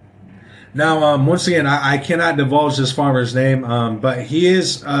 Now, once again, I cannot divulge this farmer's name, but he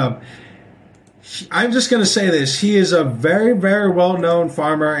is, I'm just going to say this. He is a very, very well-known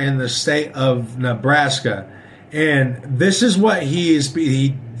farmer in the state of Nebraska. And this is what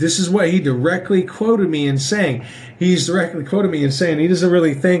this is what he directly quoted me in saying. He's directly quoted me in saying he doesn't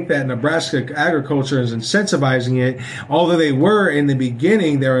really think that Nebraska agriculture is incentivizing it, although they were in the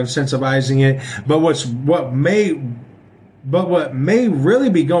beginning, they're incentivizing it. But what may really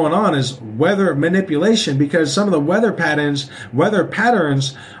be going on is weather manipulation, because some of the weather patterns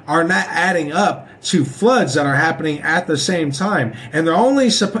are not adding up to floods that are happening at the same time, and they're only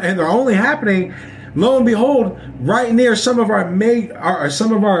happening, lo and behold, right near some of our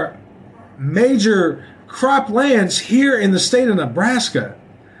major crop lands here in the state of Nebraska.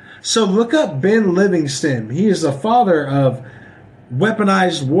 So look up Ben Livingston. He is the father of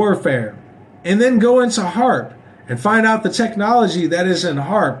weaponized warfare, and then go into HARP. And find out the technology that is in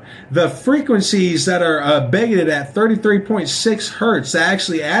HARP. The frequencies that are bigoted at 33.6 hertz that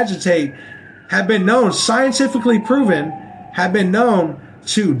actually agitate have been known, scientifically proven, have been known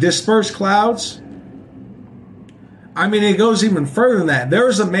to disperse clouds. I mean, it goes even further than that. There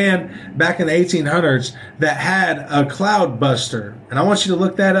was a man back in the 1800s that had a cloud buster. And I want you to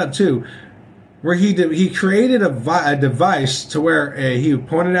look that up too. Where he created a device to where he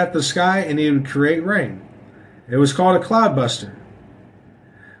pointed at the sky and he would create rain. It was called a cloud buster.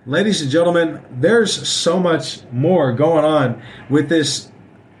 Ladies and gentlemen, there's so much more going on with this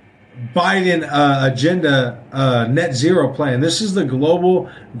Biden agenda net zero plan. This is the global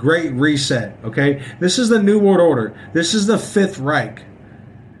great reset, okay? This is the New World Order. This is the Fifth Reich.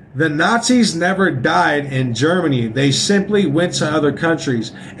 The Nazis never died in Germany. They simply went to other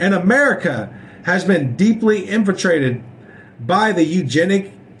countries. And America has been deeply infiltrated by the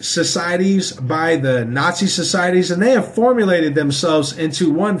eugenic societies, by the Nazi societies, and they have formulated themselves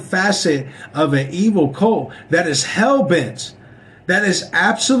into one facet of an evil cult that is hell-bent, that is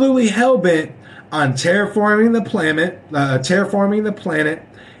absolutely hell-bent on terraforming the planet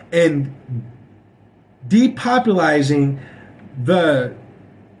and depopulizing the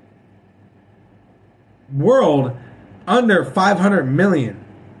world under 500 million.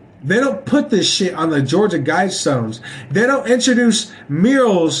 They don't put this shit on the Georgia Guidestones. They don't introduce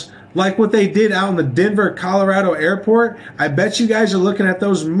murals like what they did out in the Denver, Colorado airport. I bet you guys are looking at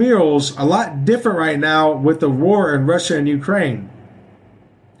those murals a lot different right now with the war in Russia and Ukraine.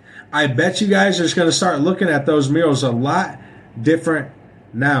 I bet you guys are just going to start looking at those murals a lot different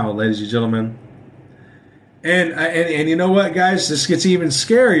now, ladies and gentlemen. And you know what, guys? This gets even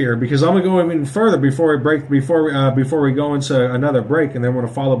scarier because I'm gonna go even further before we go into another break, and then we're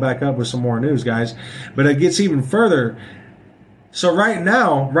gonna follow back up with some more news, guys. But it gets even further. So right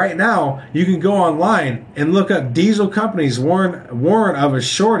now, you can go online and look up diesel companies warn of a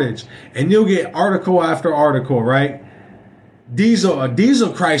shortage, and you'll get article after article, right? A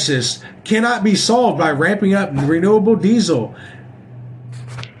diesel crisis cannot be solved by ramping up renewable diesel.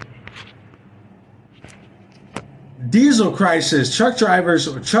 Diesel crisis. Truck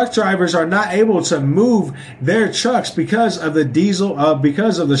drivers are not able to move their trucks because of the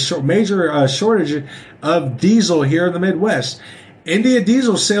major shortage of diesel here in the Midwest. India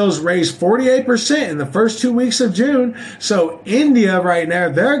diesel sales raised 48% in the first 2 weeks of June. So India right now,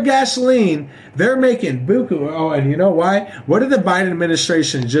 their gasoline, they're making buku. Oh, and you know why? What did the Biden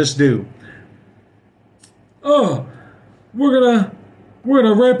administration just do? Oh, we're gonna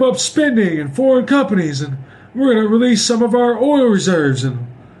ramp up spending in foreign companies, and we're going to release some of our oil reserves, and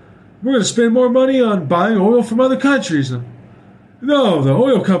we're going to spend more money on buying oil from other countries. And no, the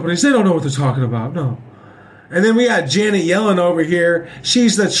oil companies, they don't know what they're talking about. No. And then we got Janet Yellen over here.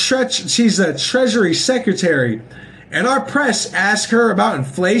 She's the Treasury Secretary. And our press asked her about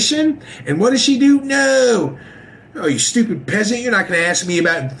inflation. And what does she do? No. Oh, you stupid peasant. You're not going to ask me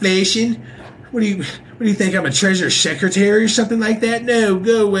about inflation. What do you think? I'm a Treasury Secretary or something like that? No,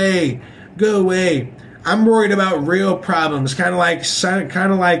 go away. Go away. I'm worried about real problems, kind of like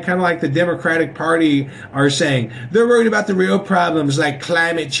the Democratic Party are saying. They're worried about the real problems like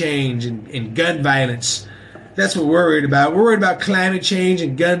climate change and gun violence. That's what we're worried about. We're worried about climate change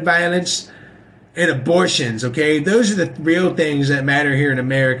and gun violence and abortions, okay? Those are the real things that matter here in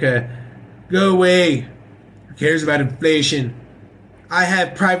America. Go away. Who cares about inflation? I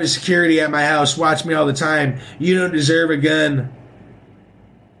have private security at my house. Watch me all the time. You don't deserve a gun.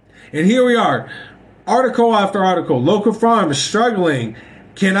 And here we are. Article after article. Local farms struggling,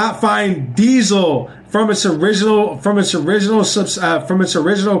 cannot find diesel from its original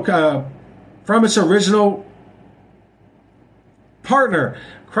partner.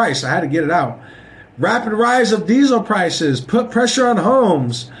 Christ, I had to get it out. Rapid rise of diesel prices put pressure on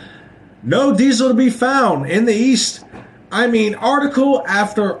homes. No diesel to be found in the East. I mean, article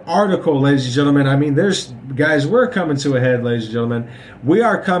after article, ladies and gentlemen. I mean, we're coming to a head, ladies and gentlemen. We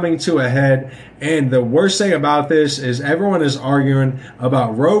are coming to a head, and the worst thing about this is everyone is arguing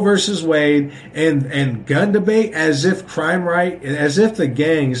about Roe versus Wade and gun debate as if crime rate, as if the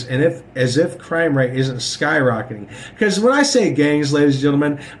gangs, and as if crime rate isn't skyrocketing. Because when I say gangs, ladies and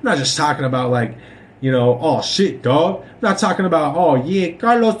gentlemen, I'm not just talking about like, oh shit, dog. I'm not talking about, oh yeah,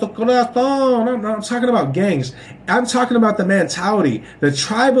 Carlos the Corazon. I'm talking about gangs. I'm talking about the mentality, the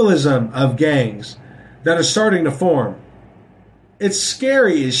tribalism of gangs that are starting to form. It's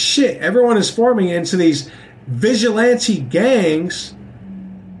scary as shit. Everyone is forming into these vigilante gangs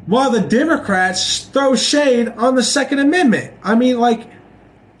while the Democrats throw shade on the Second Amendment. I mean, like,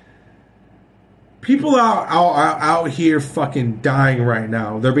 people are out here fucking dying right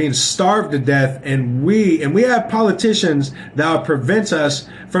now. They're being starved to death, and we have politicians that will prevent us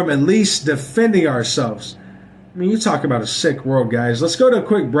from at least defending ourselves. I mean, you talk about a sick world, guys. Let's go to a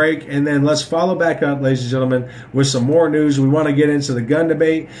quick break, and then let's follow back up, ladies and gentlemen, with some more news. We want to get into the gun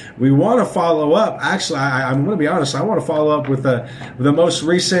debate. We want to follow up. Actually, I'm going to be honest. I want to follow up with the most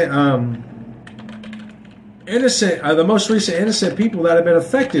recent innocent people that have been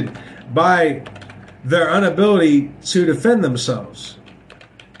affected by their inability to defend themselves.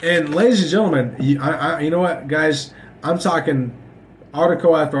 And ladies and gentlemen, you know what, guys? I'm talking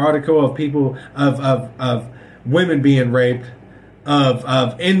article after article of people of women being raped,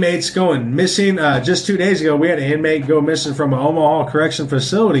 of inmates going missing. Just 2 days ago, we had an inmate go missing from an Omaha correction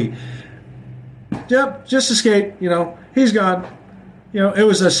facility. Yep, just escaped. He's gone. It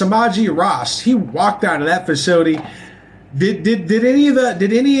was a Samaji Ross. He walked out of that facility. Did any of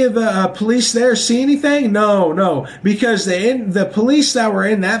the police there see anything? No, because the police that were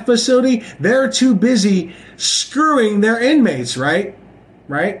in that facility, they're too busy screwing their inmates, right?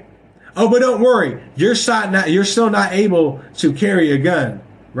 Oh, but don't worry, you're still not able to carry a gun,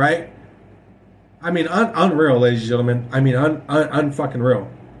 right? I mean, unreal, ladies and gentlemen. I mean, unfucking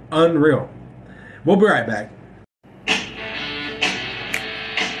real, unreal. We'll be right back.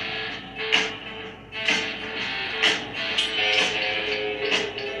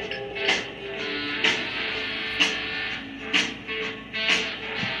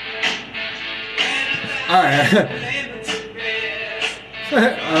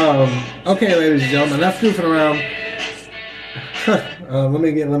 Okay, ladies and gentlemen, enough goofing around. Let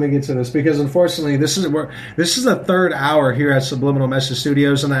me get to this, because unfortunately this is the third hour here at Subliminal Message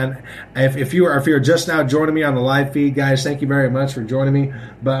Studios, and if you're just now joining me on the live feed, guys, thank you very much for joining me.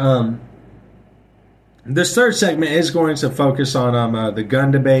 But this third segment is going to focus on the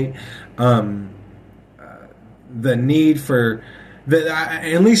gun debate, the need for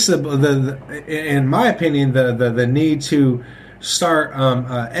at least in my opinion, the need to start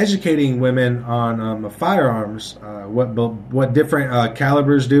educating women on firearms, what different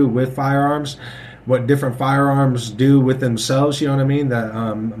calibers do with firearms, what different firearms do with themselves. You know what I mean?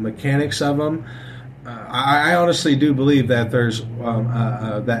 The mechanics of them. I honestly do believe that there's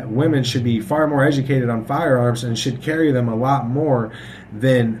that women should be far more educated on firearms and should carry them a lot more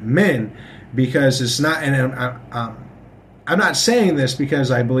than men, because it's not. And I'm not saying this because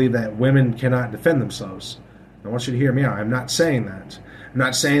I believe that women cannot defend themselves. I want you to hear me out. I'm not saying that. I'm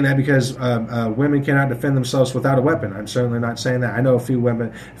not saying that because women cannot defend themselves without a weapon. I'm certainly not saying that. I know a few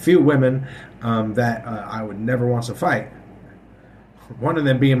women that I would never want to fight. One of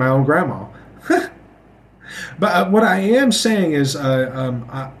them being my own grandma. But what I am saying is,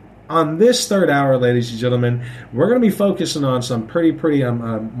 on this third hour, ladies and gentlemen, we're going to be focusing on some pretty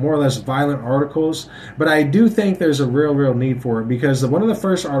more or less violent articles. But I do think there's a real need for it, because one of the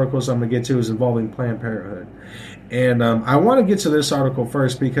first articles I'm going to get to is involving Planned Parenthood. And I want to get to this article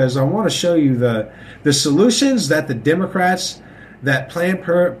first because I want to show you the solutions that the Democrats, that Planned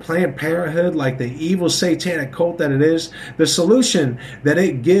Parenthood, like the evil satanic cult that it is, the solution that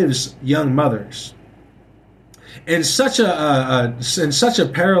it gives young mothers. In such a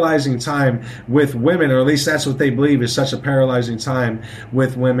paralyzing time with women, or at least that's what they believe is such a paralyzing time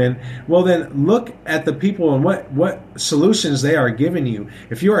with women. Well, then look at the people and what solutions they are giving you.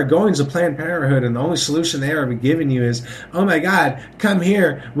 If you are going to Planned Parenthood and the only solution they are giving you is, oh my God, come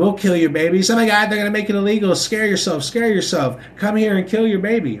here, we'll kill your babies. Oh my God, they're going to make it illegal. Scare yourself. Come here and kill your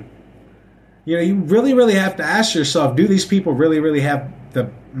baby. You know, you really have to ask yourself, do these people really have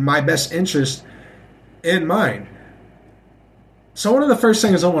my best interest in mind? So one of the first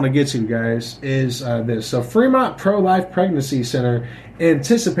things I want to get to, guys, is this. So Fremont Pro-Life Pregnancy Center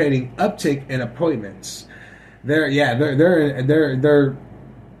anticipating uptick in appointments. They're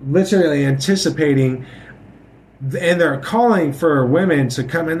literally anticipating, and they're calling for women to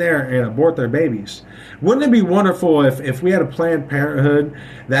come in there and abort their babies. Wouldn't it be wonderful if we had a Planned Parenthood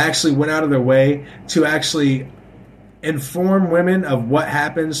that actually went out of their way to actually inform women of what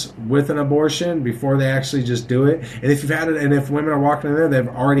happens with an abortion before they actually just do it? And if if women are walking in there, they've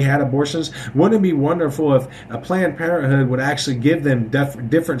already had abortions, wouldn't it be wonderful if a Planned Parenthood would actually give them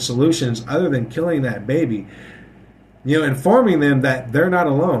different solutions other than killing that baby? You know, informing them that they're not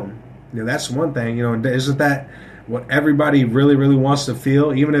alone. You know, that's one thing. You know, isn't that what everybody really wants to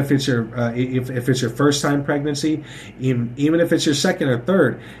feel? Even if it's your if it's your first time pregnancy, even if it's your second or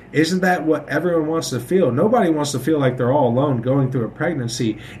third, isn't that what everyone wants to feel? Nobody wants to feel like they're all alone going through a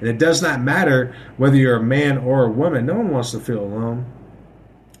pregnancy, and it does not matter whether you're a man or a woman. No one wants to feel alone.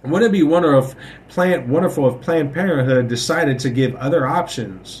 Wouldn't it be wonderful if Planned Parenthood decided to give other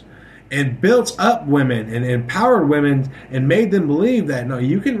options and built up women and empowered women and made them believe that, no,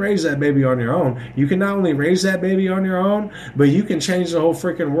 you can raise that baby on your own. You can not only raise that baby on your own, but you can change the whole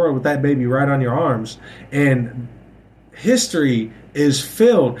freaking world with that baby right on your arms. And history is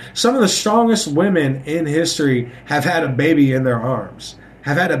filled. Some of the strongest women in history have had a baby in their arms,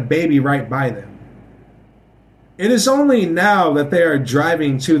 have had a baby right by them. It is only now that they are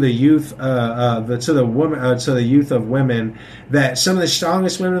driving to the youth, to the youth of women, that some of the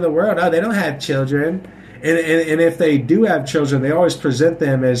strongest women in the world, they don't have children, and if they do have children, they always present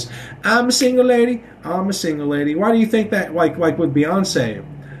them as, I'm a single lady. Why do you think that? Like with Beyonce,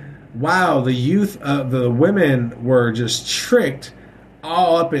 wow, the youth, the women were just tricked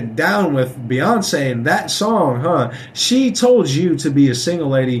all up and down with Beyonce and that song, huh? She told you to be a single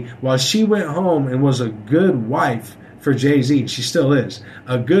lady while she went home and was a good wife for Jay-Z. She still is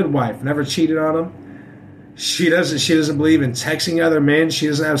a good wife. Never cheated on him. She doesn't believe in texting other men. She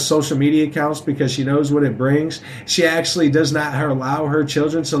doesn't have social media accounts because she knows what it brings. She actually does not allow her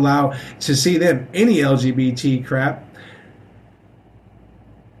children to see them any LGBT crap.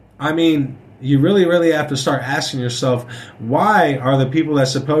 I mean, you really have to start asking yourself, why are the people that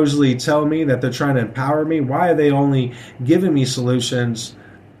supposedly tell me that they're trying to empower me, why are they only giving me solutions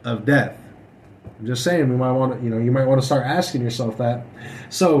of death? I'm just saying, you might want to start asking yourself that.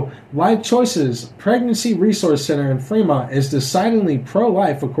 So, Life Choices Pregnancy Resource Center in Fremont is decidedly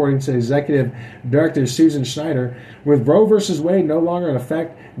pro-life, according to Executive Director Susan Schneider. With Roe v. Wade no longer in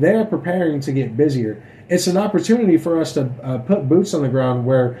effect, they are preparing to get busier. it's an opportunity for us to put boots on the ground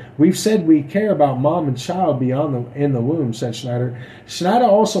where we've said we care about mom and child beyond in the womb, said Schneider. Schneider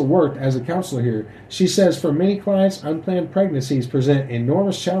also worked as a counselor here. She says, for many clients, unplanned pregnancies present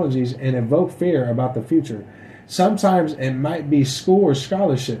enormous challenges and evoke fear about the future. Sometimes it might be school or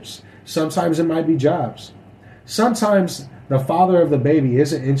scholarships. Sometimes it might be jobs. Sometimes the father of the baby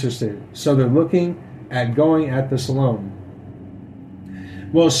isn't interested, so they're looking at going at this alone.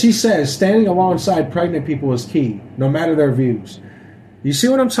 Well, she says standing alongside pregnant people is key, no matter their views. You see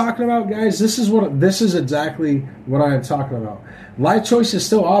what I'm talking about, guys? This is exactly what I am talking about. Life Choices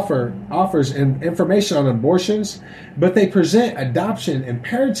still offers information on abortions, but they present adoption and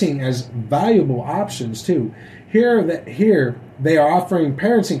parenting as valuable options too. Here they are offering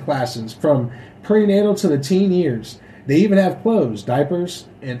parenting classes from prenatal to the teen years. They even have clothes, diapers,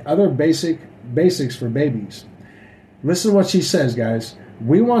 and other basics for babies. Listen to what she says, guys.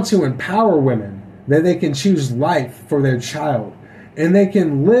 We want to empower women that they can choose life for their child and they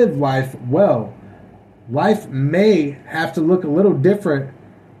can live life well. Life may have to look a little different,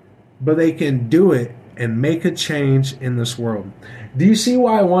 but they can do it and make a change in this world. Do you see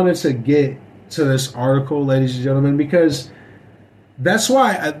why I wanted to get to this article, ladies and gentlemen? Because that's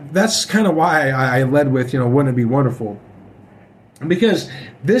kind of why I led with, wouldn't it be wonderful? Because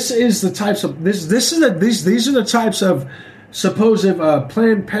these are the types of supposed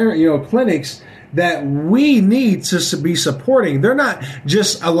Planned Parenthood, clinics that we need to be supporting. They're not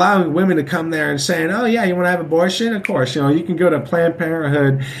just allowing women to come there and saying, oh yeah, you want to have abortion? Of course, you can go to Planned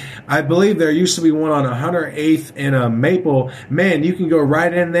Parenthood. I believe there used to be one on 108th and Maple. Man, you can go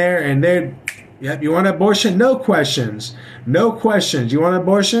right in there and yep, you want an abortion? No questions. No questions. You want an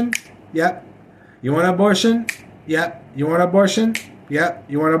abortion? Yep. You want an abortion? Yep. You want an abortion? Yep.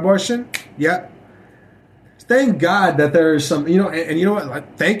 You want an abortion? Yep. Thank God that there is some, and you know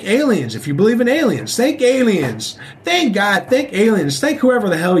what? Thank aliens. If you believe in aliens, thank aliens. Thank God. Thank aliens. Thank whoever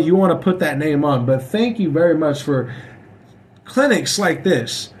the hell you want to put that name on. But thank you very much for clinics like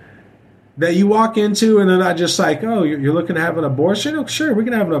this that you walk into and they're not just like, oh, you're looking to have an abortion? Oh, sure, we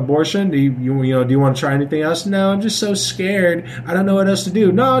can have an abortion. Do you want to try anything else? No, I'm just so scared. I don't know what else to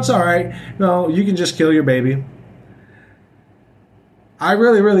do. No, it's all right. No, you can just kill your baby. I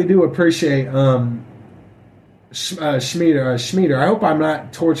really, really do appreciate Schmieder. I hope I'm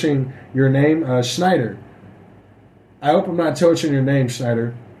not torching your name, Schneider. I hope I'm not torching your name,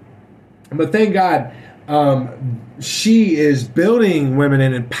 Schneider. But thank God she is building women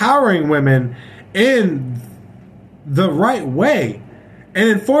and empowering women in the right way and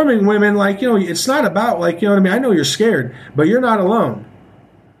informing women it's not about I know you're scared, but you're not alone.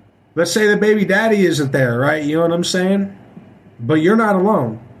 Let's say the baby daddy isn't there, right? You know what I'm saying? But you're not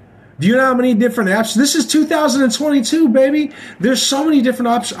alone. Do you know how many different apps? This is 2022, baby. There's so many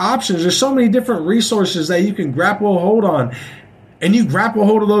different options. There's so many different resources that you can grapple hold on. And you grapple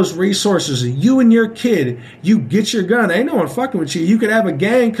hold of those resources. You and your kid, you get your gun. Ain't no one fucking with you. You could have a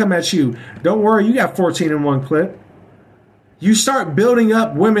gang come at you. Don't worry, you got 14 in one clip. You start building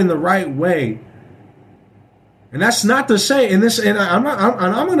up women the right way. And that's not to say, I'm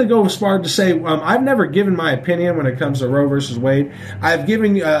going to go as far to say, I've never given my opinion when it comes to Roe versus Wade. I've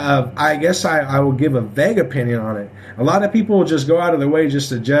given, I guess I will give a vague opinion on it. A lot of people will just go out of their way just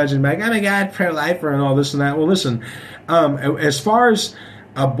to judge and be like, oh my God, pro-lifer and all this and that. Well, listen, as far as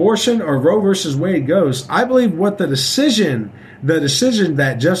abortion or Roe versus Wade goes, I believe what the decision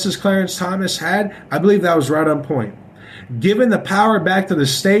that Justice Clarence Thomas had, I believe that was right on point. Giving the power back to the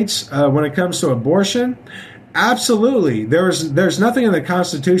states when it comes to abortion, absolutely. There's nothing in the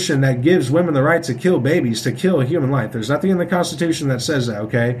Constitution that gives women the right to kill babies, to kill a human life. There's nothing in the Constitution that says that,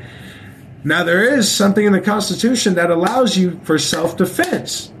 okay? Now, there is something in the Constitution that allows you for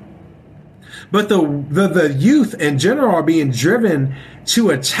self-defense. But the youth in general are being driven to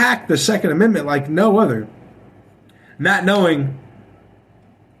attack the Second Amendment like no other, not knowing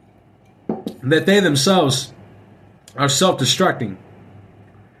that they themselves are self-destructing.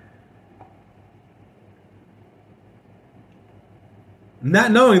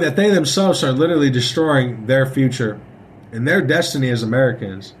 Not knowing that they themselves are literally destroying their future and their destiny as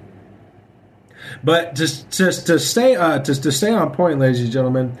Americans. But just to stay on point, ladies and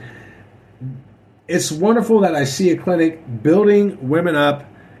gentlemen, it's wonderful that I see a clinic building women up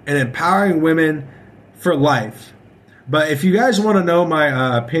and empowering women for life. But if you guys want to know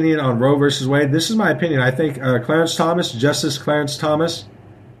my opinion on Roe versus Wade, this is my opinion. I think Justice Clarence Thomas,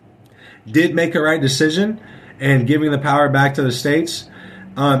 did make a right decision in giving the power back to the states.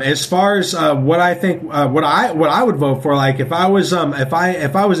 As far as what I think, what I would vote for, like if I was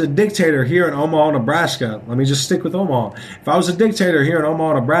a dictator here in Omaha, Nebraska, let me just stick with Omaha. If I was a dictator here in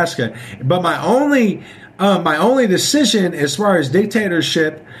Omaha, Nebraska, but my only My only decision as far as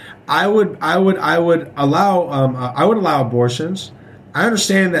dictatorship, I would allow abortions. I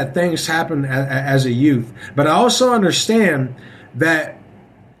understand that things happen as a youth, but I also understand that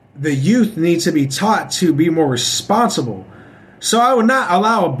the youth needs to be taught to be more responsible. So I would not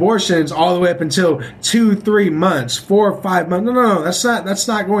allow abortions all the way up until 2-3 months, 4 or 5 months. No, that's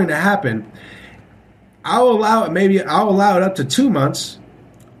not going to happen. I'll allow it up to 2 months,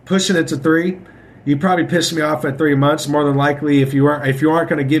 pushing it to 3. You probably pissed me off at 3 months, more than likely, if you aren't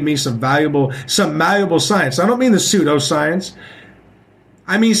going to give me some valuable science. I don't mean the pseudoscience.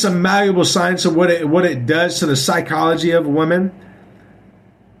 I mean some malleable science of what it does to the psychology of a woman.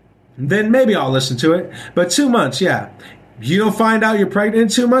 Then maybe I'll listen to it. But 2 months, yeah. You don't find out you're pregnant in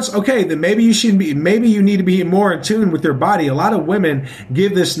 2 months? Okay, then maybe you need to be more in tune with your body. A lot of women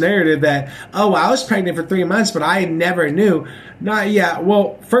give this narrative that, oh, I was pregnant for 3 months, but I never knew.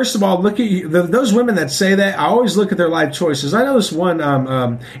 Well, first of all, look at those women that say that. I always look at their life choices. I know this one,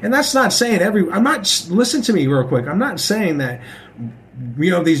 and that's not saying listen to me real quick. I'm not saying that,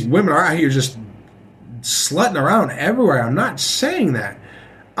 these women are out here just slutting around everywhere. I'm not saying that.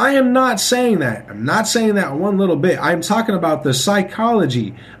 I am not saying that. I'm not saying that one little bit. I'm talking about the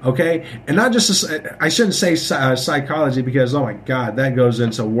psychology, okay? And not just, I shouldn't say psychology because, oh my God, that goes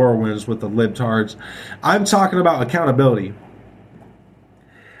into whirlwinds with the libtards. I'm talking about accountability.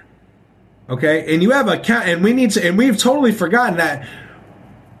 Okay? And you have and we've totally forgotten that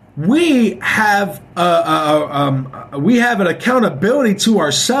we have an accountability to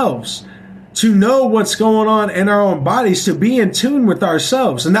ourselves, to know what's going on in our own bodies, to be in tune with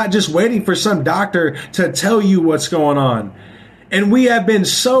ourselves and not just waiting for some doctor to tell you what's going on. And we have been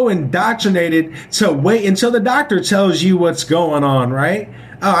so indoctrinated to wait until the doctor tells you what's going on, right?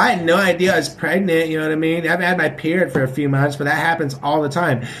 Oh, I had no idea I was pregnant, you know what I mean? I've had my period for a few months, but that happens all the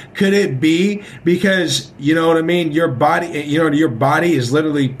time. Could it be because, you know what I mean, your body is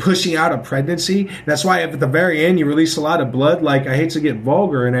literally pushing out a pregnancy? That's why at the very end you release a lot of blood. Like, I hate to get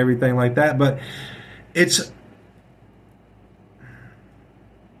vulgar and everything like that, but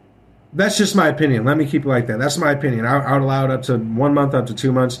that's just my opinion. Let me keep it like that. That's my opinion. I would allow it up to 1 month, up to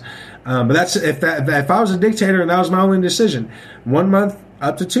 2 months. But that's if I was a dictator and that was my only decision, 1 month,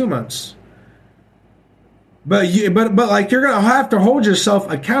 up to 2 months. But like, you're gonna have to hold yourself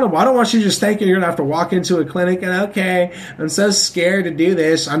accountable. I don't want you just thinking you're gonna have to walk into a clinic and, okay, I'm so scared to do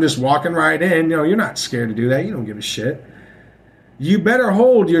this, I'm just walking right in. You're not scared to do that. You don't give a shit. You better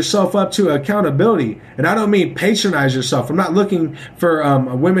hold yourself up to accountability. And I don't mean patronize yourself. I'm not looking for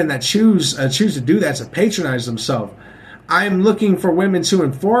women that choose to do that, to patronize themselves. I'm looking for women to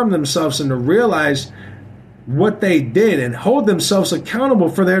inform themselves and to realize what they did and hold themselves accountable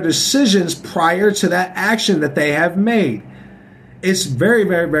for their decisions prior to that action that they have made. It's very,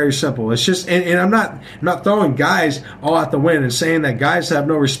 very, very simple. It's just, and I'm not throwing guys all out the wind and saying that guys have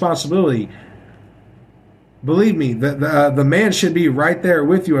no responsibility. Believe me, the man should be right there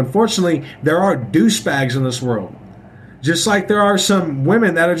with you. Unfortunately, there are douchebags in this world. Just like there are some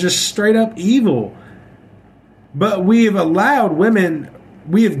women that are just straight up evil. But we have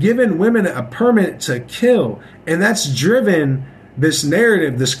given women a permit to kill. And that's driven this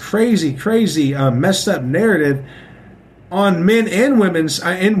narrative, this crazy, messed up narrative on men and women's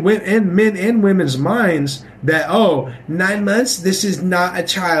minds that, 9 months, this is not a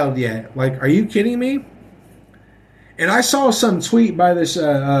child yet. Like, are you kidding me? And I saw some tweet by this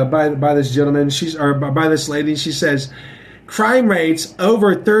by this gentleman, by this lady. She says, crime rates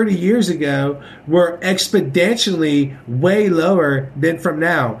over 30 years ago were exponentially way lower than from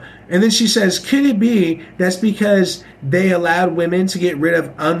now. And then she says, could it be that's because they allowed women to get rid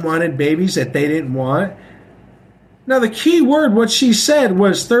of unwanted babies that they didn't want? Now, the key word, what she said,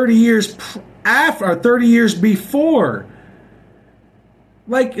 was 30 years after, or 30 years before.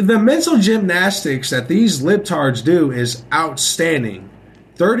 Like, the mental gymnastics that these libtards do is outstanding.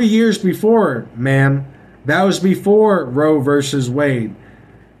 30 years before, ma'am. That was before Roe versus Wade.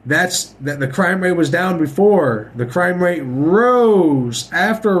 The crime rate was down before. The crime rate rose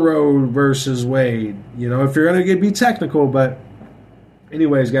after Roe versus Wade. If you're going to be technical, but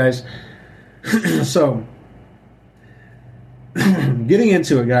anyways, guys. So, getting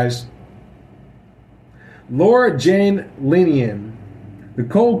into it, guys. Laura Jane Lenian. The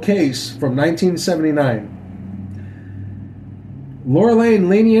cold case from 1979. Laura Lane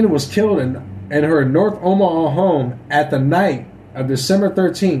Lenian was killed in her North Omaha home at the night of December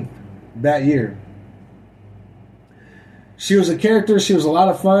 13th that year. She was a character. She was a lot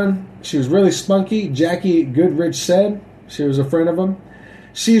of fun. She was really spunky. Jackie Goodrich said. She was a friend of him.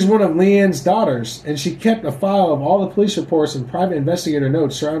 She's one of Leanne's daughters, and she kept a file of all the police reports and private investigator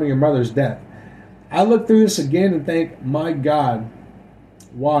notes surrounding her mother's death. I look through this again and think, my God,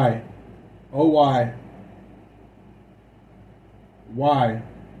 why? Oh, why? Why?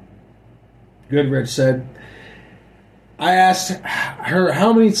 Goodrich said. I asked her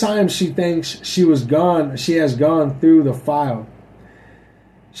how many times she thinks she has gone through the file.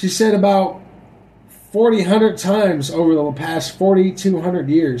 She said about 4,000 times over the past 4,200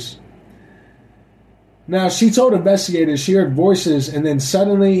 years. Now, she told investigators she heard voices and then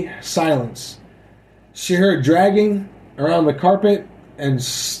suddenly silence. She heard dragging around the carpet and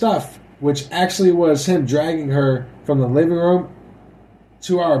stuff, which actually was him dragging her from the living room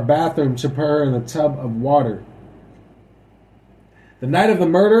to our bathroom to put her in a tub of water. The night of the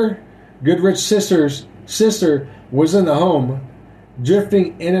murder, Goodrich's sister was in the home,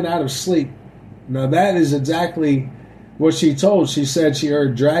 drifting in and out of sleep. Now that is exactly what she told. She said she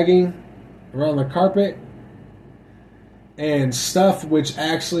heard dragging around the carpet and stuff, which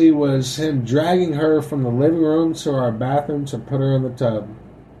actually was him dragging her from the living room to our bathroom to put her in the tub.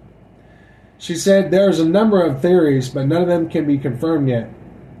 She said there's a number of theories, but none of them can be confirmed yet.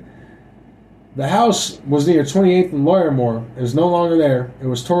 The house was near 28th and Lawyermore. It was no longer there. It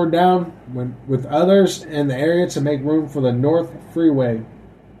was torn down with others in the area to make room for the North Freeway.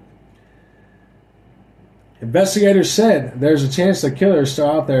 Investigators said there's a chance the killer is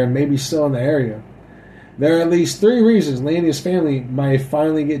still out there and maybe still in the area. There are at least 3 reasons Lee and his family might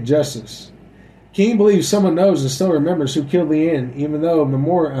finally get justice. King believes someone knows and still remembers who killed Leanne, even though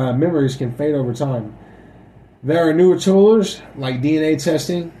memories can fade over time. There are newer tools like DNA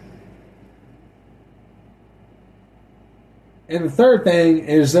testing. And the third thing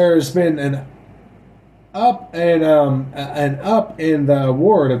is there's been an up in the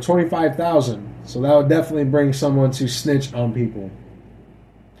award of $25,000. So that would definitely bring someone to snitch on people.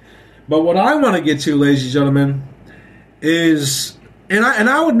 But what I want to get to, ladies and gentlemen, is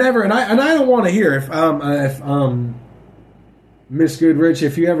I would never and I don't want to hear if Miss Goodrich,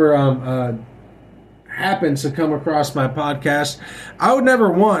 if you ever happen to come across my podcast, I would never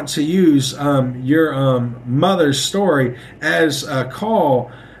want to use your mother's story as a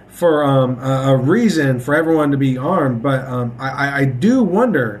call for a reason for everyone to be armed. But I do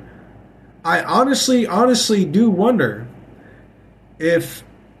wonder. I honestly do wonder if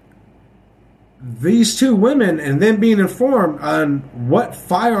these 2 women and them being informed on what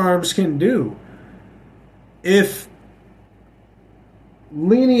firearms can do. If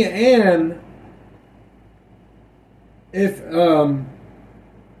Laura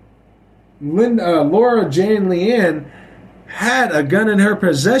Jane Leanne had a gun in her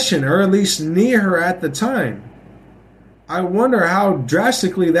possession, or at least near her at the time, I wonder how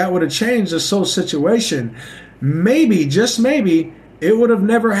drastically that would have changed this whole situation. Maybe, just maybe, it would have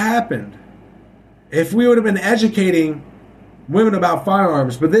never happened if we would have been educating women about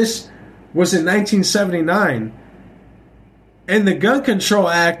firearms. But this was in 1979. And the Gun Control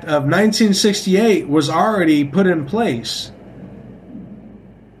Act of 1968 was already put in place.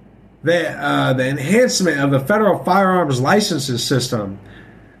 The enhancement of the federal firearms licenses system.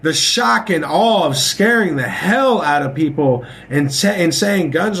 The shock and awe of scaring the hell out of people and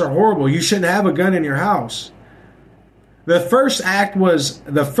saying guns are horrible. You shouldn't have a gun in your house. The first act was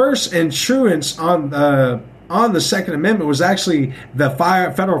the first intruance on the Second Amendment was actually the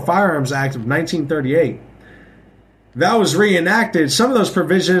Federal Firearms Act of 1938. That was reenacted. Some of those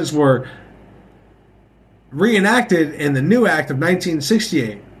provisions were reenacted in the new act of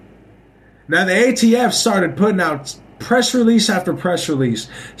 1968. Now the ATF started putting out press release after press release,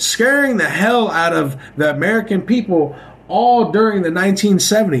 scaring the hell out of the American people all during the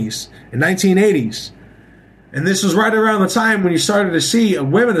 1970s and 1980s. And this was right around the time when you started to see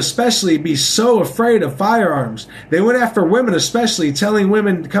women especially be so afraid of firearms. They went after women especially, telling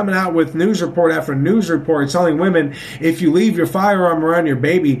women, coming out with news report after news report, telling women, if you leave your firearm around your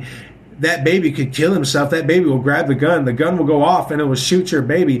baby, that baby could kill himself. That baby will grab the gun will go off and it will shoot your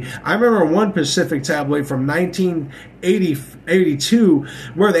baby. I remember one Pacific tabloid from 1982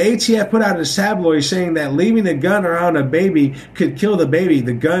 where the ATF put out a tabloid saying that leaving a gun around a baby could kill the baby.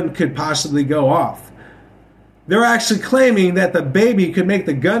 The gun could possibly go off. They're actually claiming that the baby could make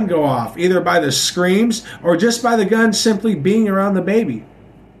the gun go off, either by the screams or just by the gun simply being around the baby.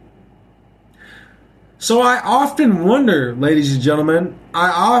 So I often wonder, ladies and gentlemen,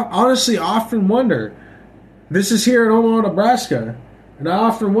 I honestly often wonder, this is here in Omaha, Nebraska, and I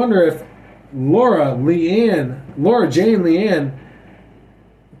often wonder if Laura Jane Leanne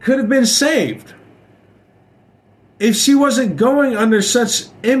could have been saved if she wasn't going under such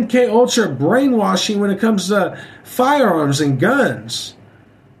MK Ultra brainwashing when it comes to firearms and guns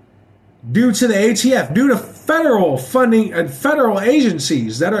due to the ATF, due to federal funding and federal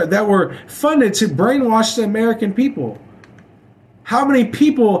agencies that were funded to brainwash the American people. How many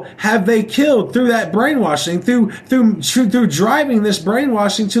people have they killed through that brainwashing, through driving this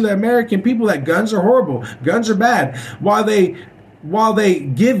brainwashing to the American people that guns are horrible, guns are bad, while they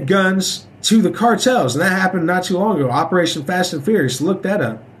give guns to the cartels? And that happened not too long ago. Operation Fast and Furious. Look that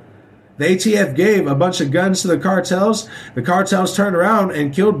up. The ATF gave a bunch of guns to the cartels. The cartels turned around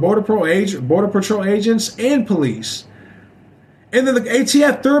and killed Border Patrol agents and police. And then the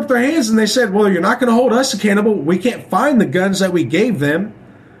ATF threw up their hands and they said, well, you're not going to hold us accountable. We can't find the guns that we gave them.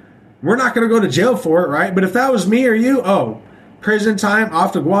 We're not going to go to jail for it, right? But if that was me or you, prison time,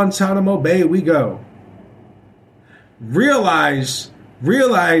 off to Guantanamo Bay we go. Realize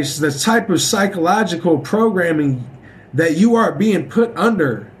the type of psychological programming that you are being put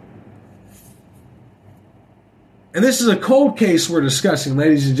under. And this is a cold case we're discussing,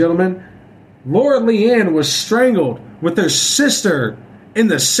 ladies and gentlemen. Laura Leanne was strangled with her sister in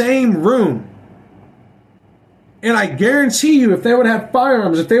the same room. And I guarantee you, if they would have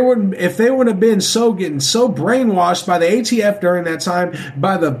firearms, if they wouldn't have been getting so brainwashed by the ATF during that time,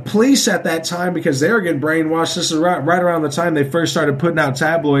 by the police at that time, because they were getting brainwashed. This is right around the time they first started putting out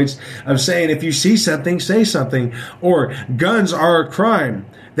tabloids of saying, if you see something, say something, or guns are a crime.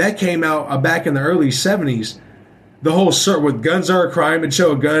 That came out back in the early 70s. The whole with guns are a crime and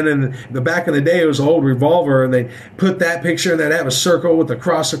show a gun, and the back in the day it was an old revolver, and they put that picture and they'd have a circle with a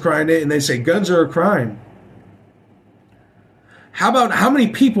cross across it, and they say guns are a crime. How many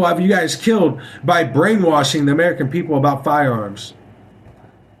people have you guys killed by brainwashing the American people about firearms?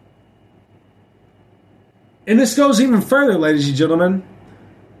 And this goes even further, ladies and gentlemen.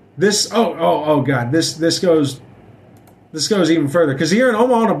 This goes even further, because here in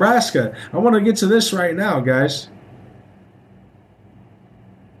Omaha, Nebraska, I want to get to this right now, guys.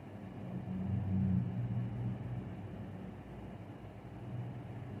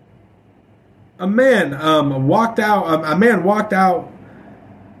 A man walked out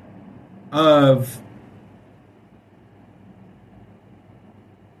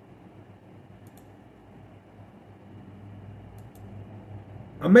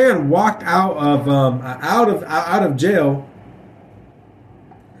of jail,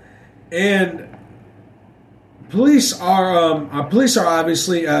 and police are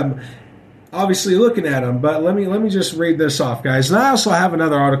obviously looking at him. But let me just read this off, guys. And I also have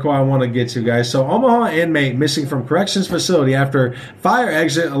another article I want to get to, guys. So, Omaha inmate missing from corrections facility after fire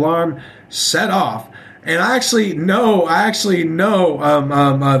exit alarm set off. And I actually know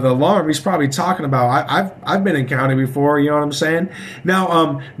the alarm he's probably talking about. I've been in county before, you know what I'm saying?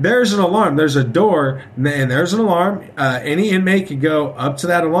 Now, there's an alarm, there's a door, and there's an alarm. Any inmate could go up to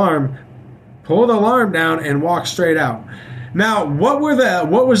that alarm, pull the alarm down, and walk straight out. Now, what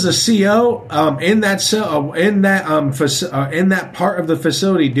was the CO in that part of the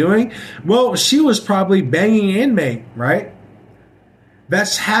facility doing? Well, she was probably banging an inmate, right?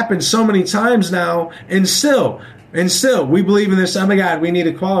 That's happened so many times now, and still, we believe in this. Oh my God, we need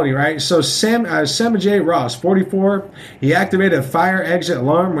equality, right? So Sam J. Ross, 44, he activated a fire exit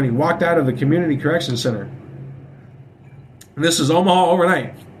alarm when he walked out of the community correction center. And this is Omaha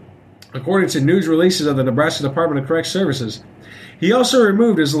overnight, according to news releases of the Nebraska Department of Correctional Services. He also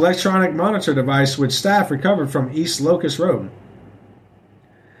removed his electronic monitor device, which staff recovered from East Locust Road.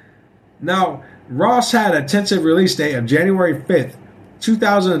 Now, Ross had a tentative release date of January 5th,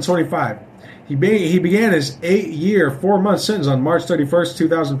 2025. He began his 8-year, 4-month sentence on March 31st,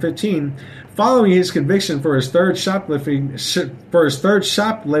 2015, following his conviction for his third shoplifting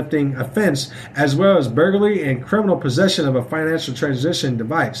offense, as well as burglary and criminal possession of a financial transition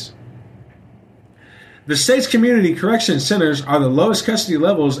device. The state's community correction centers are the lowest custody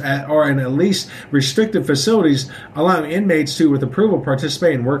levels in at least restrictive facilities, allowing inmates to, with approval,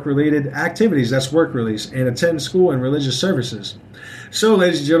 participate in work-related activities, that's work release, and attend school and religious services. So,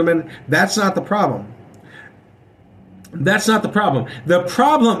 ladies and gentlemen, that's not the problem. That's not the problem. The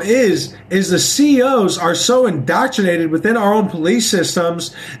problem is the CEOs are so indoctrinated within our own police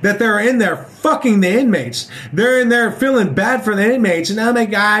systems that they're in there fucking the inmates. They're in there feeling bad for the inmates, and oh my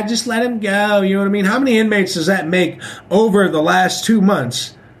God, just let him go. You know what I mean? How many inmates does that make over the last 2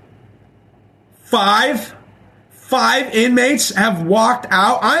 months? 5? 5 inmates have walked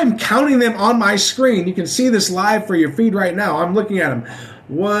out. I'm counting them on my screen. You can see this live for your feed right now. I'm looking at them.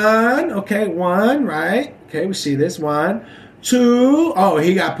 1, okay, 1, right? Okay, we see this. 1, 2. Oh,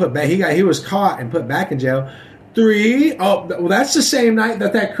 he got put back. He was caught and put back in jail. 3. Oh, well, that's the same night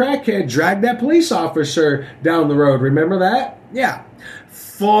that crackhead dragged that police officer down the road. Remember that? Yeah.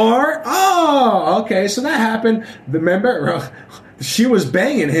 4. Oh, okay. So that happened. Remember, she was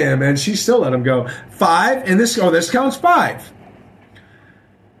banging him, and she still let him go. 5, and this counts 5.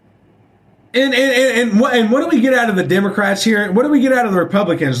 And what do we get out of the Democrats here? What do we get out of the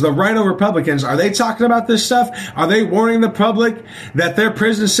Republicans, the rhino Republicans? Are they talking about this stuff? Are they warning the public that their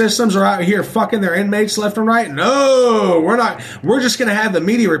prison systems are out here fucking their inmates left and right? No, we're not. We're just going to have the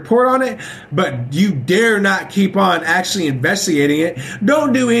media report on it, but you dare not keep on actually investigating it.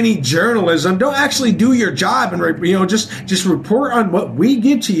 Don't do any journalism. Don't actually do your job and, just report on what we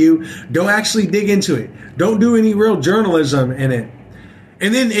give to you. Don't actually dig into it. Don't do any real journalism in it.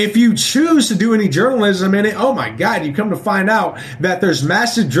 And then if you choose to do any journalism in it, oh my God, you come to find out that there's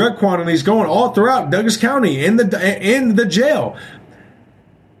massive drug quantities going all throughout Douglas County in the jail.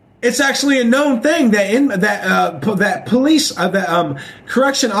 It's actually a known thing that police,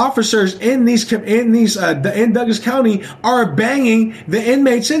 correction officers in Douglas County are banging the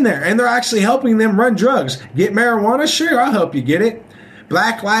inmates in there, and they're actually helping them run drugs. Get marijuana? Sure, I'll help you get it.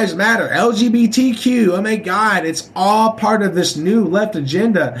 Black Lives Matter, LGBTQ. Oh my God, it's all part of this new left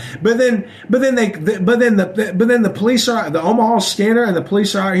agenda. But then the police are, the Omaha Scanner and the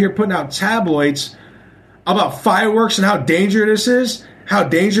police are out here putting out tabloids about fireworks and how dangerous it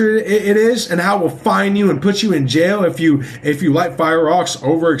is, and how we'll fine you and put you in jail if you light fireworks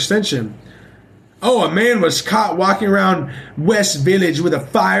overextension. Oh, a man was caught walking around West Village with a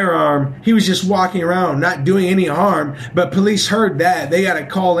firearm. He was just walking around, not doing any harm. But police heard that. They got to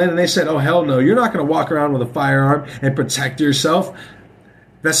call in and they said, oh, hell no. You're not going to walk around with a firearm and protect yourself.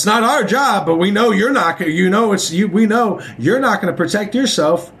 That's not our job, but we know you're not. We know you're not going to protect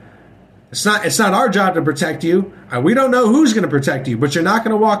yourself. It's not our job to protect you. We don't know who's going to protect you, but you're not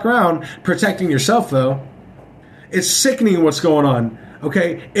going to walk around protecting yourself, though. It's sickening what's going on.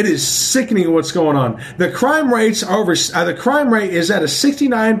 Okay, it is sickening what's going on. The crime rates are the crime rate is at a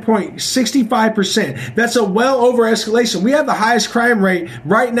 69.65%. That's a well over escalation. We have the highest crime rate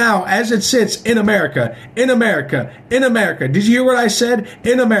right now as it sits in America. In America. Did you hear what I said?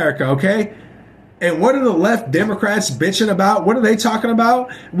 In America, okay? And what are the left Democrats bitching about? What are they talking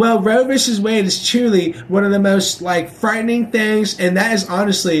about? Well, Roe versus Wade is truly one of the most frightening things, and that is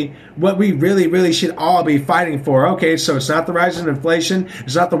honestly what we really, really should all be fighting for. Okay, so it's not the rise in inflation,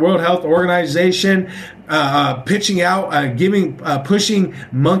 it's not the World Health Organization pitching out, pushing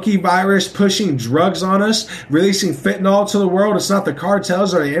monkey virus, pushing drugs on us, releasing fentanyl to the world. It's not the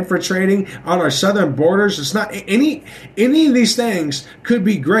cartels that are infiltrating on our southern borders. It's not any of these things could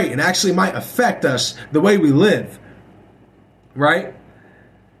be great and actually might affect us the way we live. Right?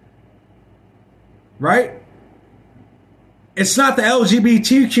 It's not the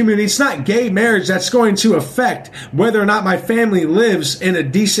LGBT community. It's not gay marriage that's going to affect whether or not my family lives in a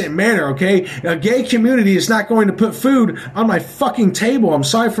decent manner, okay? A gay community is not going to put food on my fucking table. I'm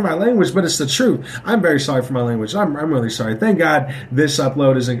sorry for my language, but it's the truth. I'm very sorry for my language. I'm really sorry. Thank God this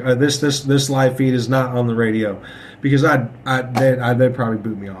upload isn't, this live feed is not on the radio, because they'd probably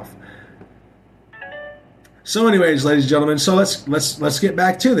boot me off. So anyways, ladies and gentlemen, so let's get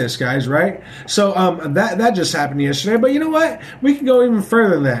back to this, guys, right? So that just happened yesterday, but you know what? We can go even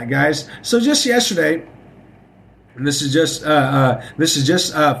further than that, guys. So just yesterday, and this is just 5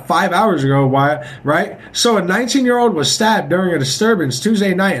 hours ago, right? So a 19-year-old was stabbed during a disturbance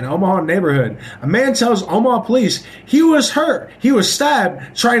Tuesday night in Omaha neighborhood. A man tells Omaha police he was hurt. He was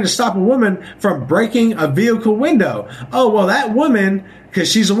stabbed trying to stop a woman from breaking a vehicle window. Oh, well, that woman,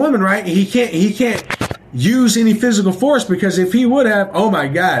 because she's a woman, right? He can't use any physical force, because if he would have, oh my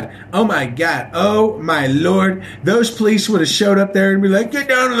Lord, those police would have showed up there and be like, get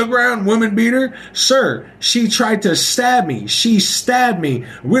down to the ground, woman beater. Sir, she tried to stab me. She stabbed me.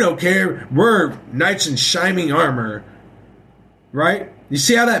 We don't care. We're knights in shining armor. Right? You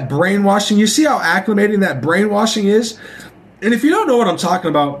see how that brainwashing, you see how acclimating that brainwashing is? And if you don't know what I'm talking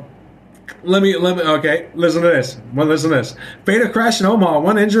about, okay, listen to this. Fatal crash in Omaha,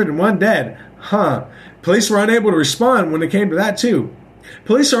 1 injured and 1 dead. Police were unable to respond when it came to that, too.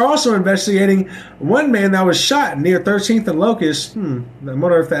 Police are also investigating one man that was shot near 13th and Locust. I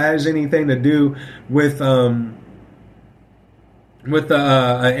wonder if that has anything to do with the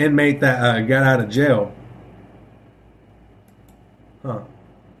inmate that got out of jail. But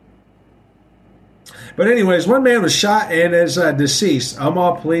anyways, one man was shot and is deceased.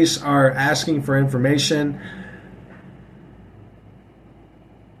 Omaha police are asking for information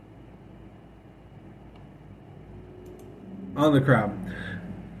on the crowd.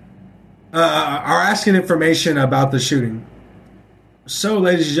 Are asking information about the shooting. So,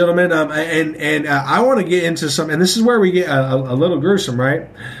 ladies and gentlemen, I want to get into some, and this is where we get a little gruesome, right?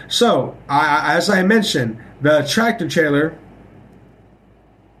 So, as I mentioned, the tractor trailer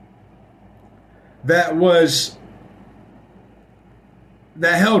that was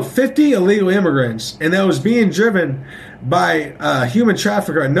that held 50 illegal immigrants, and that was being driven by a human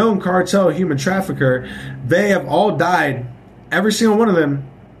trafficker, a known cartel human trafficker. They have all died. Every single one of them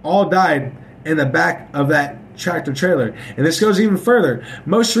all died in the back of that tractor trailer. And this goes even further.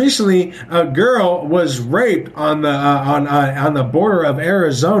 Most recently, a girl was raped on the border of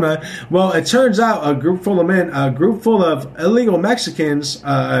Arizona. Well, it turns out a group full of illegal Mexicans,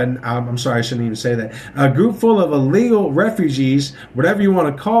 and I'm sorry, I shouldn't even say that, a group full of illegal refugees, whatever you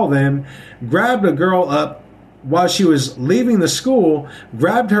want to call them, grabbed a girl up while she was leaving the school,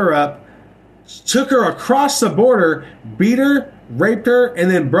 grabbed her up, took her across the border, beat her, raped her,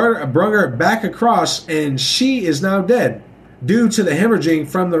 and then brought her back across, and she is now dead due to the hemorrhaging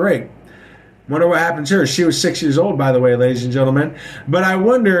from the rape. Wonder what happened to her. She was 6 years old, by the way, ladies and gentlemen. But I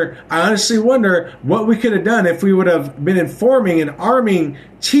honestly wonder what we could have done if we would have been informing and arming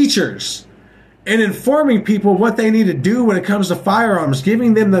teachers and informing people what they need to do when it comes to firearms,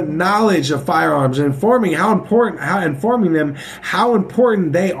 giving them the knowledge of firearms, and informing them how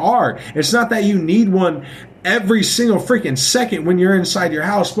important they are. It's not that you need one every single freaking second when you're inside your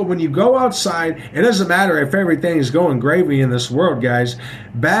house, but when you go outside, it doesn't matter if everything is going gravy in this world, guys.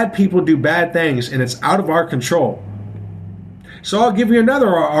 Bad people do bad things, and it's out of our control. So I'll give you another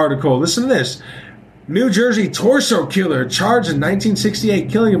article. Listen to this. New Jersey torso killer charged in 1968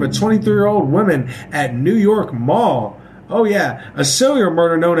 killing of a 23-year-old woman at New York Mall. Oh yeah, a serial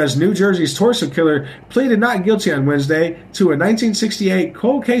murder known as New Jersey's torso killer pleaded not guilty on Wednesday to a 1968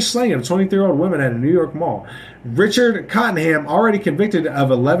 cold case slaying of a 23-year-old woman at a New York mall. Richard Cottenham, already convicted of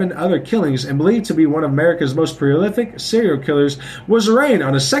 11 other killings and believed to be one of America's most prolific serial killers, was arraigned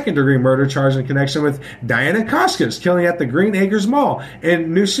on a second-degree murder charge in connection with Diana Koska's killing at the Green Acres Mall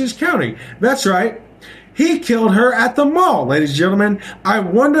in Nueces County. That's right. He killed her at the mall, ladies and gentlemen. I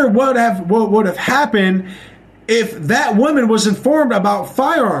wonder what would have happened if that woman was informed about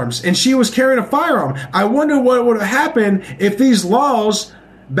firearms and she was carrying a firearm. I wonder what would have happened if these laws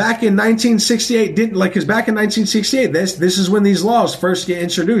back in 1968 didn't, like, because back in 1968, this is when these laws first get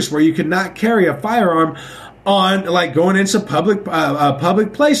introduced, where you could not carry a firearm on, like, going into public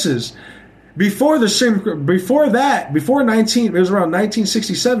places. Before that, it was around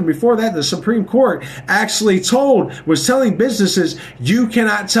 1967. Before that, the Supreme Court actually was telling businesses, you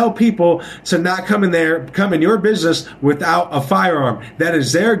cannot tell people to not come in your business without a firearm. That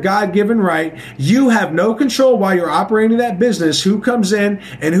is their God-given right. You have no control while you're operating that business, who comes in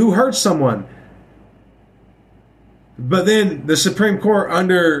and who hurts someone. But then the Supreme Court,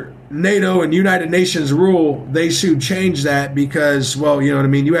 under NATO and United Nations rule, they should change that because, well, you know what I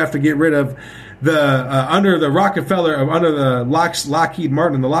mean? You have to get rid of under the Lockheed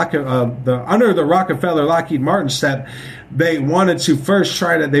Martin, under the Rockefeller Lockheed Martin step. They wanted to first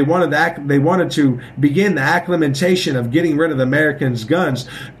they wanted to begin the acclimatation of getting rid of the Americans' guns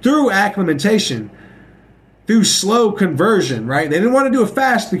through acclimatation, through slow conversion, right? They didn't want to do it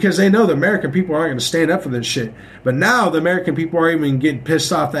fast because they know the American people aren't going to stand up for this shit. But now the American people are even getting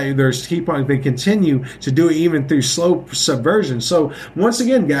pissed off that they continue to do it even through slow subversion. So once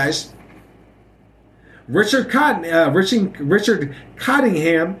again, guys, Richard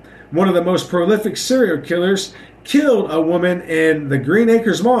Cottingham, one of the most prolific serial killers, killed a woman in the Green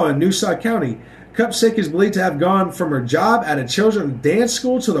Acres Mall in Nassau County. Cupsick is believed to have gone from her job at a children's dance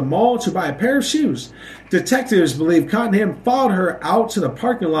school to the mall to buy a pair of shoes. Detectives believe Cottenham followed her out to the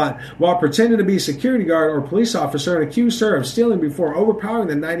parking lot while pretending to be a security guard or police officer and accused her of stealing before overpowering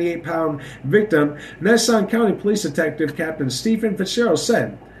the 98-pound victim, Nassau County Police Detective Captain Stephen Fitzgerald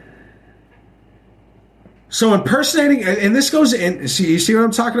said. So impersonating, and this goes in, you see what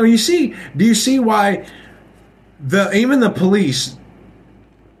I'm talking about? Do you see why even the police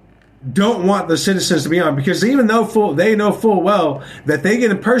don't want the citizens to be on? Because even though they know full well that they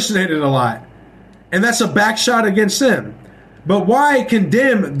get impersonated a lot, and that's a back shot against them. But why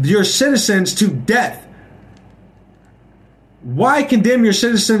condemn your citizens to death? Why condemn your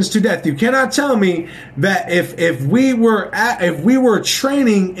citizens to death? You cannot tell me that if we were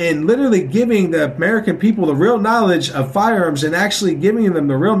training and literally giving the American people the real knowledge of firearms and actually giving them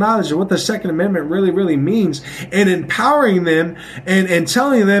the real knowledge of what the Second Amendment really means, and empowering them and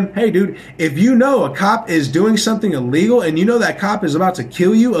telling them, hey dude, if you know a cop is doing something illegal and you know that cop is about to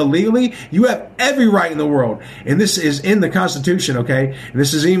kill you illegally, you have every right in the world. And this is in the Constitution, okay? And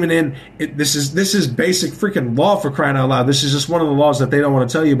this is even this is basic freaking law, for crying out loud. This is just one of the laws that they don't want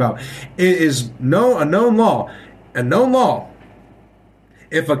to tell you about. It is a known law.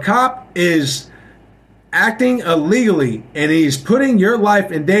 If a cop is acting illegally and he's putting your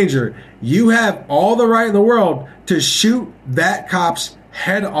life in danger, you have all the right in the world to shoot that cop's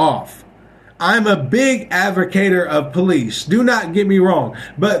head off. I'm a big advocator of police. Do not get me wrong.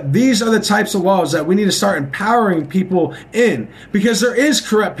 But these are the types of laws that we need to start empowering people in, because there is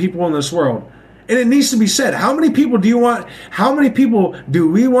corrupt people in this world. And it needs to be said. How many people do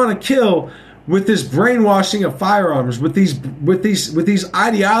we want to kill with this brainwashing of firearms, with these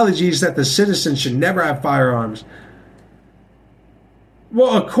ideologies that the citizens should never have firearms?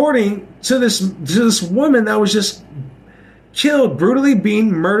 Well, according to this woman that was just killed, brutally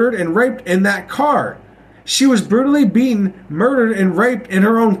beaten, murdered, and raped in that car. She was brutally beaten, murdered, and raped in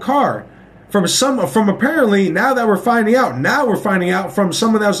her own car. From apparently, now we're finding out from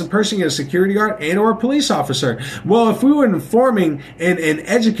someone that was impersonating a security guard and or a police officer. Well, if we were informing and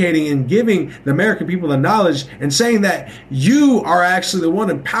educating and giving the American people the knowledge and saying that you are actually the one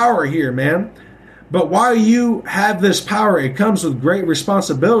in power here, man. But while you have this power, it comes with great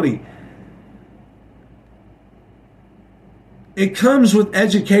responsibility. It comes with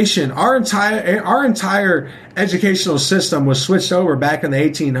education. Our entire educational system was switched over back in the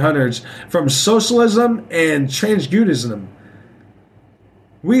 1800s from socialism and transhumanism.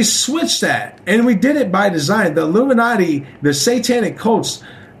 We switched that, and we did it by design. The Illuminati, the satanic cults,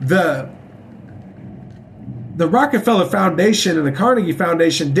 the Rockefeller Foundation and the Carnegie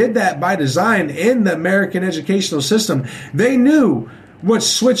Foundation did that by design in the American educational system. They knew what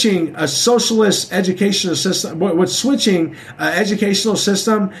switching a socialist educational system, what switching an educational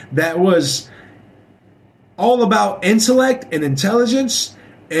system that was all about intellect and intelligence,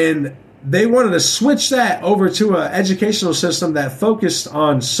 and they wanted to switch that over to an educational system that focused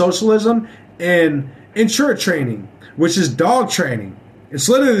on socialism and insurance training, which is dog training. It's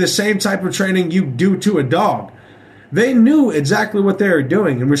literally the same type of training you do to a dog. They knew exactly what they were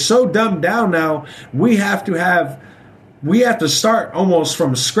doing, and we're so dumbed down now. We have to start almost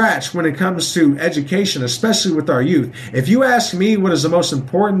from scratch when it comes to education, especially with our youth. If you ask me what is the most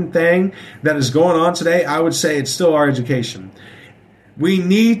important thing that is going on today, I would say it's still our education. We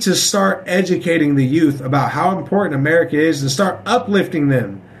need to start educating the youth about how important America is and start uplifting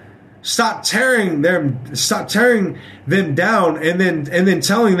them. Stop tearing them down and then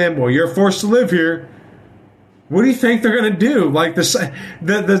telling them, well, you're forced to live here. What do you think they're going to do? Like the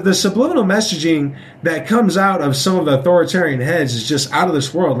subliminal messaging that comes out of some of the authoritarian heads is just out of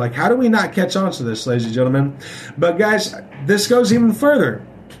this world. Like, how do we not catch on to this, ladies and gentlemen? But guys, this goes even further,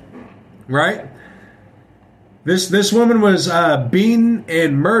 right? This woman was beaten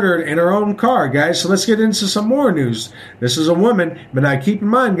and murdered in her own car, guys. So let's get into some more news. This is a woman, but now keep in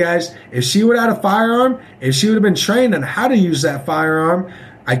mind, guys, if she would have had a firearm, if she would have been trained on how to use that firearm,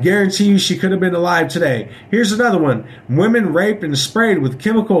 I guarantee you she could have been alive today. Here's another one. Women raped and sprayed with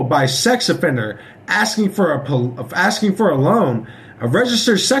chemical by sex offender asking for a loan. A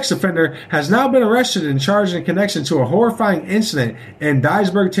registered sex offender has now been arrested and charged in connection to a horrifying incident in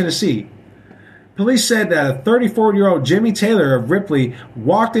Dyersburg, Tennessee. Police said that a 34-year-old Jimmy Taylor of Ripley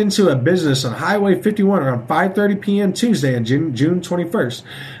walked into a business on Highway 51 around 5:30 p.m. Tuesday on June 21st.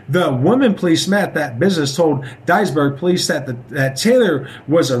 The woman police met at that business told Dyersburg police that Taylor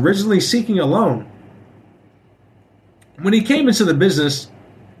was originally seeking a loan. When he came into the business,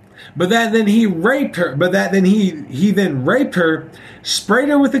 he raped her, sprayed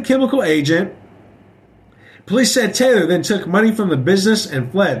her with a chemical agent. Police said Taylor then took money from the business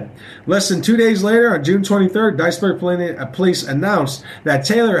and fled. Less than 2 days later, on June 23rd, Dyersburg police announced that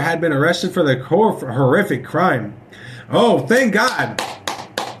Taylor had been arrested for the horrific crime. Oh, thank God.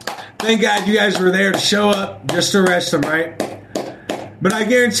 Thank God you guys were there to show up just to arrest him, right? But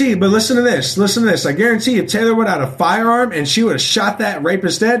listen to this. I guarantee if Taylor would have had a firearm and she would have shot that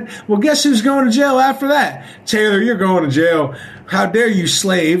rapist dead, well, guess who's going to jail after that? Taylor, you're going to jail. How dare you,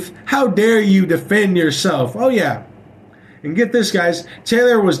 slave? How dare you defend yourself? Oh, yeah. And get this, guys.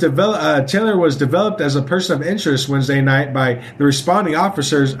 Taylor was developed as a person of interest Wednesday night by the responding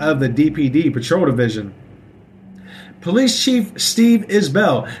officers of the DPD Patrol Division. Police Chief Steve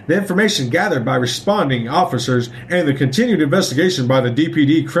Isbell, the information gathered by responding officers and the continued investigation by the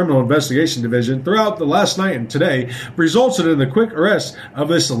DPD Criminal Investigation Division throughout the last night and today resulted in the quick arrest of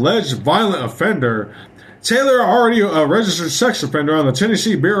this alleged violent offender. Taylor, already a registered sex offender on the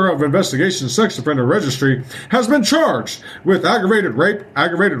Tennessee Bureau of Investigation Sex Offender Registry, has been charged with aggravated rape,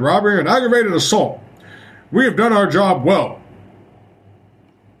 aggravated robbery, and aggravated assault. We have done our job well.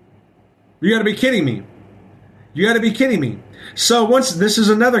 You gotta be kidding me. So this is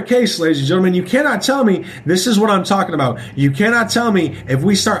another case, ladies and gentlemen. You cannot tell me, this is what I'm talking about. You cannot tell me if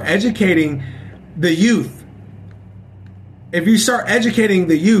we start educating the youth if you start educating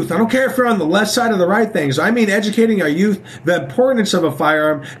the youth, I don't care if you're on the left side or the right things. I mean, educating our youth the importance of a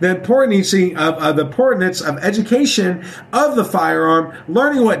firearm, the importance of education of the firearm,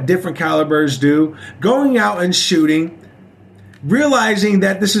 learning what different calibers do, going out and shooting, realizing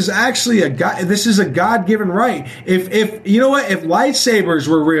that this is actually a God-given right. If you know what, if lightsabers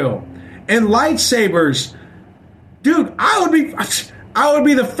were real, and lightsabers, dude, I would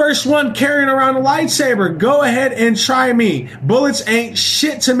be the first one carrying around a lightsaber. Go ahead and try me. Bullets ain't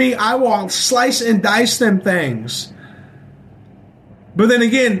shit to me. I will slice and dice them things. But then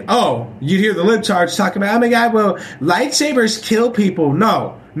again, you hear the libtards talking about, oh my God, well, lightsabers kill people.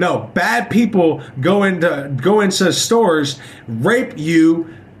 No, bad people go into stores, rape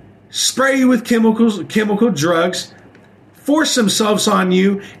you, spray you with chemical drugs, force themselves on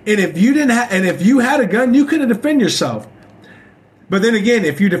you, and if you had a gun, you couldn't defend yourself. But then again,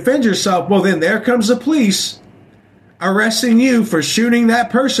 if you defend yourself, well, then there comes the police arresting you for shooting that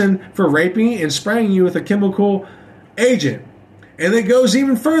person for raping and spraying you with a chemical agent. And it goes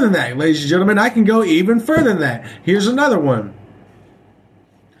even further than that, ladies and gentlemen. I can go even further than that. Here's another one.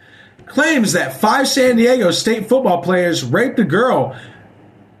 Claims that 5 San Diego State football players raped a girl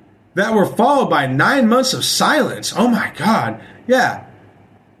that were followed by 9 months of silence. Oh my God. Yeah.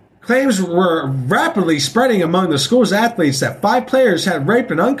 Claims were rapidly spreading among the school's athletes that 5 players had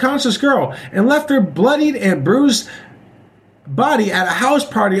raped an unconscious girl and left her bloodied and bruised body at a house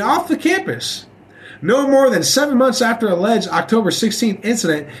party off the campus. No more than 7 months after alleged October 16th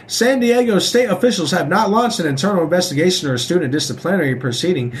incident, San Diego state officials have not launched an internal investigation or a student disciplinary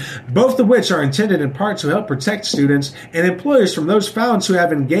proceeding, both of which are intended in part to help protect students and employers from those found to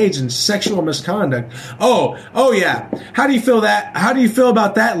have engaged in sexual misconduct. Oh yeah. How do you feel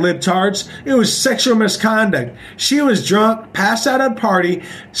about that, libtards? It was sexual misconduct. She was drunk, passed out at a party,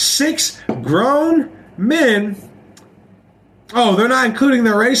 6 grown men. Oh, they're not including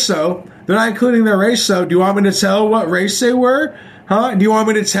their race, though. They're not including their race, so do you want me to tell what race they were? Huh? Do you want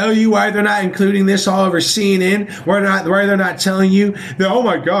me to tell you why they're not including this all over CNN? Why they're not telling you that, oh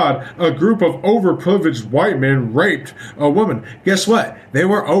my God, a group of overprivileged white men raped a woman? Guess what? They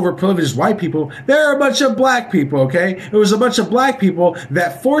were overprivileged white people. They're a bunch of black people, okay? It was a bunch of black people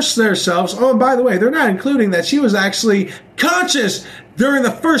that forced themselves. Oh, and by the way, they're not including that she was actually conscious during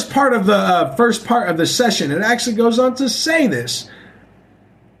the first part of the session. It actually goes on to say this.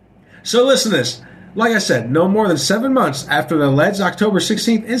 So listen to this. Like I said, no more than 7 months after the alleged October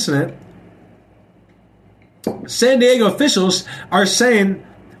 16th incident, San Diego officials are saying,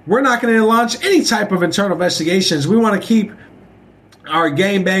 we're not going to launch any type of internal investigations. We want to keep our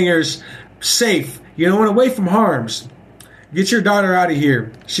gangbangers safe, away from harms. Get your daughter out of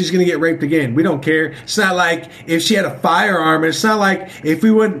here. She's going to get raped again. We don't care. It's not like if she had a firearm. It's not like if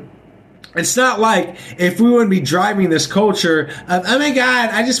we wouldn't be driving this culture of, oh my God,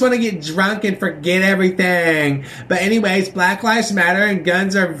 I just want to get drunk and forget everything. But anyways, Black Lives Matter and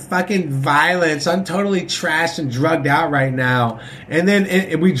guns are fucking violence. I'm totally trashed and drugged out right now. And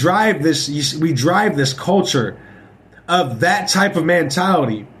then we drive this culture of that type of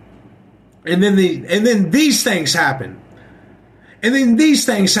mentality. And then these things happen. And then these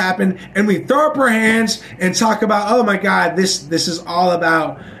things happen, and we throw up our hands and talk about, oh my God, this is all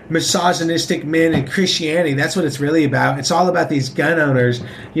about misogynistic men and Christianity. That's what it's really about. It's all about these gun owners.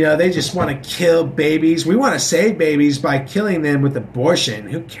 They just want to kill babies. We want to save babies by killing them with abortion.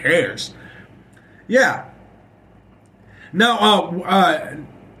 Who cares? Yeah. Now,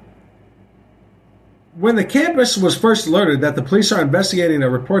 when the campus was first alerted that the police are investigating a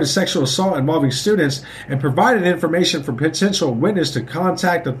reported sexual assault involving students and provided information for potential witness to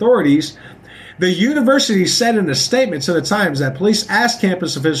contact authorities, the university said in a statement to the Times that police asked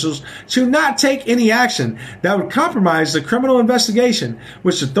campus officials to not take any action that would compromise the criminal investigation,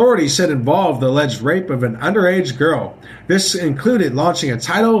 which authorities said involved the alleged rape of an underage girl. This included launching a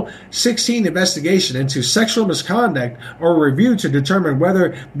Title 16 investigation into sexual misconduct or review to determine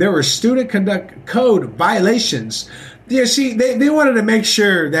whether there were student conduct code violations. Yeah, see, they wanted to make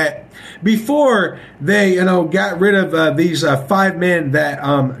sure that before they, got rid of these 5 men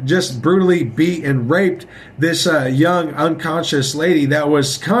that just brutally beat and raped this young unconscious lady that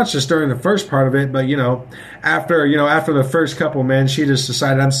was conscious during the first part of it, but after the first couple men, she just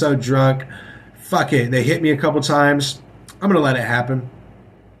decided, I'm so drunk, fuck it. They hit me a couple times. I'm gonna let it happen,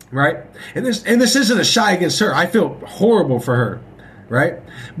 right? And this isn't a shy against her. I feel horrible for her, right?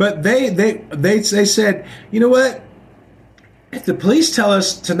 But they said, you know what? If the police tell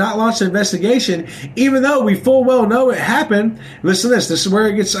us to not launch an investigation, even though we full well know it happened, listen to this. This is where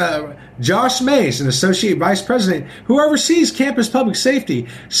it gets Josh Mays, an associate vice president who oversees campus public safety,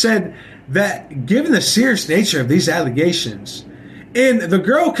 said that given the serious nature of these allegations and the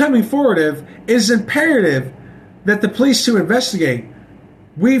girl coming forward, it is imperative that the police to investigate.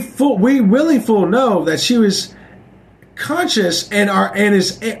 We really full know that she was conscious we now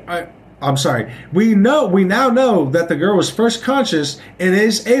know that the girl was first conscious and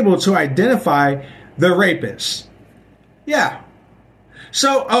is able to identify the rapist. Yeah.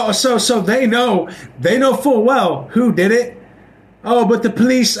 So they know full well who did it. Oh, but the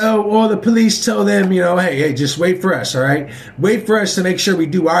police told them, hey, just wait for us, all right? Wait for us to make sure we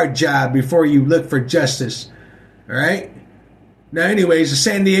do our job before you look for justice. All right? Now, anyways, the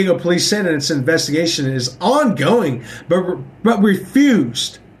San Diego police said its investigation is ongoing, but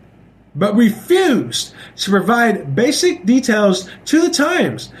refused to provide basic details to the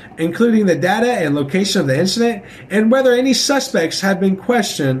Times, including the data and location of the incident and whether any suspects have been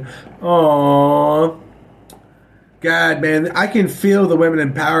questioned. Aww. God, man, I can feel the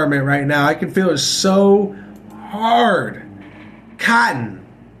women empowerment right now. I can feel it so hard. Cotton.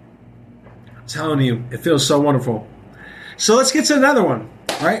 I'm telling you, it feels so wonderful. So let's get to another one,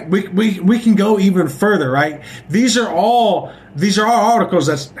 right? We can go even further, right? These are all articles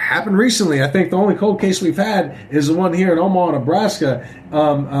that's happened recently. I think the only cold case we've had is the one here in Omaha, Nebraska,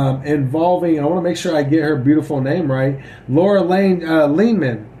 involving, I want to make sure I get her beautiful name right, Laura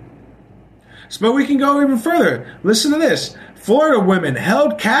Leanman. But we can go even further. Listen to this. Florida women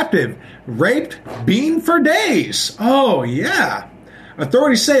held captive, raped, beaten for days. Oh, yeah.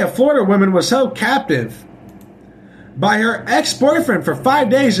 Authorities say a Florida woman was held captive by her ex-boyfriend for 5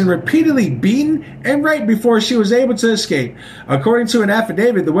 days and repeatedly beaten and raped before she was able to escape. According to an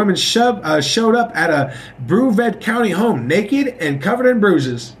affidavit, the woman showed up at a Brevard County home naked and covered in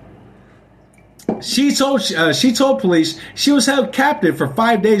bruises. She told police she was held captive for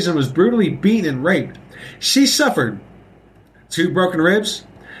 5 days and was brutally beaten and raped. She suffered 2 broken ribs,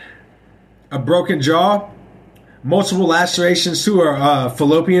 a broken jaw, multiple lacerations to her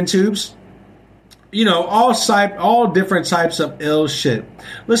fallopian tubes. All different types of ill shit.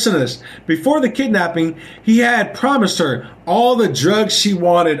 Listen to this. Before the kidnapping, he had promised her all the drugs she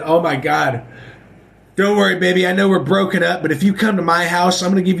wanted. Oh my God. Don't worry, baby. I know we're broken up, but if you come to my house,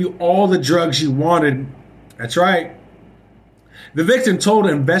 I'm going to give you all the drugs you wanted. That's right. The victim told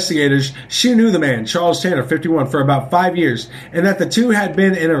investigators she knew the man, Charles Tanner, 51, for about 5 years, and that the two had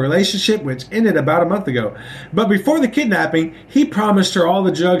been in a relationship which ended about a month ago. But before the kidnapping, he promised her all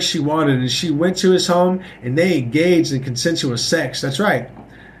the drugs she wanted, and she went to his home, and they engaged in consensual sex. That's right.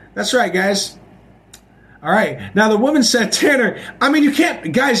 That's right, guys. All right. Now, the woman said, Tanner, you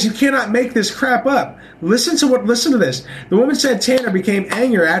cannot make this crap up. Listen to this. The woman said Tanner became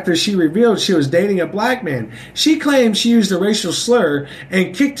angry after she revealed she was dating a black man. She claimed she used a racial slur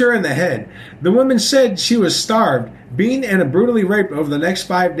and kicked her in the head. The woman said she was starved, beaten, and brutally raped over the next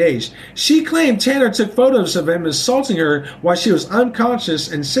 5 days. She claimed Tanner took photos of him assaulting her while she was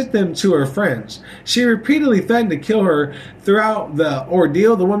unconscious and sent them to her friends. She repeatedly threatened to kill her throughout the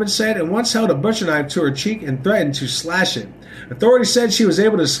ordeal, the woman said, and once held a butcher knife to her cheek and threatened to slash it. Authorities said she was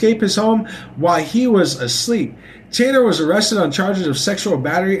able to escape his home while he was asleep. Tanner was arrested on charges of sexual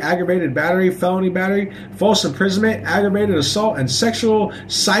battery, aggravated battery, felony battery, false imprisonment, aggravated assault, and sexual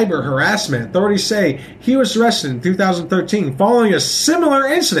cyber harassment. Authorities say he was arrested in 2013 following a similar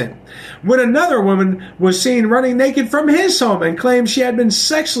incident when another woman was seen running naked from his home and claimed she had been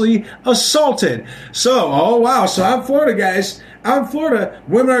sexually assaulted. So I'm Florida, guys. I'm Florida.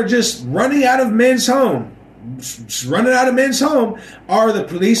 Women are just running out of men's home. Just running out of men's home. Are the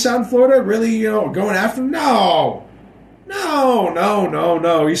police out in Florida really, going after them? No.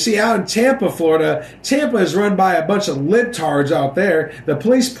 You see, out in Tampa, Florida, Tampa is run by a bunch of libtards out there. The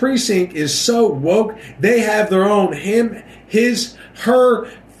police precinct is so woke, they have their own him, his, her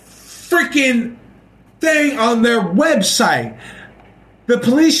freaking thing on their website. The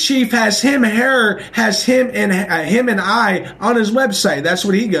police chief has him and I on his website. That's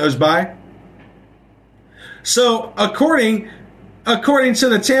what he goes by. So, according to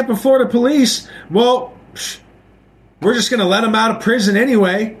the Tampa, Florida police, well, we're just going to let him out of prison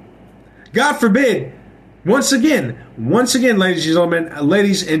anyway. God forbid. Once again, ladies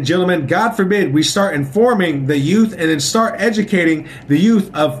and gentlemen, God forbid we start informing the youth and then start educating the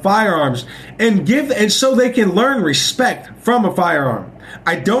youth of firearms and so they can learn respect from a firearm.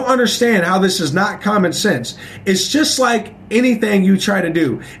 I don't understand how this is not common sense. It's just like anything you try to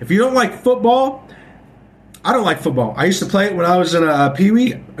do. If you don't like football, I don't like football. I used to play it when I was in a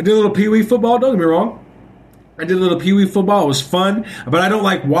pee-wee. I did a little pee-wee football. Don't get me wrong. I did a little pee-wee football. It was fun, but I don't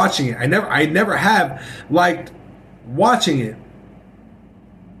like watching it. I never have liked watching it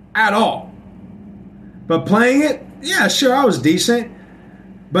at all. But playing it, yeah, sure, I was decent.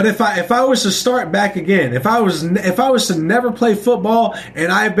 But if I was to start back again, if I was to never play football,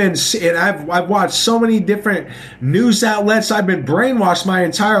 and I've watched so many different news outlets, I've been brainwashed my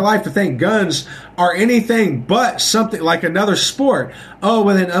entire life to think guns are anything but something like another sport. Oh,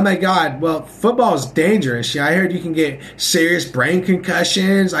 well then, oh my God, well, football is dangerous. I heard you can get serious brain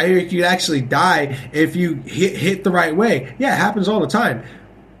concussions. I hear you could actually die if you hit the right way. Yeah, it happens all the time.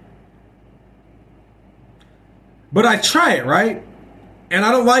 But I try it, right? And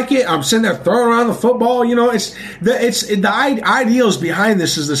I don't like it. I'm sitting there throwing around the football. It's the ideals behind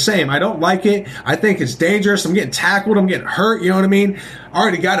this is the same. I don't like it. I think it's dangerous. I'm getting tackled. I'm getting hurt. You know what I mean? I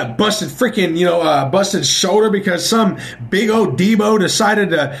already got a busted freaking, busted shoulder because some big old Debo decided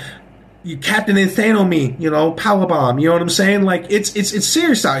to Captain Nathaniel me, power bomb. You know what I'm saying? Like it's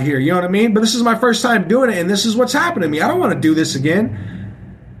serious out here. You know what I mean? But this is my first time doing it, and this is what's happened to me. I don't want to do this again.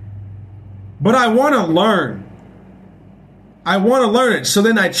 But I want to learn. I want to learn it. So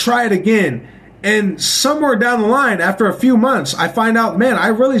then I try it again. And somewhere down the line, after a few months, I find out, man, I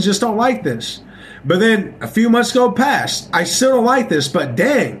really just don't like this. But then a few months go past. I still don't like this, but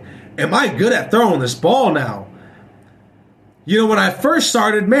dang, am I good at throwing this ball now? When I first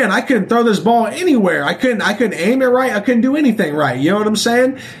started, man, I couldn't throw this ball anywhere. I couldn't aim it right. I couldn't do anything right. You know what I'm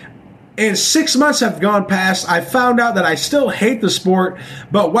saying? And 6 months have gone past. I found out that I still hate the sport,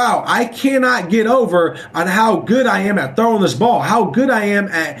 but wow, I cannot get over on how good I am at throwing this ball, how good I am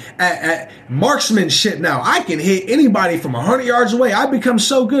at marksmanship now. I can hit anybody from 100 yards away. I've become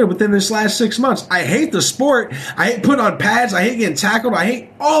so good within this last 6 months. I hate the sport. I hate putting on pads. I hate getting tackled. I hate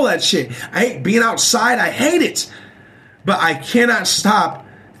all that shit. I hate being outside. I hate it. But I cannot stop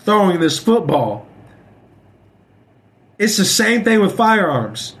throwing this football. It's the same thing with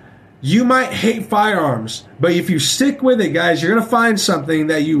firearms. You might hate firearms, but if you stick with it, guys, you're going to find something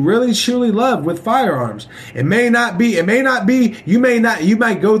that you really truly love with firearms. You might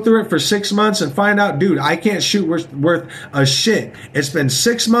go through it for 6 months and find out, dude, I can't shoot worth a shit. It's been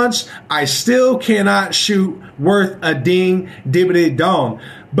 6 months. I still cannot shoot worth a ding dibbity dong.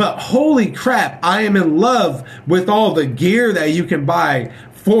 But holy crap, I am in love with all the gear that you can buy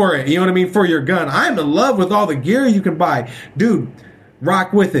for it. You know what I mean? For your gun. I'm in love with all the gear you can buy. Dude,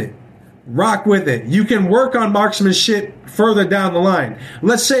 rock with it. Rock with it. You can work on marksmanship further down the line.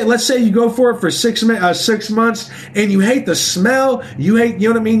 Let's say you go for it for 6 months and you hate the smell. You hate, you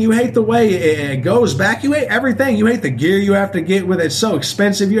know what I mean? You hate the way it goes back. You hate everything. You hate the gear you have to get with it. It's so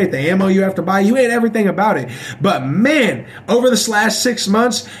expensive. You hate the ammo you have to buy. You hate everything about it. But man, over this last 6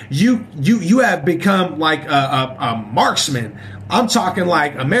 months, you have become like a marksman. I'm talking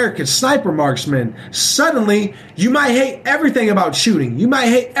like American sniper marksman. Suddenly, you might hate everything about shooting. You might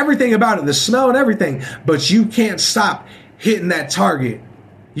hate everything about it, the smell and everything, but you can't stop hitting that target.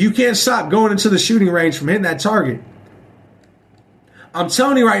 You can't stop going into the shooting range from hitting that target. I'm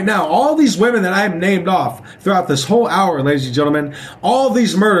telling you right now, all these women that I have named off throughout this whole hour, ladies and gentlemen, all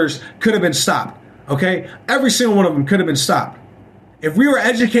these murders could have been stopped, okay? Every single one of them could have been stopped. If we were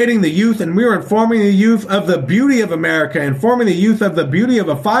educating the youth and we were informing the youth of the beauty of America, informing the youth of the beauty of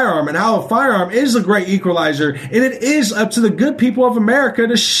a firearm and how a firearm is a great equalizer, and it is up to the good people of America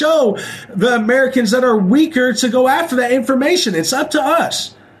to show the Americans that are weaker to go after that information. It's up to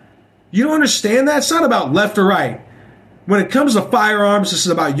us. You don't understand that? It's not about left or right. When it comes to firearms, this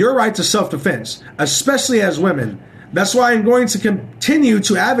is about your right to self-defense, especially as women. That's why I'm going to continue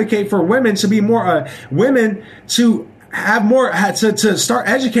to advocate for women to be more, women to have more, to start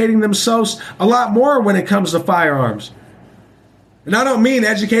educating themselves a lot more when it comes to firearms. And I don't mean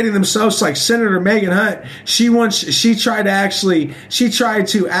educating themselves like Senator Megan Hunt. She tried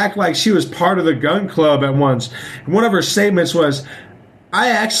to act like she was part of the gun club at once. One of her statements was,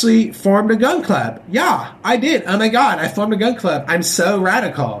 I actually formed a gun club. Yeah, I did. Oh my God, I formed a gun club. I'm so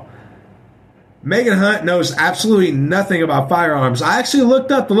radical. Megan Hunt knows absolutely nothing about firearms. I actually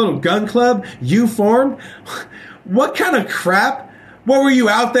looked up the little gun club you formed. What kind of crap? What were you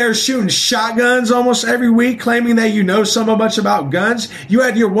out there shooting shotguns almost every week, claiming that you know so much about guns? You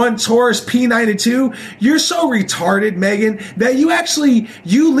had your one Taurus P92. You're so retarded, Megan, that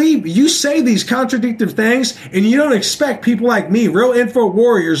you say these contradictory things, and you don't expect people like me, real info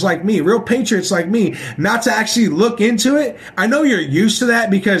warriors like me, real patriots like me, not to actually look into it. I know you're used to that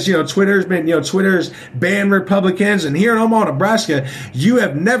because, Twitter's banned Republicans, and here in Omaha, Nebraska,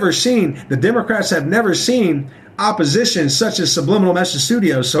 the Democrats have never seen opposition such as Subliminal Message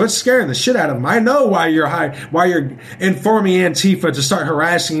Studios, so it's scaring the shit out of them. I know why you're informing Antifa to start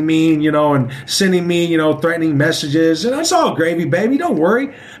harassing me, and sending me, threatening messages, and it's all gravy, baby. Don't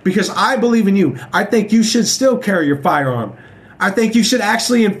worry, because I believe in you. I think you should still carry your firearm. I think you should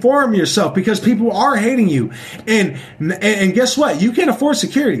actually inform yourself because people are hating you. And guess what? You can't afford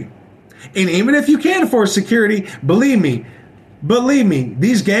security. And even if you can't afford security, believe me,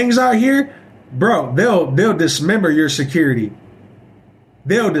 these gangs out here, bro, they'll dismember your security.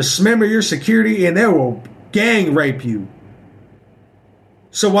 They'll dismember your security and they will gang rape you.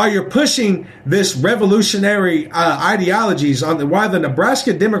 So while you're pushing this revolutionary ideologies while the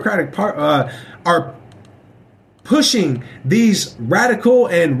Nebraska Democratic Party are pushing these radical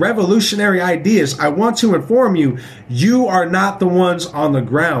and revolutionary ideas, I want to inform you, you are not the ones on the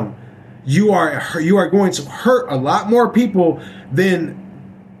ground. You are going to hurt a lot more people than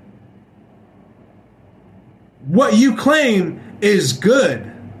what you claim is good.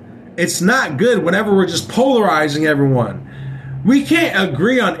 It's not good whenever we're just polarizing everyone. We can't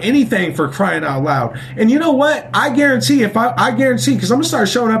agree on anything, for crying out loud. And you know what? I guarantee, because I'm going to start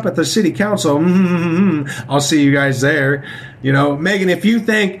showing up at the city council. I'll see you guys there. You know, Megan, if you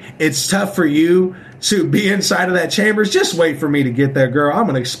think it's tough for you to be inside of that chambers, just wait for me to get there, girl. I'm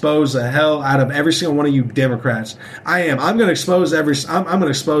going to expose the hell out of every single one of you Democrats. I am. I'm going to expose every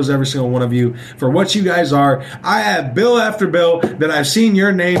single one of you for what you guys are. I have bill after bill that I've seen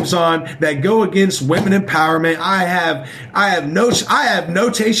your names on that go against women empowerment. I have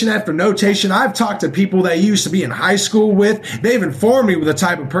notation after notation. I've talked to people that you used to be in high school with. They've informed me with the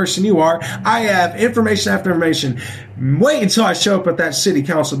type of person you are. I have information after information. Wait until I show up at that city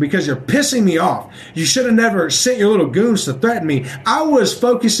council because you're pissing me off. You should have never sent your little goons to threaten me. I was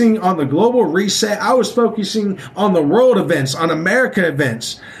focusing on the global reset. I was focusing on the world events, on American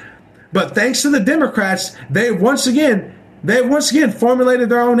events. But thanks to the Democrats, they once again formulated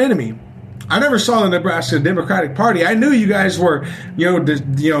their own enemy. I never saw the Nebraska Democratic Party. I knew you guys were,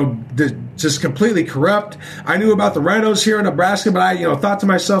 just completely corrupt. I knew about the rhinos here in Nebraska, but I, thought to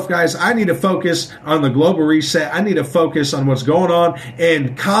myself, guys, I need to focus on the global reset. I need to focus on what's going on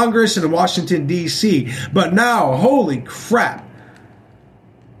in Congress and Washington, D.C. But now, holy crap.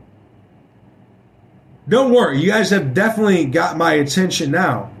 Don't worry. You guys have definitely got my attention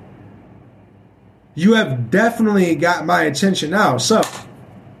now. You have definitely got my attention now. So,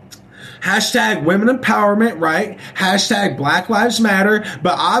 hashtag women empowerment, right? Hashtag Black Lives Matter.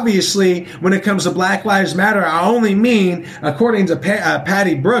 But obviously, when it comes to Black Lives Matter, I only mean, according to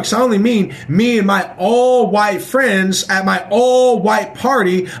Patty Brooks, I only mean me and my all-white friends at my all-white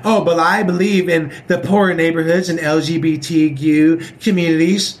party. Oh, but I believe in the poor neighborhoods and LGBTQ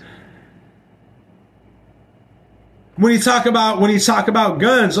communities. When you talk about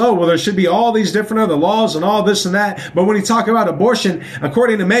guns, oh, well, there should be all these different other laws and all this and that. But when you talk about abortion,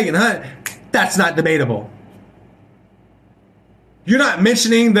 according to Megan Hunt, that's not debatable. You're not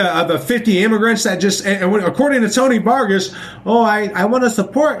mentioning the 50 immigrants that just, according to Tony Vargas, oh, I want to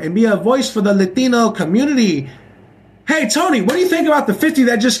support and be a voice for the Latino community. Hey, Tony, what do you think about the 50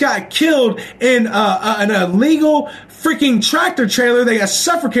 that just got killed in an illegal freaking tractor trailer? They got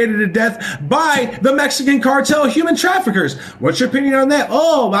suffocated to death by the Mexican cartel human traffickers. What's your opinion on that?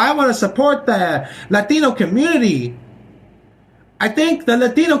 Oh, I want to support the Latino community. I think the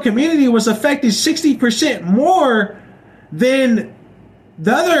Latino community was affected 60% more than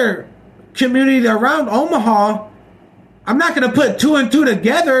the other community around Omaha. I'm not going to put two and two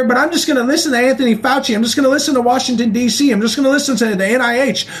together, but I'm just going to listen to Anthony Fauci. I'm just going to listen to Washington, D.C. I'm just going to listen to the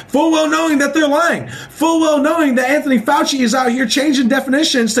NIH, full well knowing that they're lying, full well knowing that Anthony Fauci is out here changing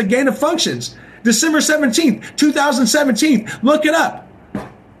definitions to gain of functions. December 17th, 2017. Look it up.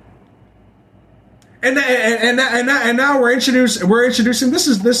 And now we're introducing. This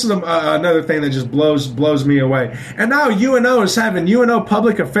is another thing that just blows me away. And now UNO is having UNO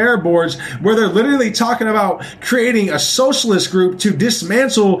public affair boards where they're literally talking about creating a socialist group to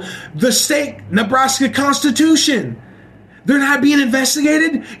dismantle the state Nebraska Constitution. They're not being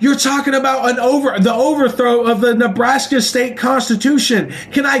investigated. You're talking about the overthrow of the Nebraska state constitution.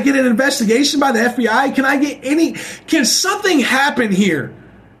 Can I get an investigation by the FBI? Can something happen here?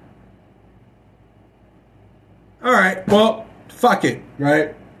 All right, well, fuck it,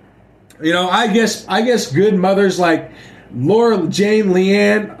 right? I guess good mothers like Laura Jane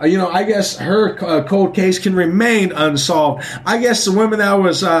Leanne, I guess her cold case can remain unsolved. I guess the woman that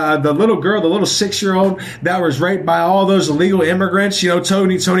was the little 6-year-old that was raped by all those illegal immigrants,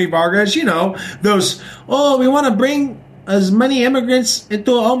 Tony Vargas, those, we want to bring as many immigrants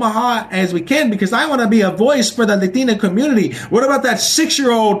into Omaha as we can because I want to be a voice for the Latina community. What about that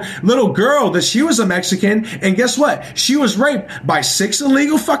 6-year-old little girl that she was a Mexican, and guess what? She was raped by 6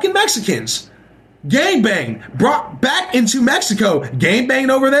 illegal fucking Mexicans. gangbanged, brought back into Mexico, gangbanged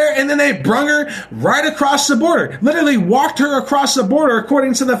over there, and then they brung her right across the border. Literally walked her across the border,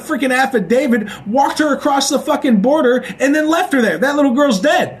 according to the freaking affidavit, walked her across the fucking border, and then left her there. That little girl's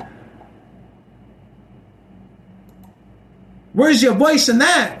dead. Where's your voice in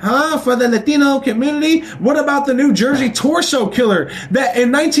that, huh? For the Latino community? What about the New Jersey torso killer that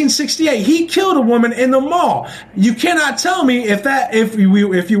in 1968, he killed a woman in the mall? You cannot tell me if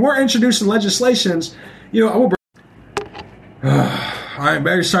you weren't introduced to legislations, you know, I will I'm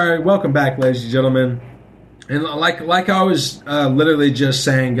very sorry. Welcome back, ladies and gentlemen. And like I was literally just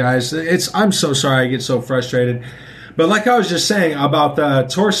saying, guys, I'm so sorry I get so frustrated. But like I was just saying about the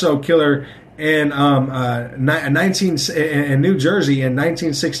torso killer in New Jersey in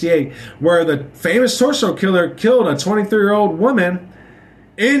 1968, where the famous torso killer killed a 23-year-old woman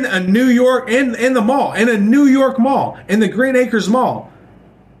in a New York in the mall, in a New York mall, in the Green Acres Mall,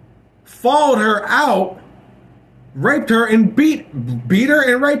 followed her out, raped her and beat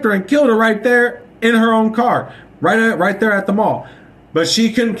her and raped her and killed her right there in her own car, right there at the mall. But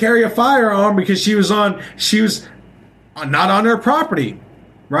she couldn't carry a firearm because she was not on her property.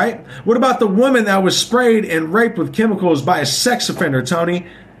 Right? What about the woman that was sprayed and raped with chemicals by a sex offender, Tony?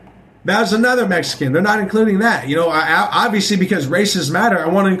 That was another Mexican. They're not including that. You know, obviously because races matter, I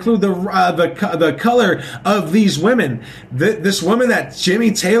want to include the color of these women. This woman that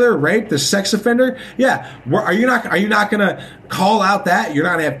Jimmy Taylor raped, the sex offender. Yeah, are you not going to call out that? You're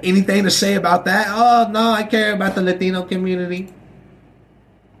not going to have anything to say about that? Oh no, I care about the Latino community.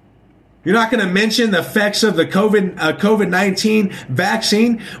 You're not going to mention the effects of the COVID-19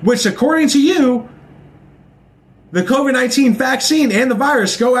 vaccine, which according to you, the COVID-19 vaccine and the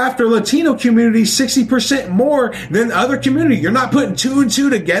virus go after Latino community 60% more than other community. You're not putting two and two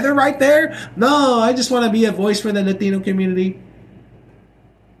together right there? No, I just want to be a voice for the Latino community.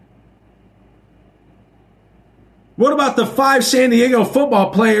 What about the 5 San Diego football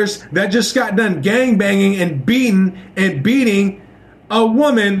players that just got done gangbanging and beating a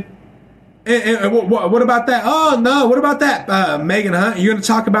woman? And what about that? Oh, no. What about that, Megan Hunt? You're going to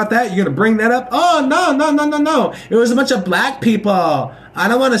talk about that? You're going to bring that up? Oh, no. It was a bunch of black people. I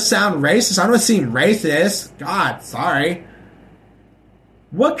don't want to sound racist. I don't want to seem racist. God, sorry.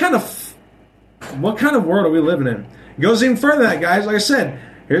 What kind of world are we living in? It goes even further than that, guys. Like I said,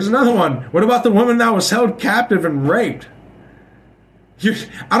 here's another one. What about the woman that was held captive and raped?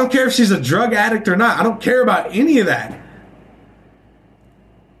 I don't care if she's a drug addict or not. I don't care about any of that.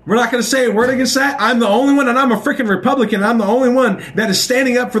 We're not going to say a word against that. I'm the only one, and I'm a freaking Republican. I'm the only one that is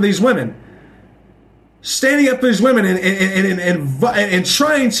standing up for these women. Standing up for these women and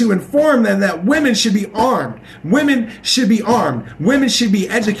trying to inform them that women should be armed. Women should be armed. Women should be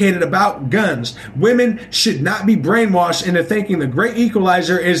educated about guns. Women should not be brainwashed into thinking the great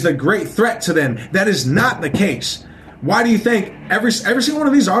equalizer is the great threat to them. That is not the case. Why do you think every single one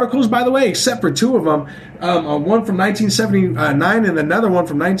of these articles, by the way, except for 2 of them, one from 1979 and another one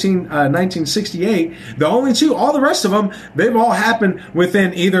from 1968, the only 2, all the rest of them, they've all happened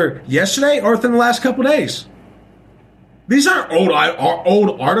within either yesterday or within the last couple days. These aren't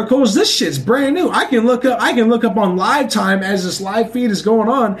old articles. This shit's brand new. I can look up on live time as this live feed is going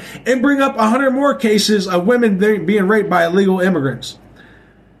on and bring up 100 more cases of women being raped by illegal immigrants.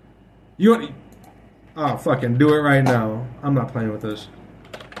 Oh, fucking do it right now. I'm not playing with this.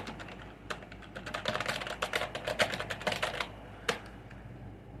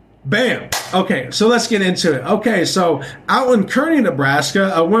 Bam. Okay, so let's get into it. Okay, so out in Kearney,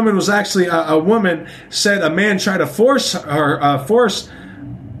 Nebraska, a woman said a man tried to force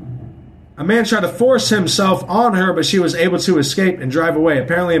himself on her, but she was able to escape and drive away.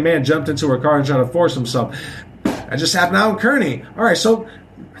 Apparently, a man jumped into her car and tried to force himself. That just happened out in Kearney. All right, so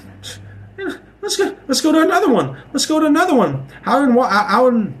let's go to another one.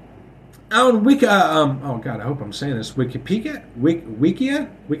 Out in Wika, oh God, I hope I'm saying this. Wikipedia?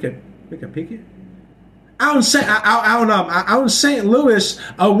 Out in St. Louis,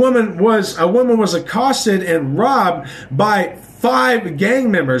 a woman was accosted and robbed by 5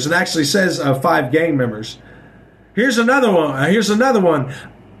 gang members. It actually says 5 gang members. Here's another one.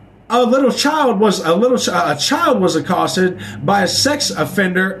 A child was accosted by a sex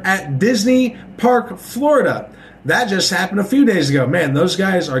offender at Disney Park, Florida. That just happened a few days ago. Man, those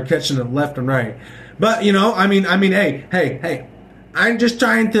guys are catching it left and right. But hey, I'm just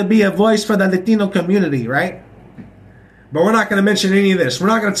trying to be a voice for the Latino community, right? But we're not going to mention any of this. We're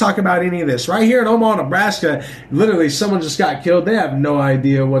not going to talk about any of this. Right here in Omaha, Nebraska, literally someone just got killed. They have no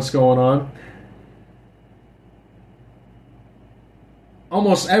idea what's going on.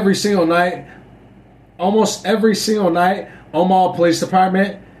 Almost every single night, Omaha Police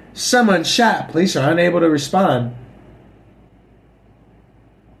Department Someone shot. Police are unable to respond.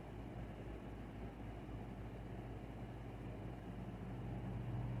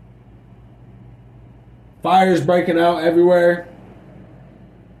 Fires breaking out everywhere.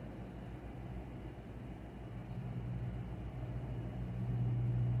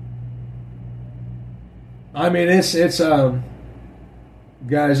 I mean, it's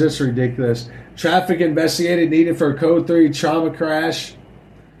guys, it's ridiculous. Traffic investigated needed for a Code 3 trauma crash.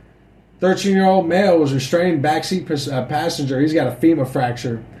 13-year-old male was restrained backseat passenger. He's got a femur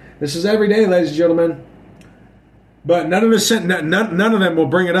fracture. This is every day, ladies and gentlemen. But none of them will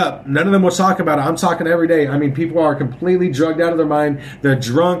bring it up. None of them will talk about it. I'm talking every day. I mean, people are completely drugged out of their mind. They're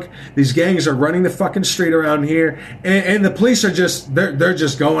drunk. These gangs are running the fucking street around here, and the police are just they're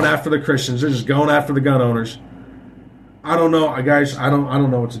just going after the Christians. They're just going after the gun owners. I don't know, guys. I don't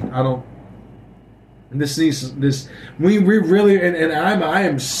know what to. I don't. This needs this. We really and I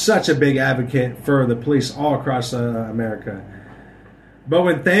am such a big advocate for the police all across America. But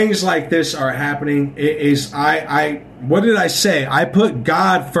when things like this are happening, it is what did I say? I put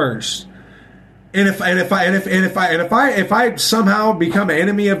God first. And if I somehow become an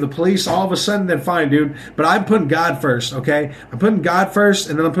enemy of the police all of a sudden, then fine, dude. But I'm putting God first, okay? I'm putting God first,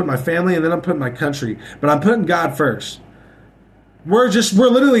 and then I'm putting my family, and then I'm putting my country. But I'm putting God first. We're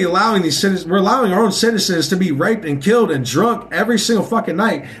literally allowing we're allowing our own citizens to be raped and killed and drunk every single fucking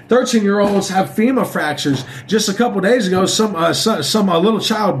night. 13-year-olds have femur fractures. Just a couple days ago, some little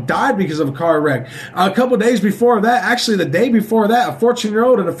child died because of a car wreck. A couple days before that, actually the day before that, a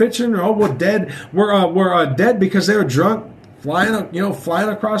 14-year-old and a 15-year-old were dead because they were drunk flying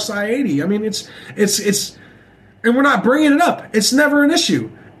across I-80. I mean, it's and we're not bringing it up. It's never an issue.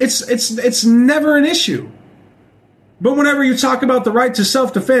 It's never an issue. But whenever you talk about the right to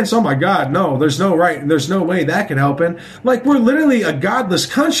self-defense, oh my God, no, there's no right, there's no way that can help in. Like, we're literally a godless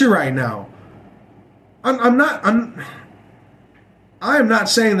country right now. I am not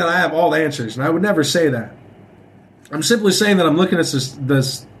saying that I have all the answers, and I would never say that. I'm simply saying that I'm looking at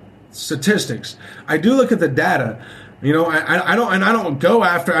the statistics. I do look at the data. You know, I don't go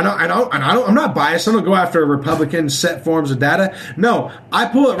after. I'm not biased. I don't go after Republican set forms of data. No, I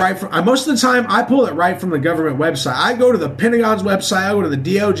pull it right from. Most of the time, I pull it right from the government website. I go to the Pentagon's website. I go to the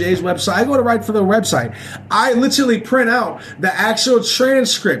DOJ's website. I go to right for their website. I literally print out the actual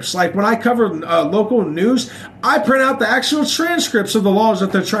transcripts. Like when I cover local news, I print out the actual transcripts of the laws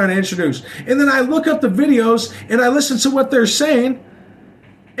that they're trying to introduce, and then I look up the videos and I listen to what they're saying.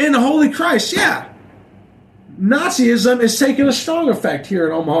 And holy Christ, yeah. Nazism is taking a strong effect here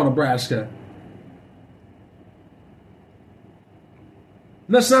in Omaha, Nebraska.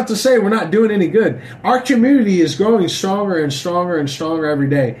 That's not to say we're not doing any good. Our community is growing stronger and stronger and stronger every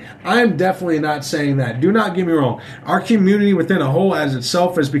day. I'm definitely not saying that. Do not get me wrong. Our community within a whole as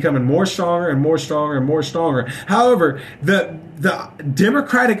itself is becoming more stronger and more stronger and more stronger. However, the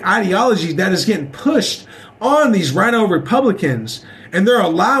Democratic ideology that is getting pushed on these rhino Republicans, and they're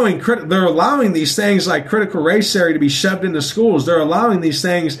allowing these things like critical race theory to be shoved into schools. They're allowing these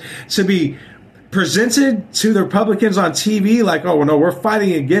things to be presented to the Republicans on TV like, oh, well, no, we're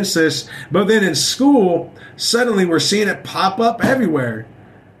fighting against this. But then in school, suddenly we're seeing it pop up everywhere.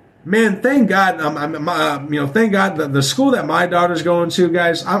 Man, thank God, thank God the school that my daughter's going to,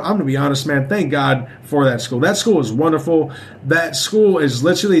 guys, I'm going to be honest, man, thank God for that school. That school is wonderful. That school is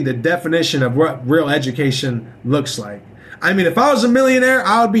literally the definition of what real education looks like. I mean, if I was a millionaire,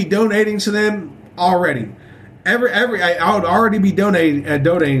 I would be donating to them already. I would already be donating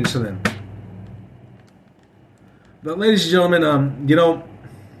to them. But ladies and gentlemen,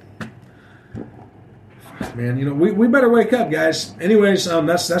 we better wake up, guys. Anyways,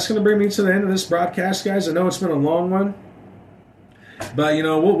 that's going to bring me to the end of this broadcast, guys. I know it's been a long one. But,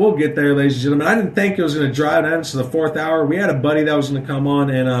 we'll get there, ladies and gentlemen. I didn't think it was going to drive down to the fourth hour. We had a buddy that was going to come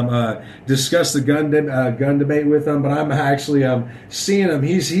on and discuss the gun debate with him. But I'm actually seeing him.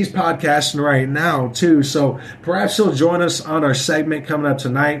 He's podcasting right now, too. So perhaps he'll join us on our segment coming up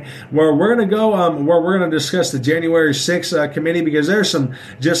tonight where we're going to go, where we're going to discuss the January 6th committee, because there's some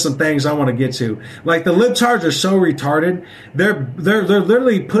things I want to get to. Like, the libtards are so retarded. They're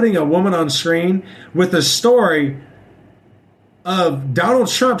literally putting a woman on screen with a story of Donald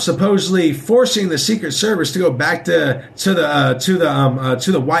Trump supposedly forcing the Secret Service to go back to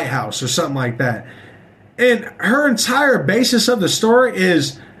the White House or something like that. And her entire basis of the story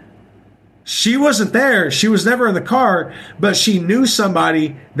is she wasn't there. She was never in the car, but she knew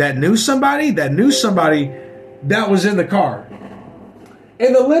somebody that knew somebody that knew somebody that was in the car.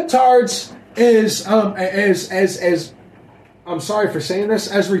 And the libtards is as I'm sorry for saying this,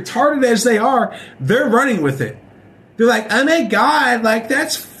 as retarded as they are, they're running with it. They're like, oh my God, like,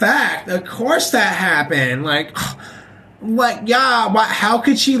 that's fact. Of course that happened. Like, yeah, how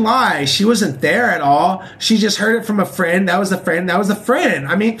could she lie? She wasn't there at all. She just heard it from a friend. That was the friend. That was the friend.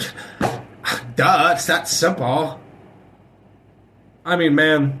 I mean, duh, it's that simple. I mean,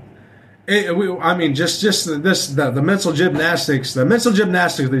 man, the mental gymnastics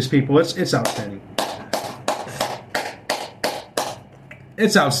of these people, it's outstanding.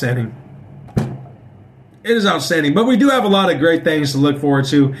 It's outstanding. It is outstanding. But we do have a lot of great things to look forward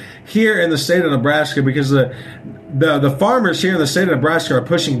to here in the state of Nebraska, because the farmers here in the state of Nebraska are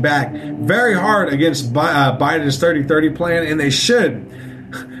pushing back very hard against Biden's 30-30 plan, and they should.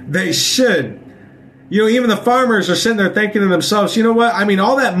 They should. You know, even the farmers are sitting there thinking to themselves, you know what? I mean,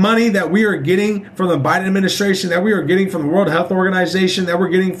 all that money that we are getting from the Biden administration, that we are getting from the World Health Organization, that we're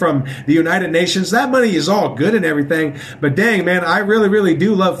getting from the United Nations, that money is all good and everything. But dang, man, I really, really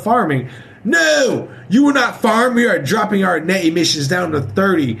do love farming. No, you will not farm. We are dropping our net emissions down to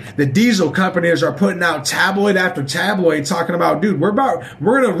 30. The diesel companies are putting out tabloid after tabloid talking about, dude, we're going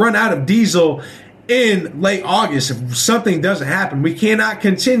to run out of diesel in late August if something doesn't happen. We cannot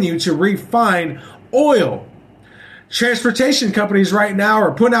continue to refine oil. Transportation companies right now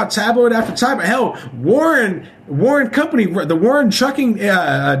are putting out tabloid after tabloid. Hell, Warren Company, the Warren Trucking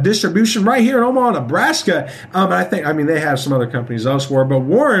distribution right here in Omaha, Nebraska. They have some other companies elsewhere, but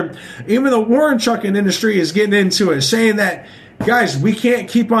even the Warren trucking industry is getting into it, saying that, guys, we can't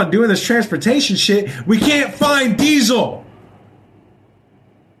keep on doing this transportation shit. We can't find diesel.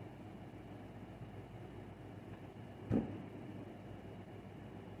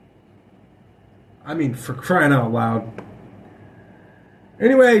 I mean, for crying out loud.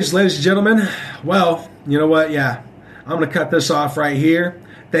 Anyways, ladies and gentlemen, well, you know what? Yeah, I'm going to cut this off right here.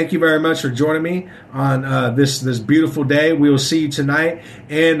 Thank you very much for joining me on this beautiful day. We will see you tonight.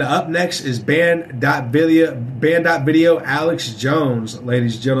 And up next is Band.video Alex Jones,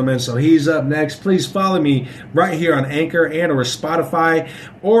 ladies and gentlemen. So he's up next. Please follow me right here on Anchor and or Spotify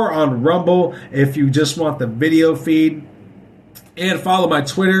or on Rumble if you just want the video feed. And follow my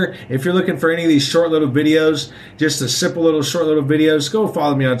Twitter. If you're looking for any of these short little videos, just a simple little short little videos, go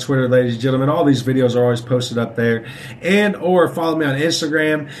follow me on Twitter, ladies and gentlemen. All these videos are always posted up there. And or follow me on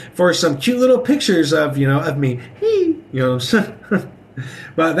Instagram for some cute little pictures of me. You know what I'm saying?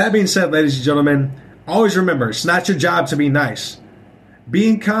 But that being said, ladies and gentlemen, always remember, it's not your job to be nice.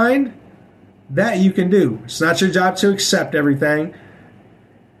 Being kind, that you can do. It's not your job to accept everything.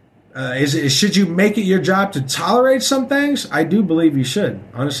 Should you make it your job to tolerate some things? I do believe you should.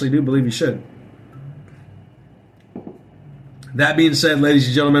 Honestly, do believe you should. That being said, ladies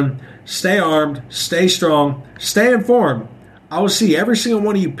and gentlemen, stay armed, stay strong, stay informed. I will see every single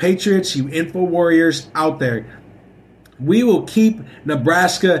one of you patriots, you info warriors out there. We will keep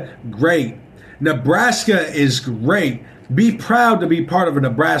Nebraska great. Nebraska is great. Be proud to be part of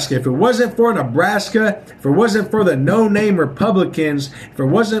Nebraska. If it wasn't for Nebraska, if it wasn't for the no-name Republicans, if it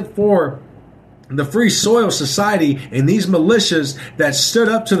wasn't for the Free Soil Society and these militias that stood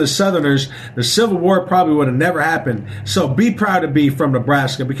up to the Southerners, the Civil War probably would have never happened. So be proud to be from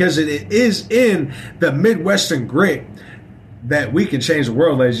Nebraska, because it is in the Midwestern grit that we can change the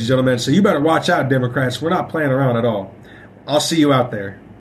world, ladies and gentlemen. So you better watch out, Democrats. We're not playing around at all. I'll see you out there.